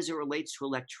have as it relates to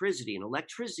electricity, and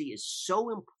electricity is so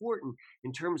important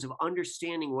in terms of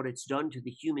understanding what it's done to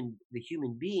the human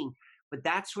being. But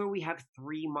that's where we have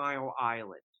 3 Mile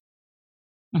Island.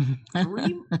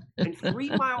 3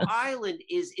 Mile Island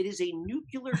is a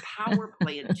nuclear power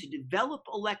plant to develop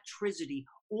electricity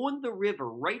on the river,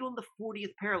 right on the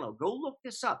 40th parallel. Go look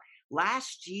this up.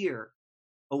 Last year,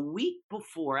 a week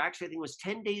before, actually, I think it was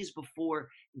 10 days before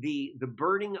the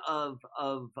burning of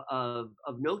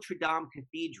Notre Dame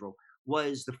Cathedral,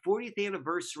 was the 40th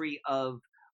anniversary of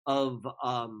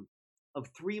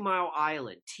 3 Mile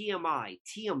Island, TMI,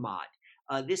 Tiamat.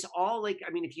 This all, like,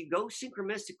 I mean, if you go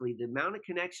synchronistically, the amount of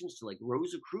connections to like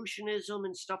Rosicrucianism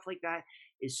and stuff like that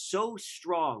is so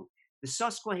strong. The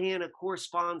Susquehanna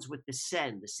corresponds with the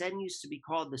Seine. The Seine used to be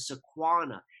called the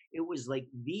Sequana. It was like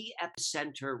the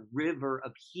epicenter river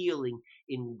of healing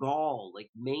in Gaul, like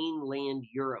mainland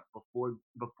Europe,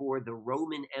 before the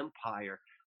Roman Empire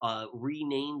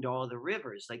renamed all the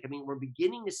rivers. Like, I mean, we're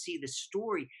beginning to see the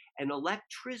story, and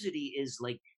electricity is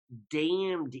like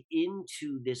damned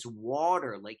into this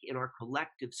water, like in our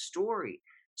collective story.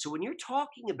 So when you're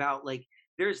talking about like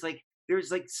there's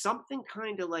something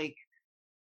kind of like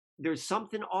there's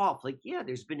something off, like, yeah,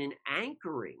 there's been an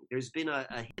anchoring, there's been a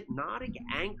hypnotic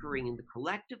anchoring in the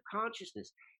collective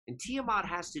consciousness. And Tiamat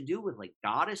has to do with like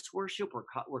goddess worship.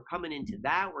 We're coming into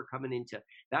that. We're coming into,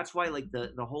 that's why like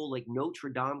the whole like Notre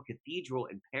Dame Cathedral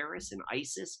in Paris and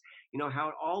Isis, you know, how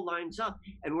it all lines up.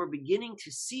 And we're beginning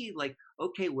to see like,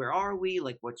 okay, where are we?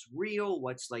 Like, what's real?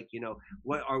 What's like, you know,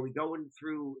 what are we going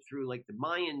through like the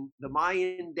Mayan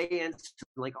dance,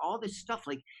 like all this stuff,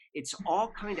 like it's all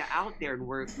kind of out there, and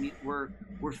we're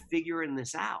figuring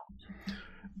this out.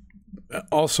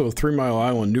 Also, 3 Mile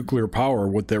Island, nuclear power,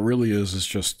 what that really is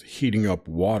just heating up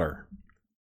water.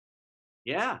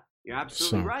 Yeah, you're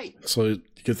absolutely right. So you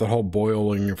get the whole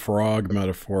boiling frog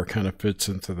metaphor kind of fits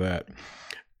into that.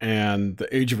 And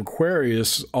the Age of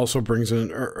Aquarius also brings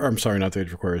in, I'm sorry, not the Age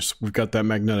of Aquarius. We've got that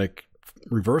magnetic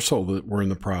reversal that we're in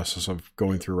the process of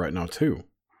going through right now too.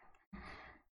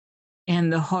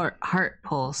 And the heart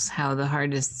pulse, how the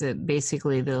heart is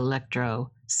basically the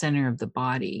electro center of the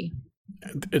body.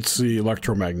 It's the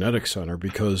electromagnetic center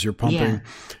because you're pumping,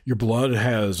 your blood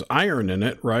has iron in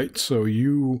it, right? So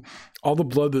all the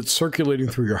blood that's circulating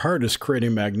through your heart is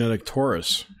creating magnetic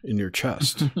torus in your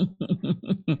chest. So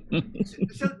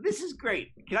this is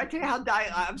great. Can I tell you how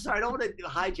I'm sorry, I don't want to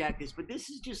hijack this, but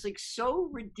this is just like so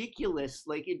ridiculous,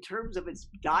 like in terms of its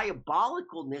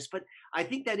diabolicalness. But I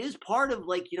think that is part of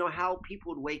like, you know, how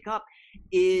people would wake up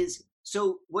is,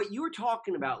 so what you were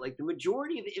talking about, like the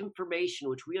majority of information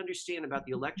which we understand about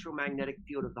the electromagnetic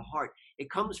field of the heart, it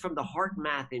comes from the Heart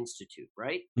Math Institute,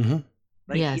 right? Mm-hmm.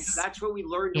 Like, yes. You know, that's where we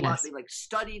learned a lot. They like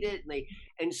studied it,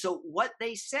 and so what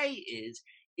they say is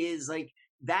like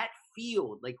that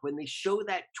field, like when they show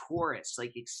that torus,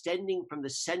 like extending from the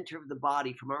center of the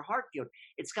body from our heart field,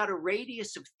 it's got a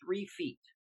radius of 3 feet.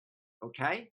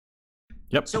 Okay.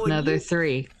 Yep. So another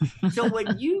 3. So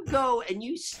when you go and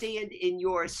you stand in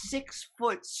your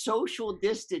 6-foot social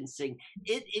distancing,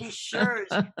 it ensures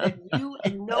that you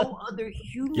and no other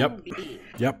human being.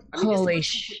 Yep. I mean, holy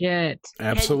shit.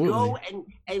 Absolutely. Go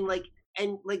and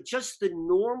like just the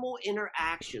normal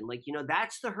interaction, like, you know,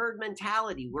 that's the herd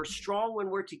mentality. We're strong when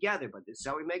we're together, but this is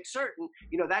how we make certain,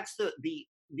 you know, that's the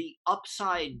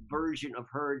upside version of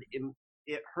herd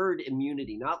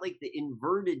immunity, not like the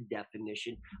inverted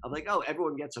definition of like, oh,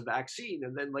 everyone gets a vaccine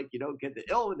and then like you don't get the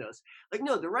illness. Like,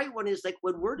 no, the right one is like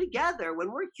when we're together, when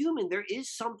we're human, there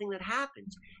is something that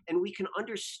happens, and we can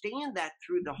understand that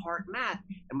through the heart math.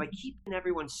 And by keeping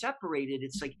everyone separated,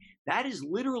 it's like that is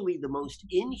literally the most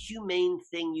inhumane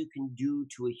thing you can do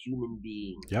to a human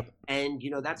being. Yep. And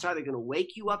you know, that's either going to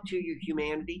wake you up to your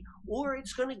humanity, or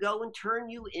it's going to go and turn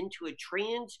you into a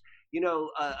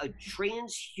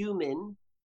transhuman.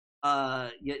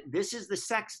 This is the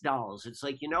sex dolls. It's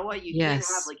like, you know what, you can't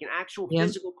have like an actual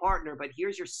physical partner, but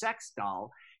here's your sex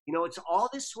doll. You know, it's all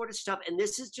this sort of stuff, and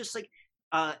this is just like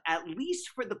at least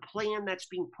for the plan that's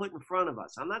being put in front of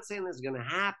us. I'm not saying this is going to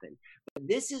happen, but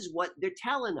this is what they're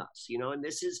telling us, you know, and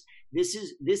this is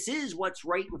what's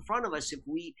right in front of us if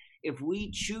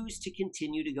we choose to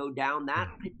continue to go down that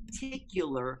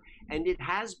particular, and it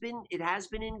has been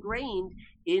ingrained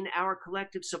in our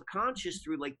collective subconscious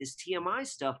through like this TMI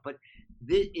stuff, but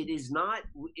it is not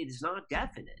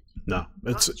definite. No,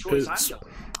 it's a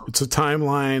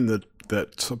timeline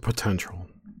that's a potential.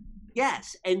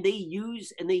 Yes, and they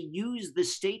use the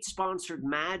state-sponsored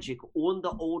magic on the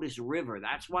oldest river.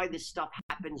 That's why this stuff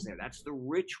happens there. That's the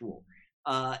ritual.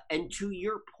 And to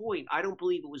your point, I don't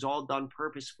believe it was all done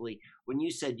purposefully. When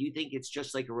you said you think it's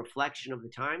just like a reflection of the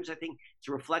times, I think it's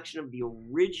a reflection of the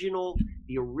original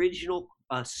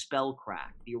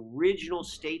spellcraft, the original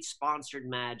state-sponsored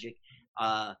magic.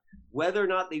 Whether or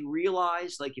not they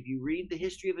realize, like if you read the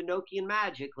history of Enochian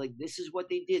magic, like this is what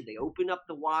they did. They opened up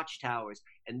the watchtowers,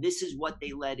 and this is what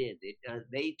they let in.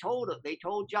 They told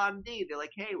John Dee, they're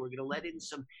like, hey, we're going to let in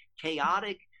some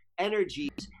chaotic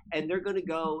energies, and they're going to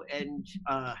go and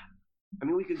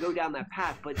we could go down that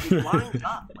path, but it lines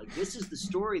up. Like this is the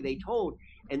story they told,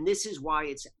 and this is why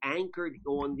it's anchored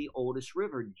on the oldest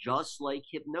river, just like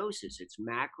hypnosis. It's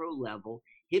macro level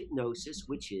hypnosis,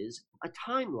 which is a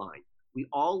timeline. We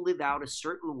all live out a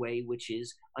certain way, which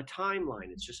is a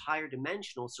timeline. It's just higher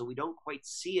dimensional, so we don't quite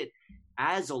see it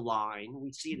as a line.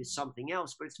 We see it as something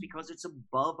else, but it's because it's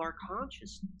above our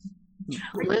consciousness.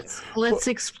 Let's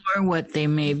explore what they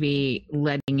may be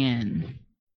letting in,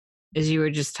 as you were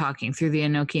just talking through the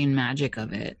Enochian magic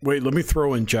of it. Wait, let me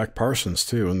throw in Jack Parsons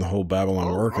too, and the whole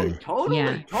Babylon working. Totally.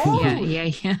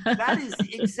 Yeah. That is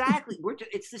exactly.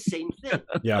 It's the same thing.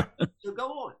 Yeah. So go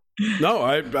on. No,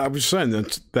 I was saying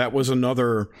that was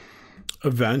another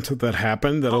event that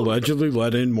happened that allegedly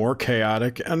let in more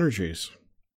chaotic energies.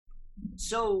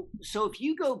 So if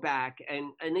you go back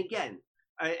and again.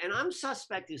 And I'm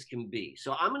suspect as can be.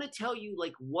 So I'm going to tell you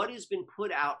like what has been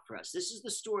put out for us. This is the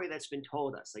story that's been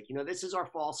told us. Like, this is our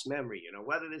false memory,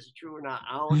 whether this is true or not,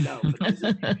 I don't know. But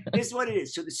this is what it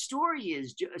is. So the story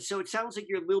is, so it sounds like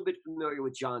you're a little bit familiar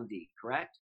with John Dee,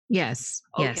 correct? Yes.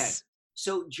 Okay. Yes.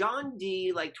 So John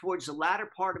Dee, like towards the latter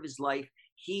part of his life,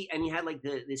 he had like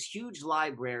this huge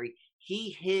library.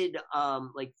 He hid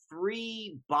like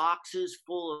 3 boxes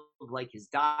full of like his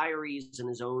diaries and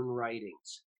his own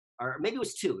writings. Or maybe it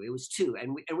was 2. It was 2,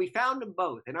 and we found them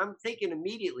both. And I'm thinking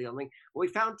immediately, I'm like, well, we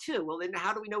found 2. Well, then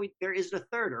how do we know there isn't a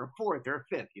 3rd or a 4th or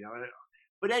a 5th?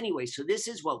 But anyway, so this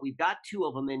is what we've got 2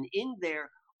 of them, and in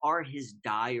there are his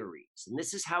diaries, and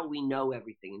this is how we know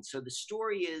everything. And so the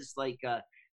story is like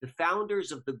the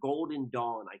founders of the Golden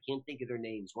Dawn. I can't think of their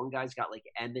names. One guy's got like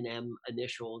M&M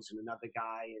initials, and another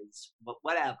guy is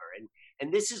whatever.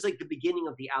 And this is like the beginning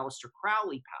of the Aleister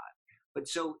Crowley path. But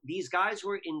so these guys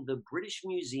were in the British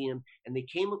Museum, and they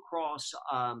came across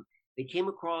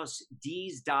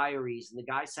Dee's diaries, and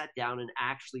the guy sat down and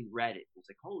actually read it. It was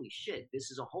like, holy shit, this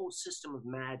is a whole system of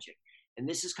magic. And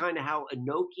this is kind of how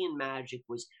Enochian magic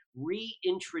was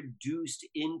reintroduced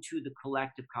into the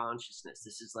collective consciousness.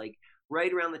 This is like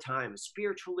right around the time of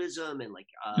spiritualism and like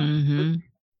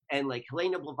and like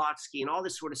Helena Blavatsky and all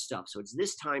this sort of stuff. So it's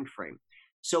this time frame.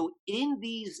 So in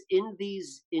these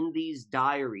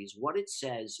diaries, what it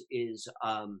says is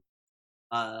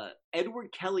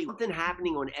Edward Kelly, something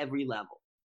happening on every level.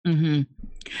 Mm-hmm.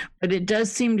 But it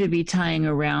does seem to be tying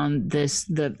around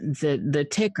the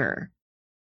ticker.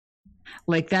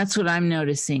 Like that's what I'm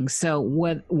noticing. So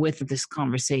what with this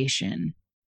conversation?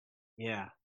 Yeah.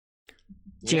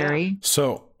 Jerry?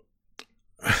 So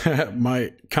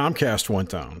my Comcast went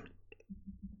down.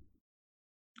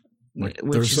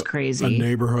 Which is crazy. A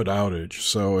neighborhood outage,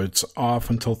 so it's off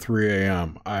until 3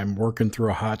 a.m. I'm working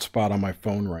through a hotspot on my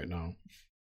phone right now.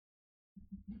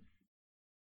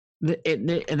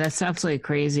 That's absolutely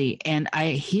crazy. And I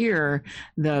hear,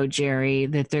 though, Jerry,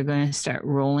 that they're going to start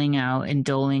rolling out and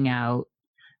doling out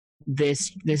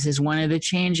this is one of the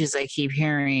changes I keep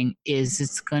hearing is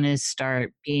it's going to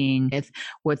start being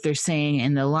what they're saying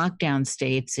in the lockdown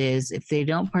states is if they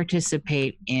don't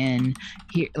participate in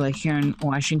here, like here in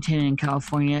Washington and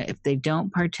California, if they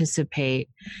don't participate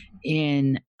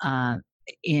in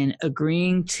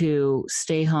agreeing to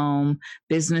stay home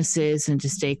businesses and to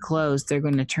stay closed, they're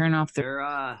going to turn off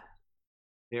they're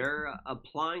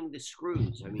applying the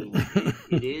screws. I mean,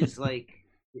 it is like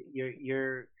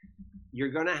you're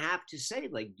going to have to say,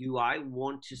 like, do I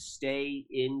want to stay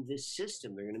in this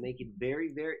system? They're going to make it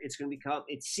very, very, it's going to become,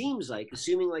 it seems like,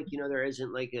 assuming like, there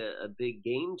isn't like a big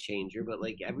game changer, but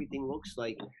like everything looks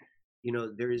like,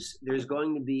 there's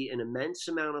going to be an immense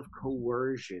amount of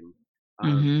coercion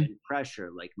and pressure,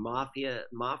 like mafia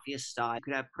style. You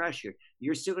could have pressure.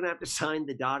 You're still going to have to sign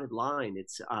the dotted line.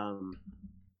 It's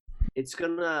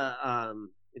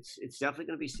definitely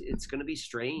going to be, it's going to be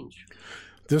strange.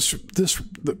 This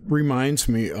reminds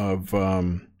me of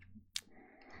the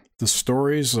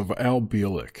stories of Al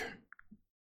Bielek.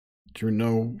 Do you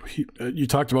know? You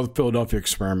talked about the Philadelphia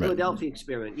experiment.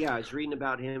 Yeah, I was reading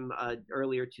about him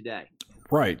earlier today.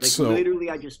 Right. Like so literally,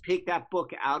 I just picked that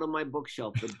book out of my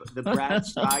bookshelf, the Brad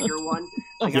Steiger one.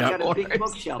 Like I got a big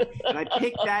bookshelf, and I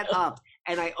picked that up,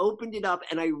 and I opened it up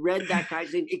and I read that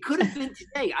guy's name. It could have been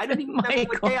today. I don't even remember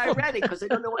what day I read it because I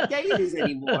don't know what day it is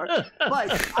anymore.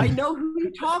 But I know who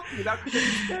you're talking about because I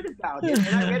just read about him,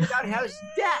 and I read about how his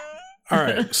death. All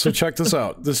right, so check this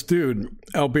out. This dude,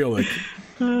 Al Bielek,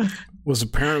 was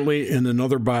apparently in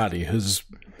another body. His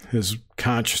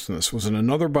consciousness was in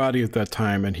another body at that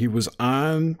time, and he was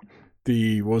on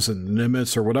the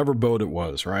Nimitz or whatever boat it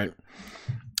was, right?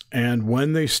 And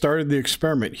when they started the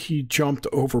experiment, he jumped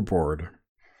overboard,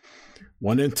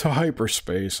 went into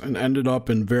hyperspace, and ended up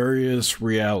in various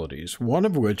realities, one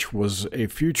of which was a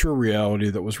future reality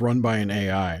that was run by an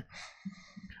AI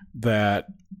that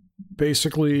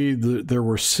basically there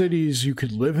were cities. You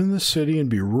could live in the city and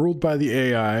be ruled by the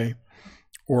AI,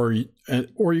 or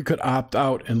you could opt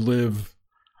out and live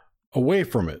away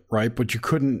from it, right? But you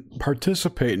couldn't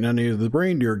participate in any of the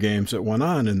reindeer games that went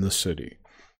on in the city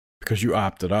because you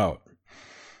opted out.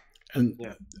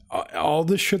 And all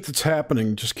this shit that's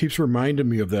happening just keeps reminding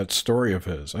me of that story of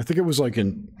his. I think it was like I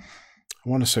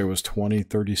want to say it was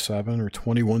 2037 or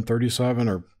 2137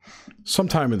 or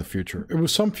sometime in the future. It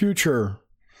was some future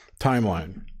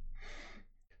timeline.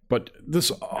 But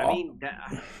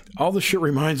all this shit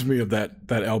reminds me of that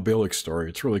Al Bielek story.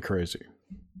 It's really crazy.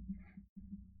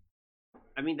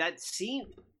 I mean, that scene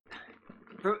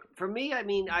for me. I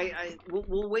mean,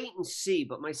 we'll wait and see.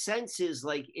 But my sense is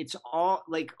like it's all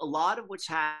like a lot of what's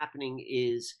happening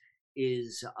is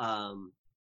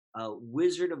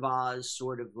Wizard of Oz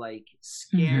sort of like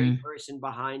scary person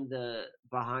behind the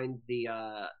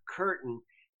curtain.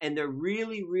 And they're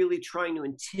really, really trying to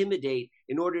intimidate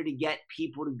in order to get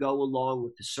people to go along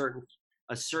with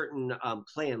a certain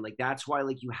plan. Like that's why,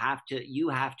 like you have to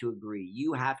agree.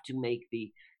 You have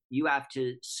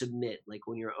to submit, like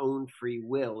on your own free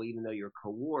will, even though you're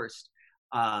coerced.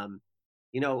 I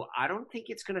don't think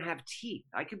it's going to have teeth.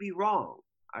 I could be wrong.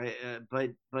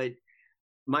 But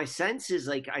my sense is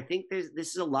like I think this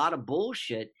is a lot of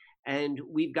bullshit. And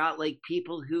we've got like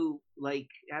people who like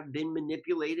have been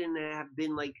manipulated and have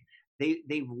been like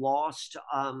they've lost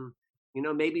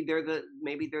maybe they're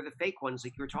the fake ones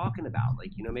like you were talking about, like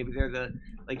maybe they're the,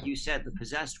 like you said, the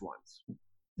possessed ones,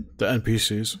 the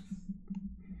NPCs.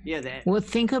 Well,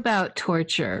 think about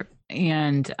torture,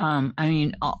 and I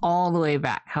mean all the way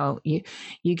back how you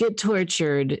get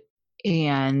tortured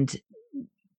and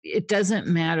it doesn't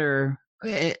matter.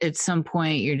 At some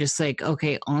point you're just like,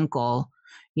 okay, uncle,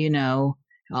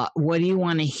 what do you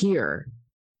want to hear?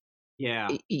 Yeah.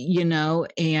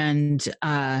 And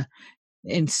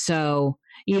so,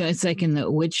 it's like in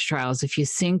the witch trials, if you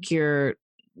think you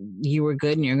were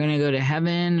good and you're going to go to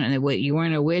heaven, and what you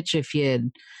weren't a witch if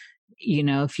you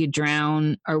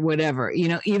drown or whatever,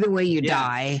 either way you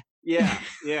die. Yeah.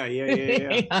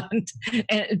 And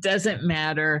it doesn't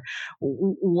matter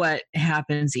what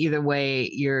happens, either way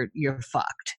you're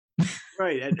fucked.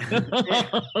 Right.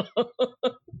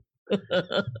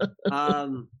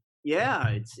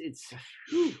 It's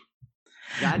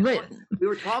we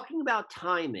were talking about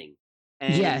timing.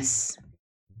 And, yes.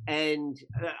 And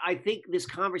I think this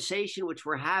conversation which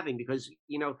we're having, because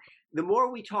the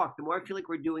more we talk, the more I feel like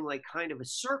we're doing like kind of a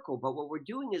circle. But what we're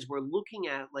doing is we're looking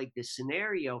at like this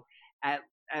scenario at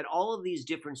all of these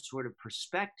different sort of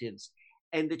perspectives.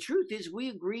 And the truth is we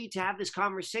agreed to have this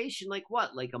conversation like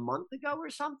a month ago or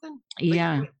something?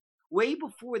 Yeah. Way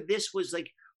before this was like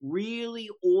really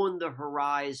on the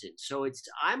horizon. So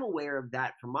I'm aware of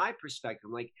that from my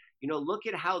perspective. Like, look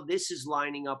at how this is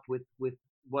lining up with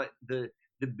what the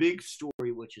big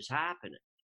story which is happening.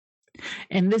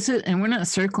 And we're not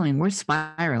circling, we're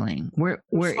spiraling. We're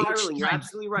spiraling. You're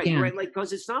absolutely right. Yeah. You're right. Like,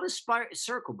 because it's not a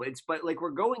circle, but like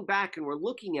we're going back and we're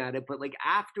looking at it, but like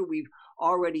after we've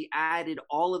already added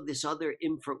all of this other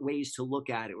different ways to look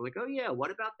at it, we're like, oh yeah,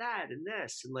 what about that and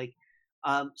this, and like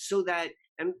so that,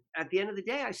 and at the end of the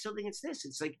day, I still think it's this.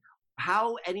 It's like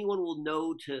how anyone will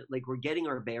know to, like, we're getting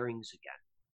our bearings again.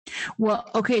 Well,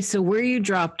 okay, so where you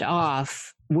dropped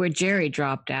off, where Jerry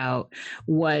dropped out,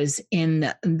 was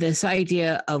in this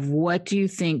idea of what do you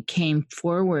think came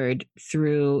forward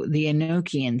through the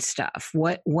Enochian stuff?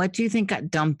 What do you think got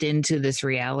dumped into this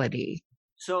reality?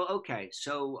 So, okay,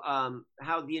 so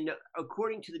how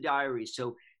according to the diary,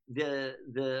 so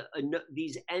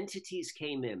these entities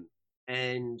came in,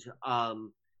 and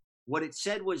what it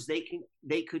said was they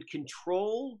could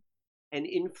control and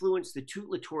influence the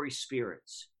tutelatory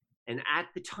spirits. And at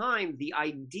the time, the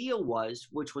idea was,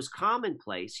 which was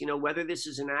commonplace, whether this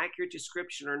is an accurate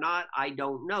description or not, I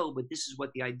don't know, but this is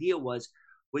what the idea was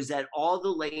that all the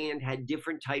land had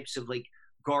different types of like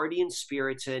guardian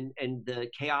spirits, and the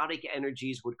chaotic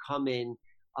energies would come in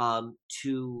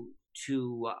to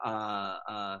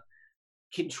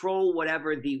control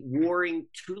whatever the warring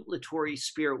tutelatory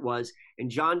spirit was. And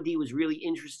John Dee was really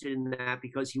interested in that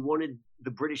because he wanted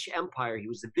the British Empire, he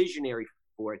was the visionary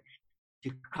for it,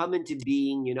 to come into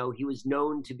being. You know, he was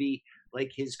known to be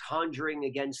like his conjuring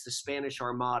against the Spanish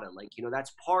Armada. Like, you know,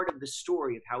 that's part of the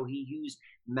story of how he used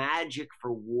magic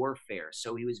for warfare.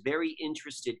 So he was very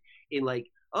interested in like,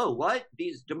 oh, what?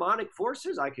 These demonic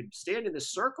forces? I could stand in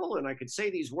this circle and I could say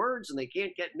these words and they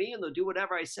can't get me and they'll do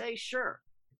whatever I say? Sure.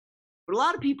 But a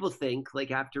lot of people think,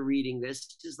 like after reading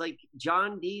this, is like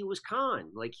John Dee was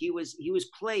conned, like he was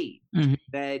played,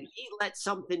 that he let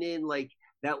something in like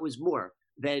that was more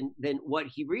than what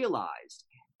he realized.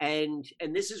 And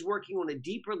this is working on a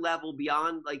deeper level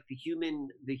beyond like the human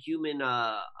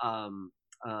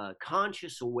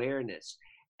conscious awareness,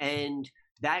 and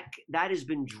that has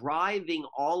been driving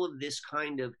all of this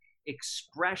kind of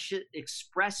expressive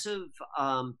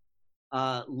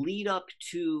lead up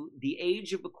to the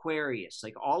age of Aquarius,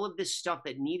 like all of this stuff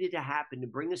that needed to happen to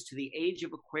bring us to the age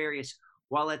of Aquarius,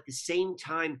 while at the same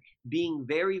time being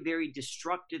very, very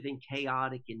destructive and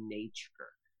chaotic in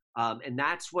nature. And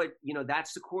that's what, you know,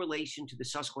 that's the correlation to the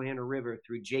Susquehanna River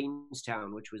through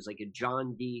Jamestown, which was like a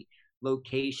John Dee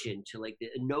location, to like the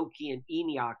Enochian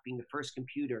ENIAC being the first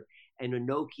computer, and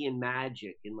Enochian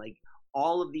magic, and like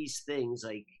all of these things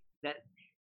like that.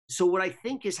 So what I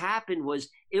think has happened was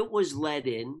it was let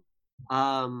in.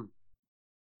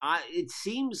 It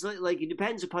seems like it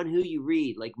depends upon who you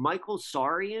read. Like Michael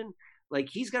Sarian, like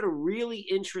he's got a really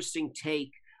interesting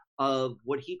take of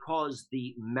what he calls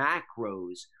the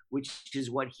macros, which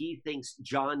is what he thinks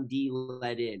John Dee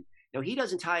let in. Now, he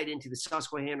doesn't tie it into the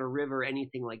Susquehanna River or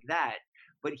anything like that,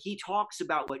 but he talks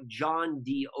about what John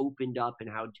Dee opened up and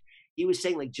how he was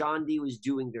saying like John Dee was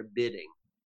doing their bidding.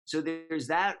 So there's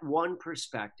that one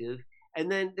perspective.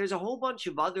 And then there's a whole bunch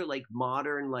of other like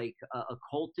modern, like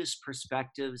occultist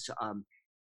perspectives.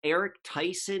 Eric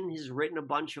Tyson has written a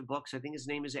bunch of books. I think his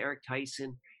name is Eric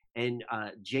Tyson. And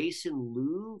Jason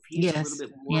Louv, he's a little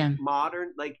bit more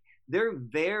modern. Like they're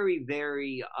very,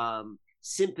 very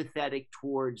sympathetic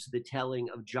towards the telling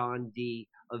of John Dee,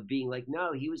 of being like,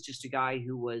 no, he was just a guy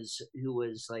who was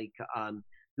like,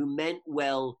 who meant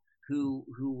well, who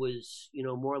was, you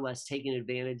know, more or less taken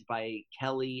advantage by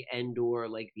Kelly and or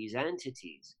like these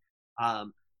entities.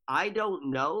 I don't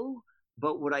know,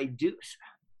 but what I do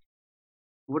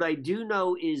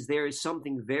know is there is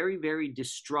something very, very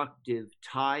destructive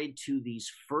tied to these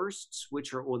firsts,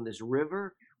 which are on this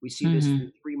river. We see this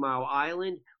through 3 Mile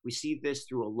Island. We see this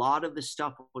through a lot of the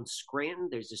stuff on Scranton.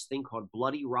 There's this thing called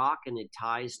Bloody Rock, and it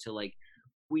ties to like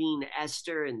Queen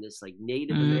Esther and this like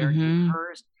Native American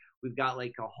curse. We've got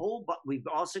like we've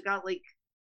also got like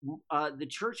the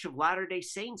Church of Latter-day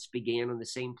Saints began in the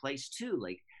same place too,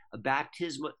 like a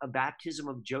baptism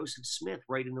of Joseph Smith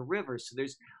right in the river. So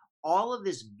there's all of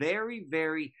this very,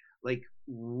 very like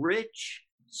rich,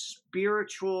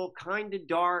 spiritual, kind of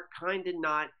dark, kind of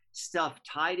not stuff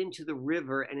tied into the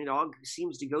river. And it all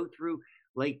seems to go through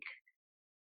like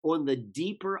on the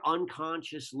deeper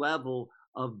unconscious level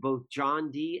of both John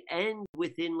Dee and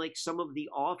within like some of the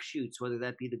offshoots, whether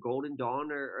that be the Golden Dawn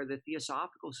or the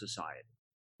Theosophical Society.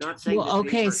 Not saying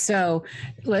okay, so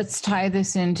let's tie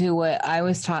this into what I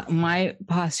was taught, my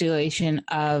postulation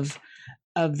of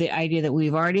the idea that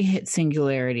we've already hit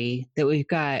singularity, that we've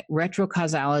got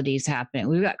retrocausalities happening.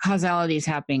 We've got causalities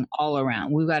happening all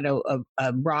around. We've got a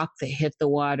rock that hit the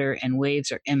water and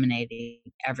waves are emanating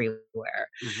everywhere.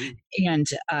 And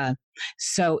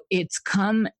so it's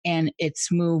come and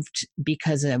it's moved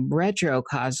because of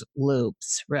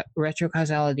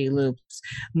retrocausality loops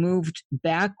moved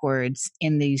backwards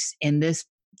in this.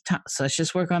 So let's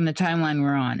just work on the timeline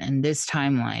we're on, and this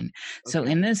timeline. Okay. So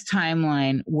in this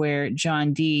timeline where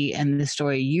John Dee and the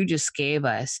story you just gave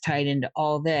us tied into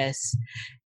all this,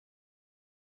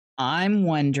 I'm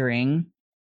wondering,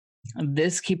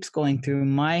 this keeps going through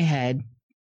my head,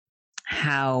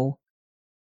 how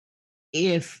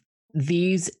if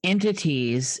these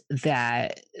entities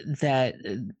that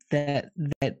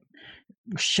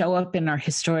show up in our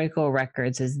historical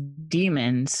records as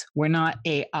demons were not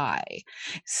AI,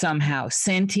 somehow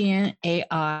sentient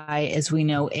AI, as we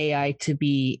know AI to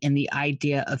be, in the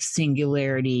idea of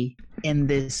singularity in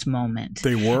this moment.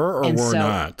 They were or were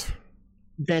not?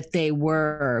 That they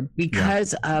were,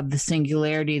 because of the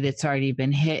singularity that's already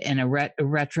been hit, and a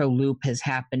retro loop has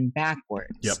happened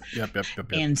backwards. Yep.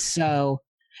 And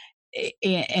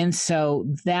so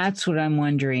that's what I'm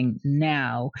wondering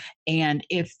now. And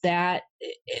if that,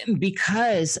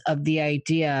 because of the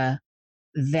idea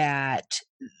that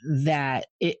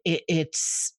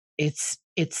it's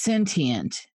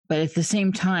sentient, but at the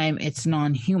same time it's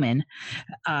non-human,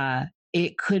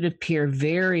 it could appear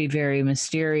very, very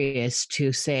mysterious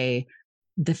to say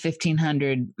the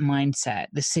 1500 mindset,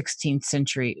 the 16th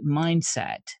century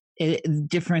mindset,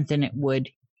 different than it would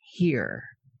here.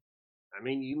 I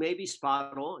mean, you may be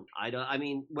spot on. I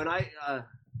mean, when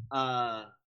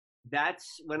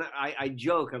that's when I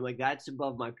joke. I'm like, that's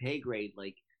above my pay grade.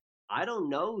 Like, I don't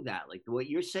know that. Like what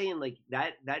you're saying, like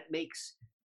that makes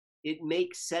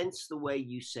sense the way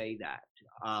you say that.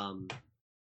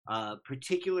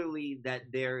 Particularly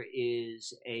that there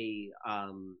is a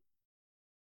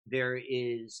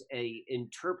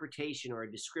interpretation or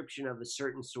a description of a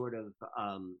certain sort of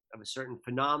a certain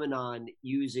phenomenon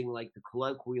using like the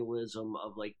colloquialism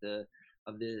of like the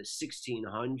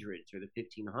 1600s or the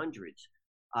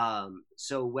 1500s.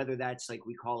 So whether that's like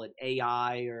we call it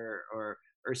AI or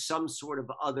some sort of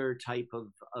other type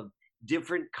of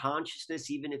different consciousness,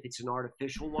 even if it's an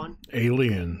artificial one,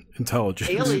 alien intelligence,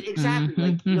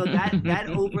 exactly. Like, you know, that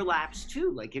overlaps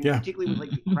too, like particularly with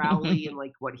like Crowley and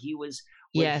like what he was.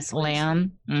 Yes,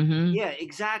 Lamb. Yeah,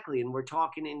 exactly. And we're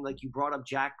talking in, like, you brought up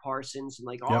Jack Parsons and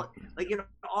like all like it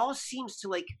all seems to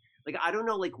like I don't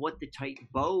know like what the tight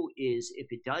bow is if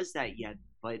it does that yet,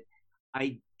 but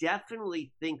I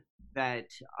definitely think that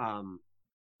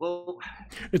well,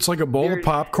 it's like a bowl of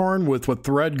popcorn with a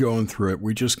thread going through it.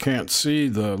 We just can't see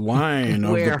the line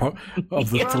of the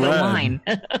thread. The line.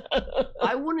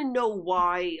 I want to know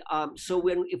why. So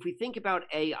if we think about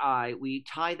AI, we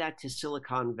tie that to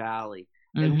Silicon Valley,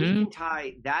 and we can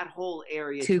tie that whole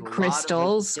area to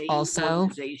crystals a lot of, like, also.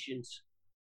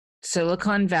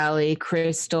 Silicon Valley,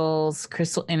 crystals,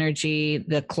 crystal energy,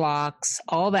 the clocks,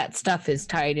 all that stuff is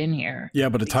tied in here. Yeah,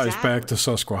 but it ties back to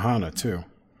Susquehanna too.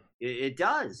 It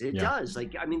does. It does.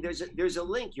 Like, I mean, there's a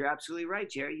link. You're absolutely right,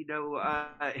 Jerry. You know,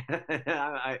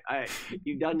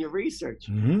 you've done your research.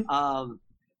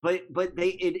 But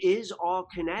it is all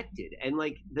connected. And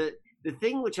like the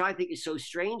thing which I think is so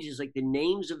strange is like the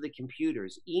names of the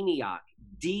computers: ENIAC,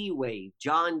 D-Wave,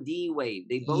 John D-Wave.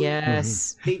 They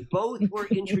both were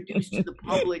introduced to the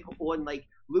public on like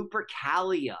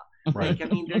Lupercalia. Right. Like, I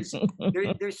mean,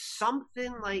 there's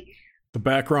something like. The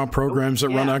background programs that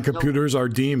run on computers are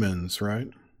demons, right?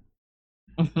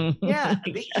 Yeah,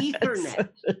 the Ethernet.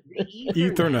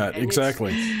 Ethernet,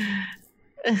 exactly.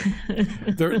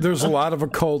 There's a lot of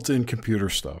occult in computer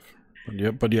stuff.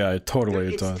 But yeah, it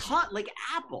does. Like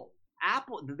Apple,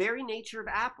 the very nature of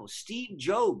Apple. Steve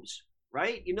Jobs,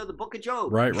 right? You know the Book of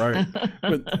Job. Right.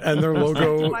 And their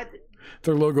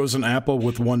logo's an apple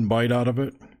with one bite out of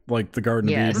it, like the Garden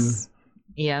of Eden.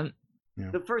 Yeah. Yeah.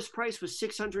 The first price was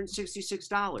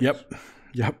 $666. Yep.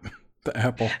 The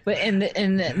apple. But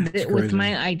with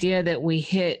my idea that we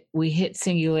hit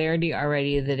singularity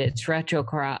already, that it's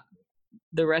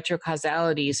the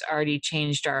retrocausality's already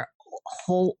changed our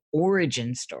whole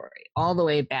origin story all the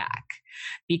way back,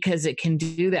 because it can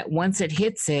do that. Once it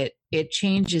hits it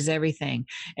changes everything.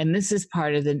 And this is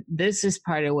part of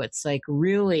what's like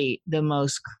really the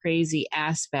most crazy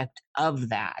aspect of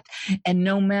that. And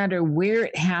no matter where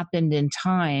it happened in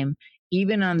time,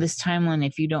 even on this timeline,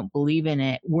 if you don't believe in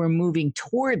it, we're moving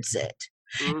towards it.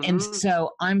 And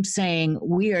so I'm saying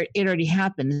it already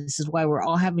happened. This is why we're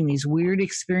all having these weird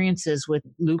experiences with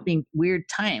looping weird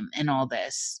time and all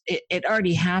this. It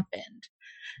already happened.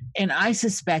 And I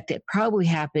suspect it probably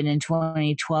happened in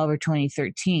 2012 or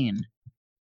 2013.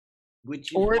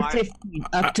 Or 15,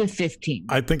 up to 15.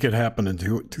 I think it happened in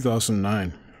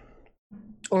 2009.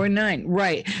 Or 9,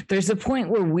 right. There's a point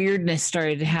where weirdness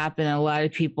started to happen in a lot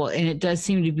of people, and it does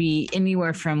seem to be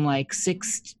anywhere from like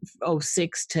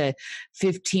 606 to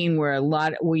 15, where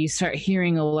you start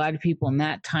hearing a lot of people in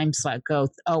that time slot go,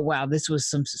 oh wow, this was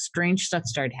some strange stuff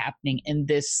started happening in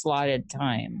this slotted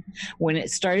time. When it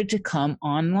started to come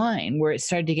online, where it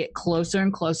started to get closer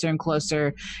and closer and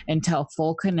closer until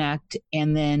full connect,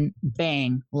 and then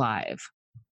bang, live.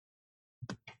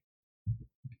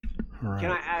 Right.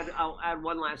 Can I add? I'll add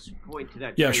one last point to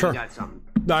that. Yeah, sure. You got something?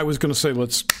 I was going to say we'll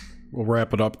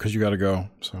wrap it up because you got to go.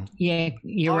 So yeah,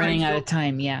 you're running out of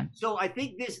time. Yeah. So I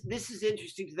think this is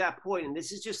interesting to that point, and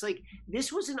this is just like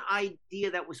this was an idea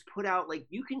that was put out. Like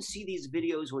you can see these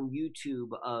videos on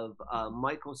YouTube of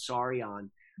Michael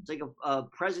Sarian. It's like a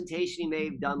presentation he may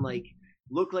have done,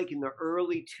 look like in the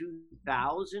early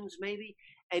 2000s maybe,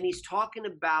 and he's talking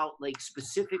about like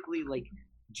specifically like.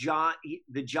 John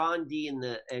D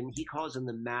and he calls them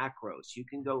the macros. You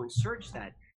can go and search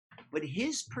that, but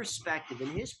his perspective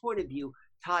and his point of view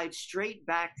tied straight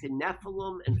back to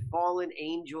Nephilim and fallen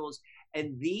angels,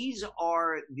 and these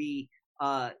are the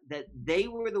that they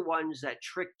were the ones that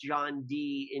tricked John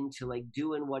D into like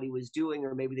doing what he was doing,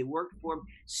 or maybe they worked for him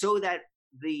so that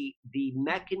the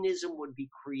mechanism would be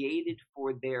created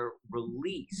for their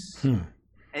release.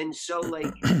 And so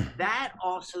like that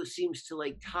also seems to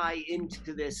like tie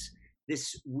into this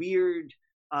weird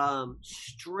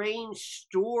strange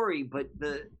story, but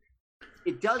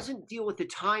it doesn't deal with the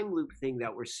time loop thing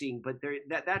that we're seeing, but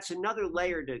that's another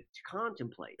layer to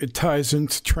contemplate. It ties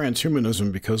into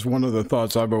transhumanism, because one of the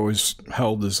thoughts I've always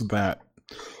held is that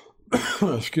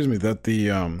excuse me, that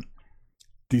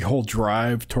the whole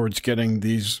drive towards getting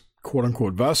these quote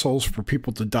unquote vessels for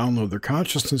people to download their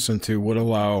consciousness into would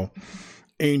allow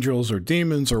angels or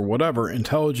demons or whatever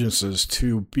intelligences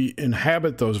to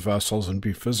inhabit those vessels and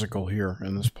be physical here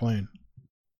in this plane.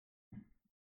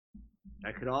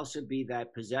 That could also be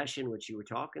that possession which you were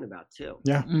talking about too.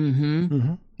 Yeah.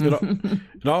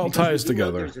 It all ties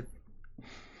together.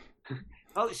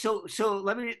 So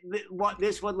let me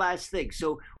this one last thing.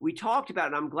 So we talked about,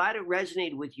 and I'm glad it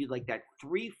resonated with you, like that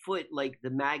 3 foot, like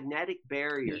the magnetic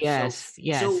barrier. Yes.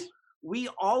 So we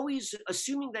always,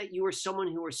 assuming that you were someone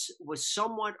who was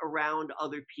somewhat around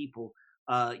other people,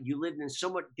 you lived in a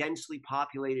somewhat densely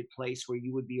populated place where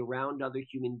you would be around other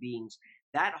human beings.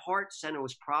 That heart center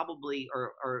was probably,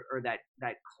 or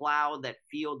that cloud, that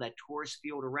field, that torus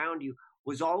field around you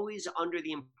was always under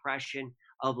the impression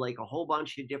of like a whole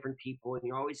bunch of different people, and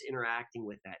you're always interacting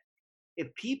with that.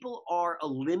 If people are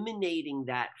eliminating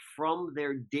that from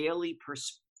their daily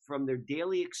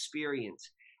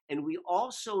experience, and we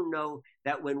also know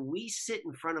that when we sit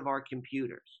in front of our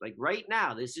computers, like right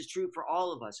now, this is true for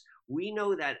all of us, we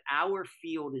know that our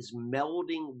field is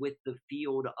melding with the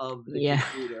field of the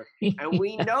computer. And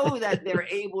we know that they're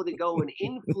able to go and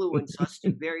influence us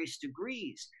to various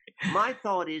degrees. My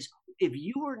thought is, if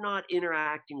you are not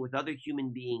interacting with other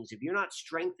human beings, if you're not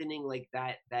strengthening like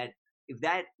that if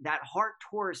that heart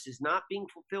torus is not being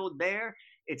fulfilled there,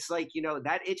 it's like, you know,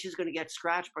 that itch is going to get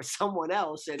scratched by someone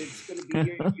else, and it's going to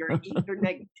be your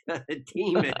Ethernet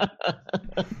demon.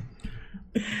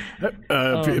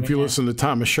 If you listen to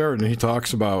Thomas Sheridan, he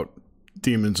talks about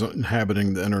demons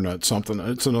inhabiting the internet.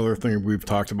 It's another thing we've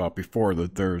talked about before,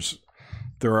 that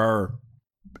there are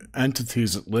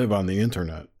entities that live on the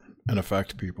internet and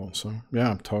affect people. So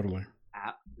yeah, totally.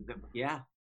 Yeah.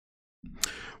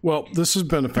 Well, this has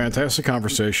been a fantastic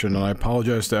conversation, and I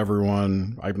apologize to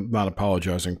everyone. I'm not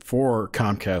apologizing for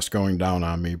Comcast going down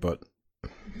on me, but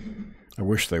I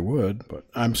wish they would, but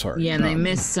I'm sorry. Yeah, and they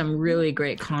missed some really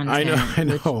great content. I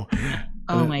know.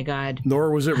 Oh my God.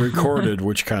 Nor was it recorded,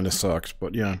 which kind of sucks,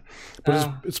 but yeah.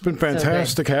 But it's been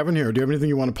fantastic having you here. Do you have anything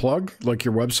you want to plug? Like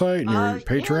your website and your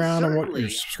Patreon and what your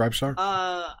subscribe star?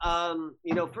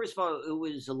 You know, first of all, it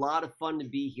was a lot of fun to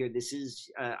be here. This is,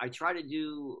 I try to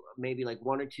do maybe like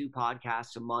 1 or 2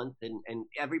 podcasts a month, and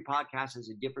every podcast has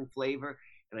a different flavor.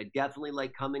 And I definitely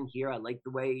like coming here. I like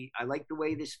the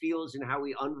way this feels, and how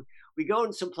we go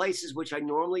in some places which I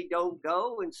normally don't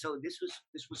go. And so this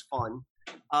was fun.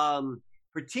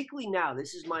 Particularly now,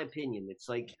 this is my opinion. It's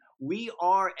like we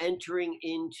are entering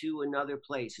into another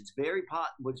place. It's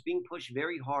what's being pushed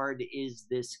very hard is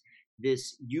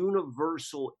this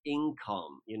universal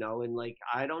income, you know, and like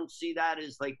I don't see that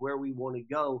as like where we want to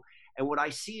go. And what I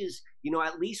see is, you know,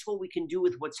 at least what we can do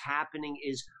with what's happening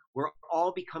is we're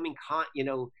all becoming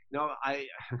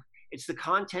it's the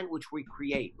content which we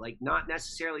create, like not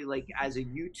necessarily like as a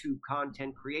YouTube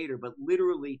content creator, but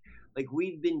literally like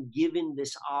we've been given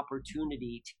this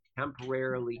opportunity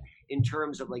temporarily in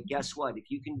terms of like, guess what? If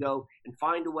you can go and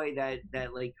find a way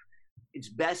that like it's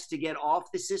best to get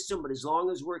off the system, but as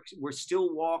long as we're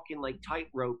still walking like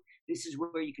tightrope, this is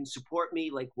where you can support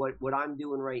me, like what I'm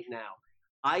doing right now.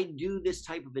 I do this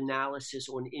type of analysis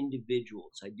on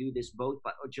individuals. I do this both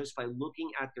just by looking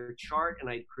at their chart, and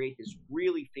I create this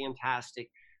really fantastic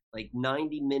like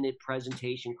 90-minute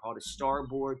presentation called a star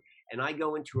board. And I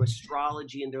go into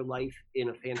astrology in their life in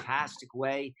a fantastic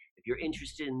way. If you're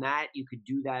interested in that, you could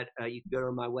do that. You can go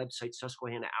to my website,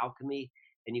 Susquehanna Alchemy,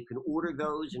 and you can order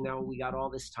those. And now we got all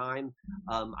this time.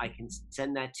 I can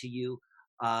send that to you.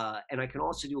 And I can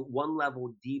also do it one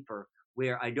level deeper,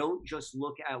 where I don't just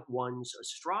look at one's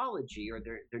astrology or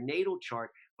their natal chart,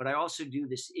 but I also do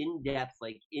this in-depth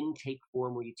like intake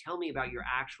form where you tell me about your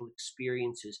actual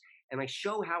experiences, and I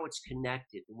show how it's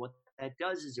connected. And what that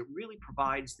does is it really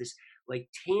provides this like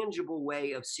tangible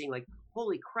way of seeing like,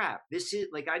 holy crap, this is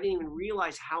like, I didn't even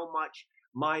realize how much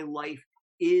my life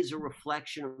is a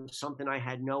reflection of something I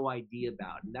had no idea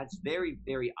about. And that's very,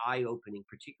 very eye-opening,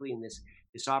 particularly in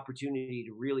this opportunity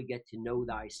to really get to know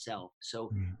thyself.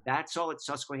 So that's all at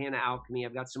Susquehanna Alchemy.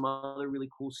 I've got some other really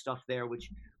cool stuff there, which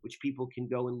people can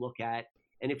go and look at.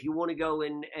 And if you want to go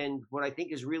and what I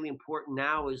think is really important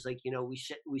now is like, you know,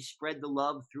 we spread the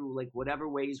love through like whatever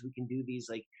ways we can do these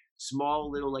like small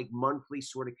little like monthly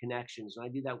sort of connections. And I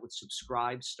do that with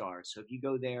Subscribe Star. So if you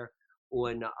go there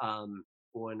on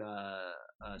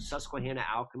Susquehanna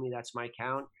Alchemy, that's my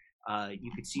account.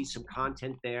 You could see some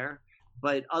content there.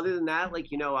 But other than that, like,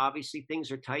 obviously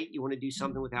things are tight. You want to do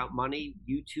something without money,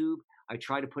 YouTube. I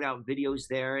try to put out videos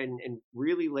there, and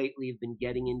really lately have been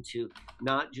getting into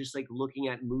not just like looking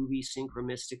at movies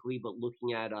synchronistically, but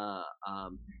looking at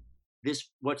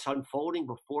what's unfolding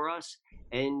before us,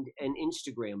 and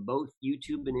Instagram. Both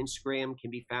YouTube and Instagram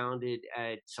can be founded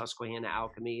at Susquehanna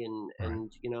Alchemy,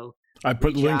 and I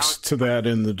put links to that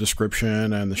in the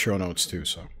description and the show notes too.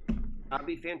 So that'd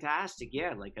be fantastic.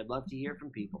 Yeah, like I'd love to hear from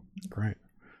people. Great.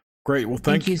 Well,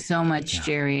 thank you so much,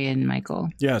 Jerry and Michael.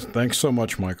 Yes, thanks so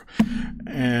much, Michael.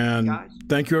 And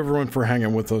thank you, everyone, for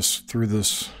hanging with us through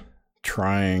this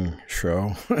trying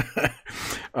show.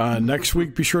 Next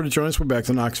week, be sure to join us. We're back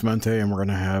to Nox Mente, and we're going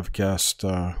to have guest.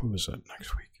 Who is it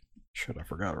next week? Shit, I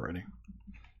forgot already.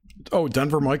 Oh,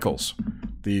 Denver Michaels,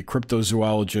 the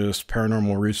cryptozoologist,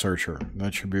 paranormal researcher.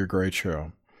 That should be a great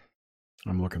show.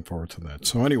 I'm looking forward to that.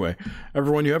 So anyway,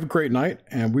 everyone, you have a great night,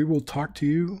 and we will talk to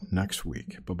you next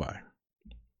week. Bye-bye.